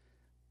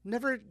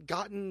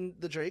gotten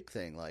the Drake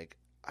thing. Like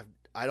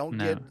I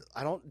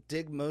don't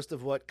dig most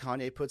of what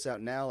Kanye puts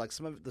out now. Like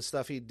some of the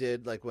stuff he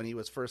did like when he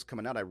was first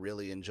coming out, I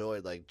really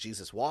enjoyed. Like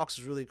Jesus Walks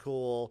was really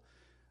cool.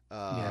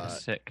 Yeah,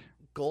 sick.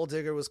 Gold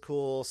Digger was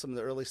cool. Some of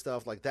the early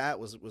stuff like that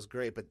was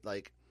great, but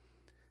like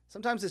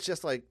sometimes it's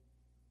just like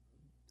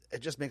it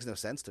just makes no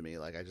sense to me.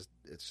 Like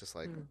it's just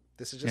like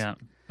this is just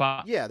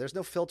but there's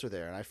no filter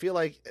there, and I feel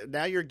like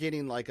now you're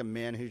getting like a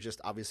man who just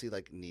obviously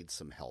like needs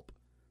some help.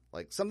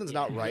 Like something's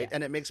not right,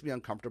 and it makes me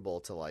uncomfortable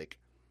to like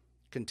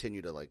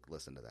continue to like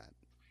listen to that.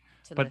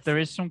 But there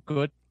is some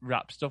good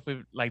rap stuff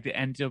with like the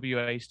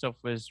NWA stuff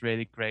was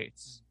really great.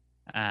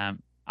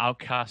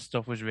 Outkast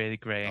stuff was really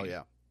great. Oh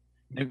yeah.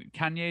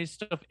 Kanye's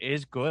stuff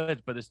is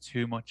good, but there's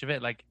too much of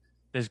it. Like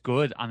there's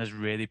good and there's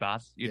really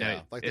bad. You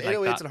know, like the it's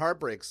 808s that. and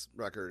Heartbreaks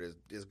record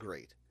is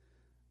great.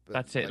 But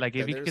That's it. Like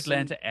if you could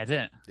learn to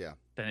edit, then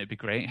it'd be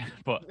great.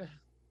 But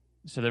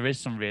so there's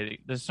some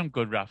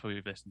good rap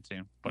we've listened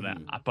to, but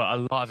but a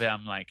lot of it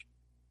I'm like,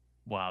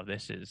 wow,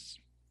 this is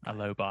a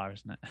low bar,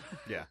 isn't it?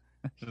 Yeah.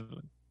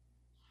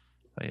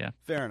 But yeah.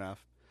 Fair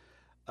enough.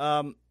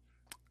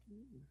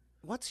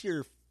 What's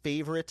your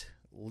favorite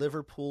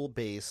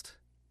Liverpool-based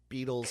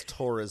Beatles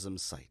tourism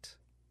site?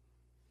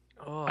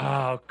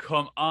 Oh,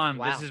 come on.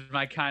 Wow. This is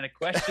my kind of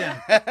question.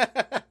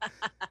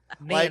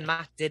 Me and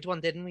Matt did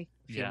one, didn't we?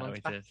 A few Yeah, months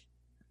we back.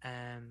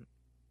 did.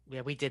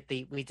 Yeah, we did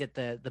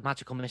the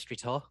Magical Mystery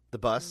Tour. The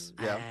bus,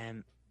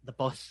 The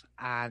bus,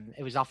 and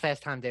it was our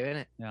first time doing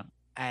it. Yeah.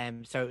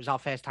 So it was our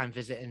first time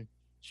visiting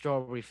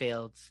Strawberry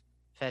Fields,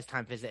 first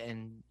time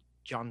visiting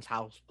John's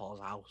house, Paul's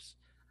house,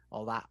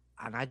 all that,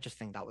 and I just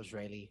think that was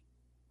really,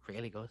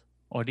 really good.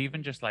 Or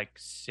even just like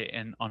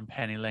sitting on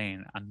Penny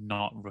Lane and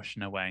not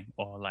rushing away,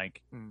 or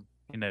like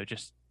you know,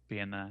 just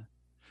being there.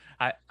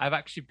 I've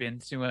actually been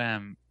to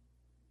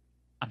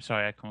I'm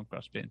sorry, I come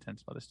across being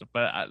intense about this stuff,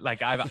 but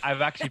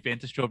I've actually been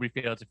to Strawberry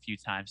Fields a few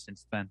times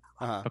since then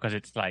because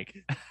it's like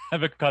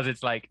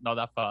not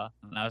that far,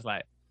 and I was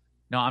like,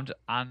 no,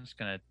 I'm just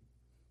gonna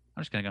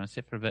I'm just gonna go and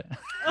sit for a bit.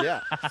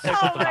 Yeah.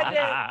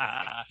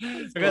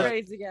 He's Because-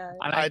 crazy guy.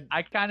 And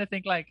I kind of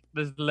think like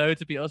there's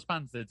loads of Beatles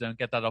fans that don't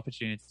get that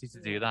opportunity to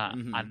do that,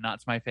 Mhm. and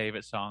that's my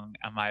favorite song.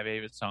 And my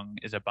favorite song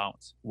is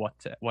about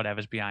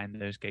whatever's behind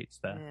those gates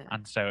there. Yeah.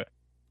 And so,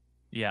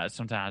 yeah,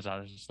 sometimes I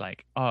was just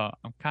like, oh,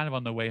 I'm kind of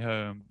on the way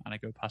home, and I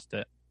go past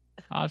it.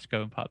 I'll just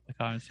go and park the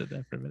car and sit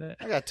there for a minute.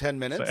 I got 10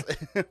 minutes.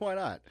 Why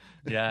not?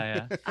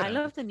 Yeah, yeah. I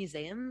love the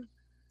museum.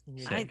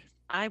 Sick.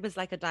 I was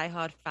like a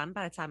diehard fan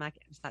by the time I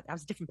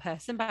was a different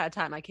person by the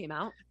time I came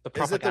out. The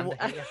Is it the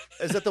propaganda. here.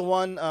 Is that the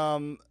one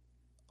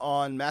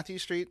on Matthew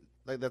Street?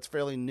 Like that's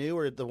fairly new,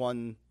 or the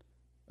one?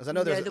 As I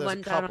know, there's, the there's one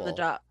a down couple. on the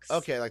docks.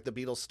 Okay, like the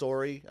Beatles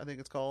story, I think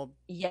it's called.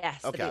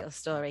 Yes, Okay. the Beatles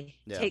story.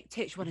 Yeah.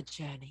 Takes you on a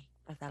journey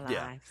of their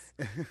Yeah.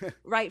 lives,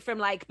 right from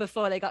like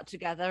before they got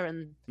together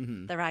and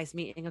Mhm. their eyes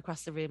meeting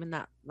across the room and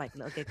that like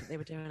little gig that they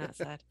were doing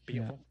outside.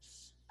 Beautiful.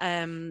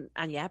 And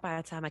yeah, by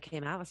the time I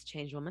came out, I was a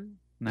changed woman.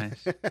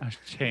 Nice.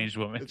 I've changed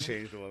woman. It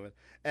changed the woman,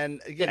 and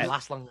Didn't again,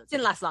 last long.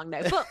 Didn't last long,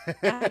 no, but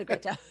I had a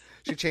great time.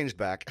 she changed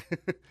back.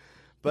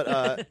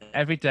 But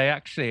Every day,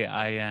 actually,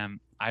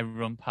 I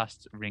run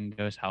past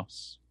Ringo's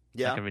house,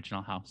 yeah, like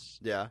original house,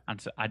 yeah, and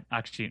so I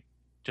actually,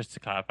 just to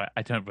clarify,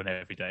 I don't run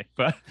every day,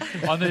 but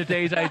on the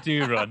days I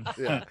do run,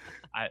 Yeah.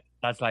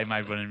 that's like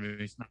my running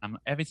routine.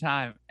 Every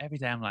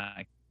day I'm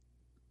like,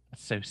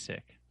 that's so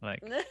sick.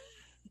 Like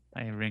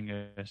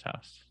Ringo's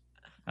house,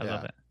 I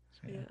love Yeah. it.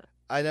 So, yeah. Yeah.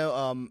 I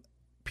know.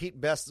 Pete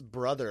Best's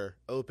brother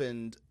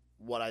opened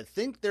what I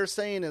think they're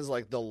saying is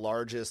like the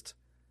largest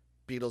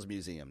Beatles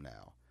museum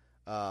now.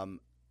 Oh,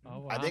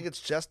 wow. I think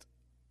it's just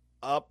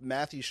up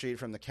Matthew Street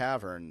from the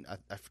Cavern.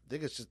 I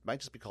think it's just might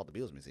just be called the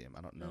Beatles Museum.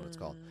 I don't know what it's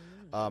called.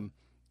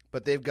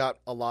 But they've got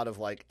a lot of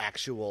like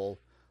actual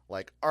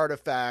like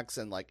artifacts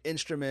and like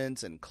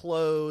instruments and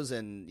clothes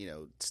and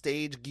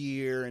stage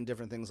gear and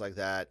different things like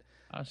that.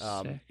 Oh,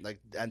 sick. Like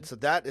and so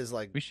that is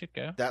like We should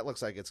go. that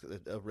looks like it's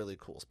a really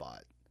cool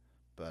spot.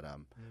 But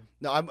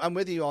no, I'm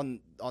with you on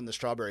the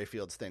Strawberry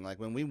Fields thing. Like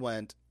when we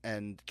went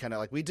and kind of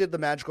like we did the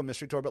Magical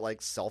Mystery Tour, but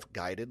like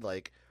self-guided.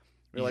 Like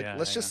we're like, Yeah,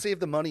 let's just save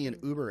the money and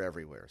Uber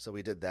everywhere. So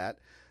we did that.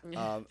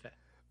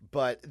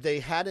 But they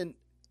hadn't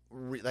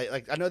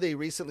like I know they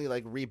recently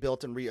like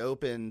rebuilt and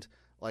reopened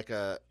like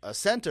a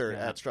center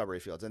Yeah. at Strawberry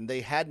Fields, and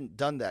they hadn't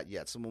done that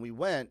yet. So when we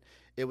went,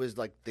 it was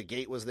like the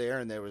gate was there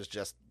and there was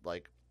just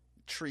like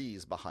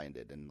trees behind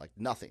it and like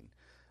nothing.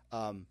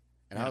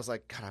 And I Yeah. was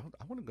like, God,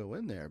 I want to go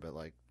in there, but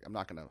like I'm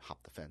not going to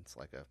hop the fence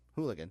like a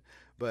hooligan.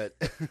 But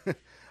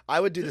I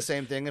would do the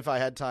same thing if I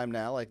had time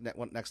now. Like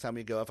next time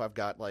we go, if I've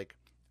got like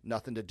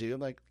nothing to do,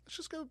 I'm like, let's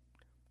just go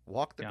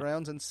walk the Yeah.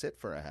 grounds and sit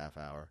for a half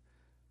hour.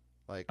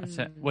 Like, That's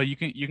it. Well, you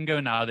can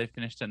go now. They've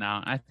finished it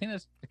now. I think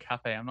there's a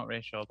cafe. I'm not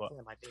really sure, but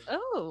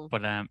Oh,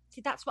 but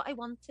see, that's what I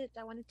wanted.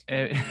 I wanted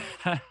to.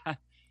 Go.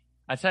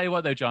 I tell you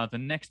what though,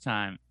 Jonathan. Next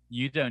time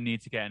you don't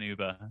need to get an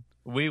Uber.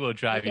 We will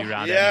drive you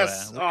around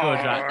yes, anywhere. We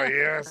will, drive,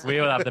 yes, we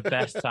will have the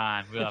best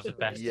time. We'll have the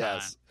best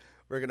yes.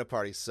 We're gonna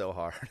party so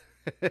hard.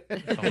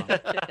 Come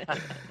on.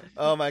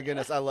 Oh my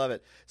goodness, I love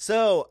it.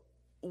 So,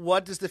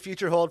 what does the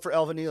future hold for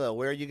El Vanilo?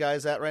 Where are you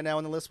guys at right now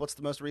on the list? What's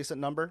the most recent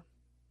number?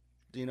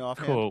 Do you know time.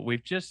 offhand? Cool.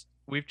 We've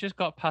just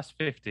got past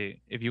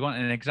 50. If you want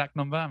an exact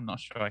number, I'm not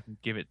sure I can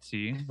give it to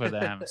you,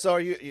 but So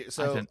I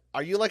don't-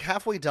 are you like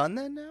halfway done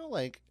then now?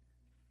 Like,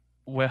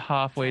 we're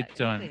halfway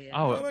done. Technically,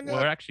 yeah. Oh, Oh my God.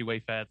 we're actually way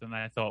further than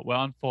I thought. We're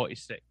on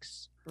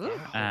 46 Ooh.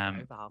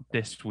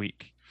 this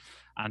week,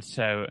 and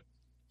so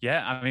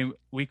yeah, I mean,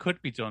 we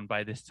could be done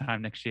by this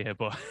time next year,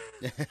 but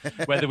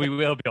whether we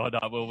will be or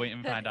not, we'll wait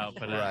and find out.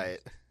 But right.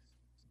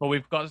 but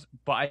we've got.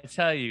 But I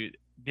tell you,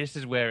 this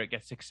is where it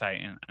gets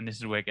exciting, and this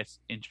is where it gets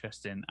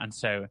interesting. And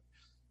so,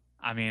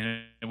 I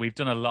mean, we've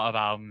done a lot of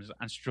albums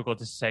and struggled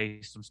to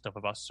say some stuff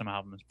about some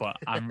albums, but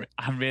I'm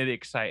really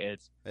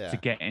excited Yeah. to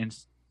get into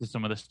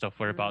some of the stuff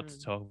we're about to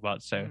talk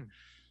about. So,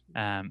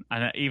 and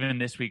even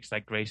this week's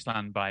like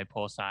Graceland by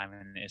Paul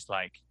Simon is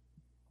like,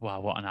 wow,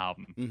 what an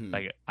album! Mhm.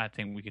 Like, I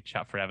think we could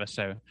chat forever.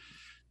 So,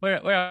 we're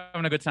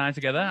having a good time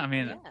together. I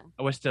mean, Yeah.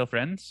 we're still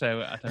friends,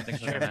 so I don't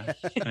think we're gonna.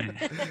 I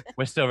mean,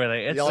 we're still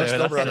related. Y'all are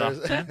so still that's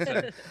the brothers.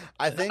 last thing.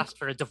 I think Asked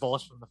for a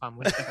divorce from the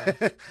family.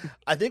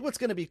 I think what's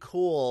going to be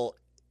cool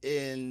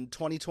in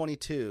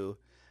 2022,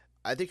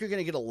 I think you're going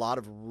to get a lot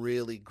of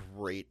really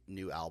great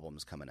new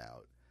albums coming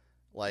out.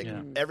 Like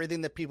Yeah.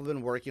 everything that people have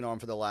been working on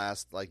for the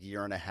last like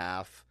year and a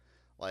half,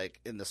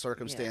 like in the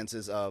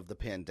circumstances of the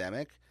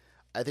pandemic,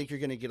 I think you're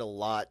going to get a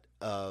lot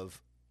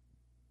of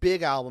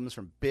big albums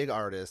from big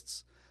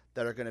artists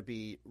that are going to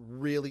be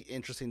really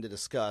interesting to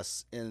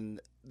discuss in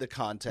the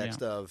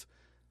context of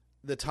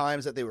the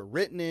times that they were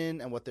written in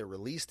and what they're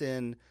released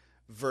in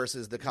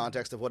versus the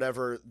context of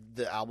whatever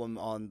the album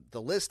on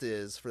the list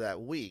is for that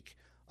week.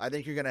 I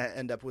think you're going to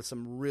end up with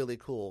some really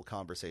cool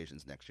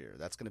conversations next year.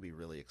 That's going to be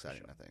really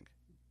exciting, I think.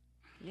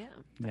 Yeah.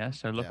 Yeah,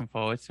 so looking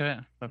forward to it.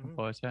 Looking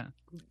forward to it.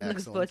 Looking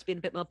Excellent. forward to being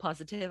a bit more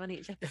positive on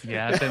each episode.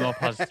 Yeah, a bit more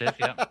positive.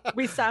 Yeah.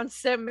 We sound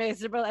so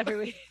miserable every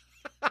week.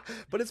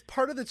 But it's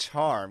part of the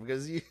charm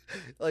because you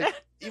like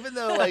even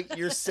though like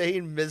you're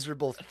saying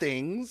miserable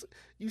things,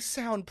 you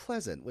sound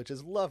pleasant, which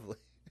is lovely.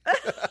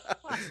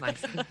 That's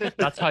nice.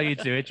 That's how you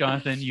do it,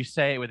 Jonathan. You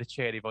say it with a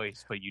cheery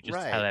voice, but you just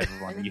Right. tell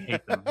everyone you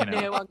hate them. You know?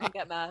 No one can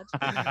get mad.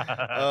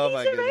 Oh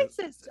my He's a goodness.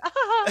 racist.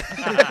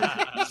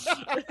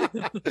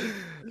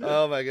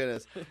 Oh my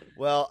goodness.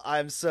 Well,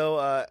 I'm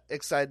so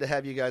excited to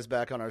have you guys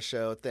back on our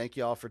show. Thank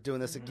you all for doing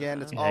this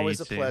again. It's Yeah, always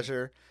you a too.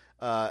 pleasure.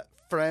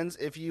 Friends,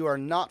 if you are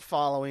not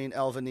following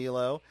El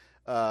Vanilo,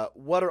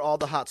 what are all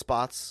the hot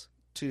spots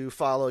to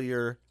follow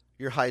your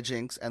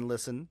hijinks and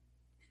listen?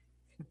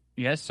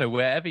 Yes, so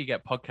wherever you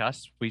get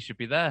podcasts, we should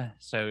be there.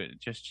 So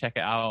just check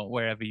it out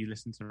wherever you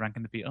listen to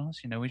Ranking the Beatles.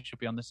 You know, we should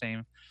be on the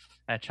same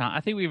channel.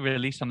 I think we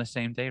release on the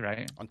same day,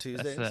 right? On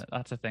Tuesdays?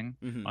 That's a thing.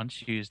 Mhm. On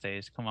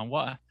Tuesdays. Come on,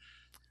 what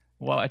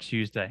a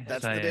Tuesday.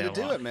 That's Tell the day you to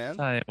do what. it, man.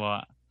 Tell you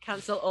what.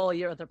 Cancel all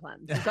your other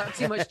plans. You've got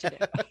too much to do.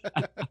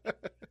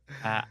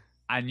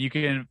 And you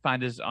can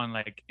find us on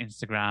like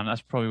Instagram.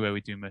 That's probably where we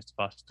do most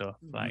of our stuff.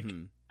 Like,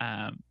 Mhm.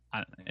 and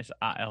it's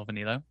at El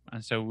Vanilo.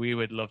 And so we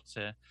would love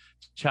to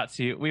chat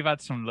to you. We've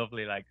had some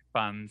lovely like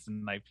fans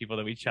and like people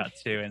that we chat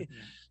to, and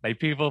like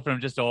people from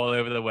just all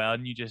over the world.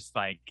 And you just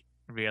like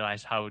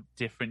realize how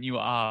different you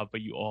are,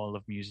 but you all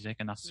love music,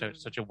 and that's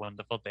such a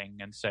wonderful thing.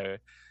 And so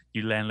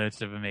you learn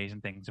loads of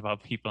amazing things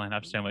about people and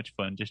have so much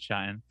fun just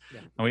chatting. Yeah.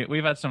 And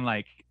we've had some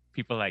like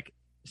people like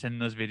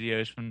sending us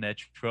videos from their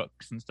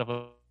trucks and stuff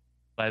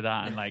like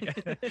that, and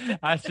like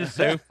that's just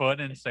so fun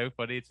and so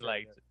funny to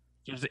like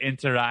just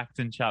interact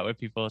and chat with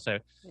people. So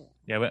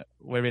yeah,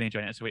 we're really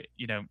enjoying it. So we,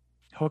 you know,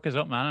 hook us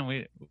up, man,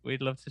 and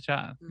we'd love to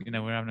chat. You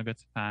know, we're having a good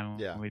time.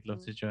 Yeah. And we'd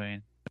love to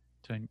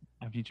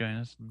have you join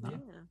us. Yeah.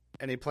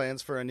 Any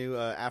plans for a new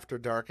After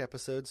Dark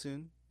episode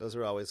soon? Those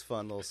are always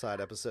fun little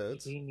side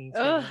episodes. We need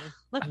Ugh, to.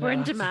 look, I we're in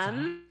know, it's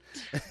demand.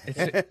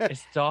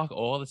 It's dark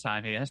all the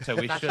time here, so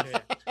we That's should true.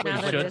 we Now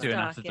that should it do is an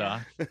dark, after yeah.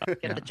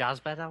 dark. Get the jazz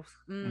bed out.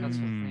 That's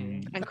what we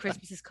need. And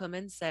Christmas is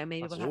coming, so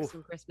maybe we'll have Oof.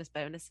 some Christmas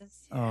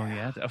bonuses. Oh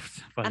yeah.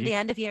 Well, And the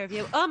end of year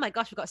review. Oh my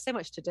gosh, we've got so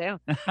much to do.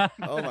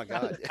 Oh my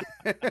god.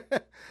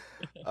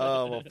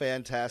 Oh, well,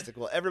 fantastic.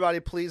 Well, everybody,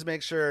 please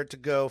make sure to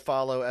go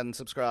follow and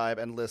subscribe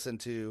and listen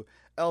to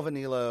El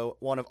Vanilo,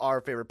 one of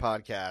our favorite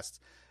podcasts.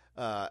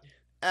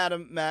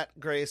 Adam, Matt,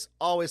 Grace,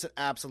 always an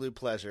absolute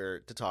pleasure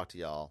to talk to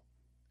y'all.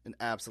 An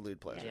absolute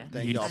pleasure. Yeah.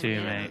 Thank you y'all for too,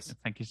 doing mate. this.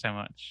 Thank you so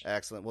much.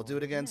 Excellent. We'll do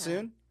it again Yeah.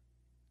 soon.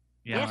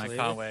 Yeah, Yes. I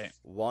can't wait.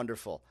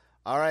 Wonderful.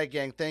 All right,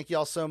 gang. Thank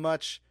y'all so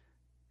much.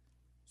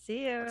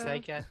 See you.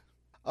 Take care.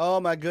 Oh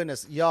my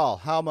goodness, y'all,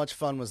 how much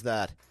fun was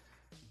that?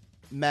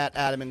 Matt,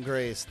 Adam, and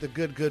Grace, the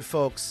good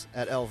folks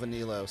at El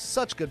Vanilo,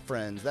 such good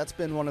friends. That's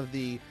been one of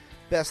the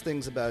best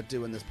things about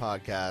doing this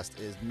podcast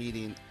is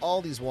meeting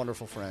all these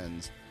wonderful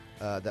friends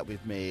that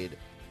we've made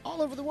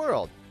all over the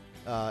world.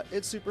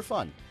 It's super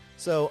fun.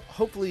 So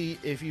hopefully,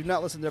 if you've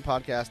not listened to their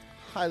podcast,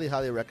 highly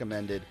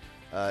recommended.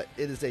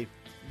 It is a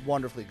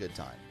wonderfully good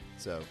time.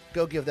 So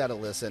go give that a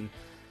listen.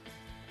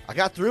 I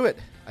got through it.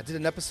 I did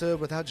an episode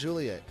without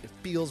Julia. It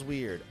feels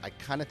weird. I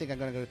kind of think I'm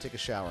going to go take a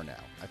shower now.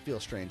 I feel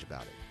strange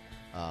about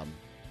it.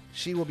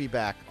 She will be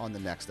back on the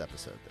next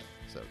episode, though.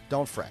 So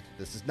don't fret.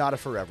 This is not a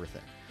forever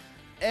thing.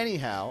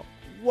 Anyhow,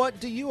 what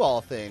do you all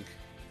think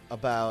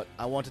about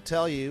I Want to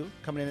Tell You,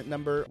 coming in at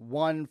number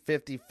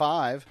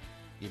 155?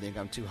 Do you think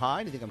I'm too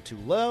high? Do you think I'm too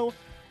low?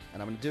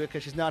 And I'm going to do it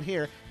because she's not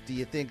here. Do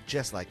you think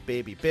just like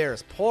Baby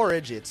Bear's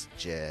porridge, it's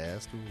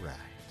just right?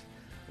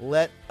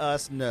 Let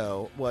us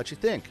know what you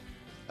think.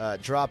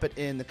 Drop it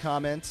in the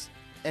comments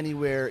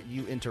anywhere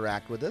you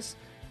interact with us.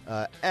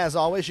 As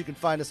always, you can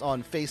find us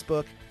on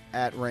Facebook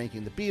at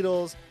Ranking the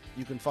Beatles.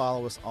 You can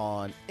follow us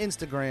on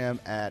Instagram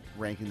at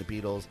Ranking the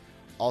Beatles.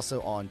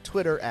 Also on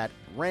Twitter at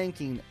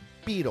Ranking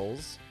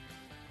Beatles.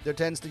 There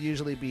tends to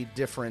usually be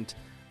different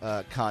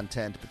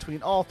content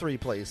between all three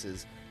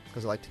places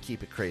because I like to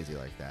keep it crazy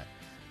like that.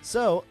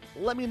 So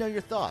let me know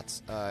your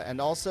thoughts. And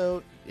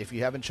also, if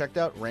you haven't checked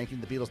out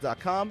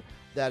rankingthebeatles.com,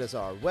 that is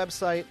our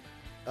website.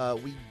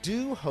 We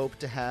do hope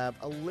to have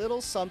a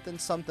little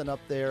something up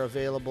there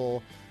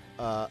available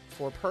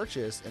for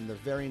purchase in the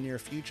very near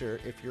future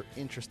if you're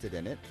interested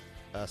in it.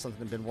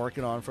 Something I've been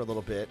working on for a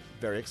little bit.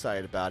 Very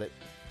excited about it.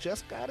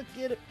 Just got to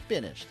get it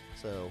finished.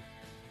 So,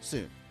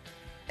 soon.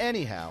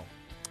 Anyhow,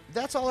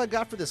 that's all I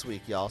got for this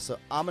week, y'all. So,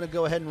 I'm going to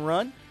go ahead and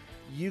run.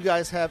 You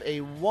guys have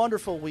a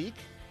wonderful week,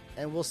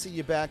 and we'll see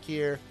you back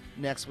here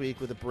next week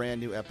with a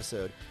brand new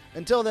episode.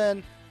 Until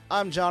then,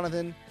 I'm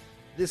Jonathan.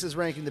 This is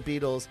Ranking the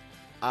Beatles.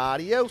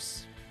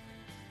 Adios.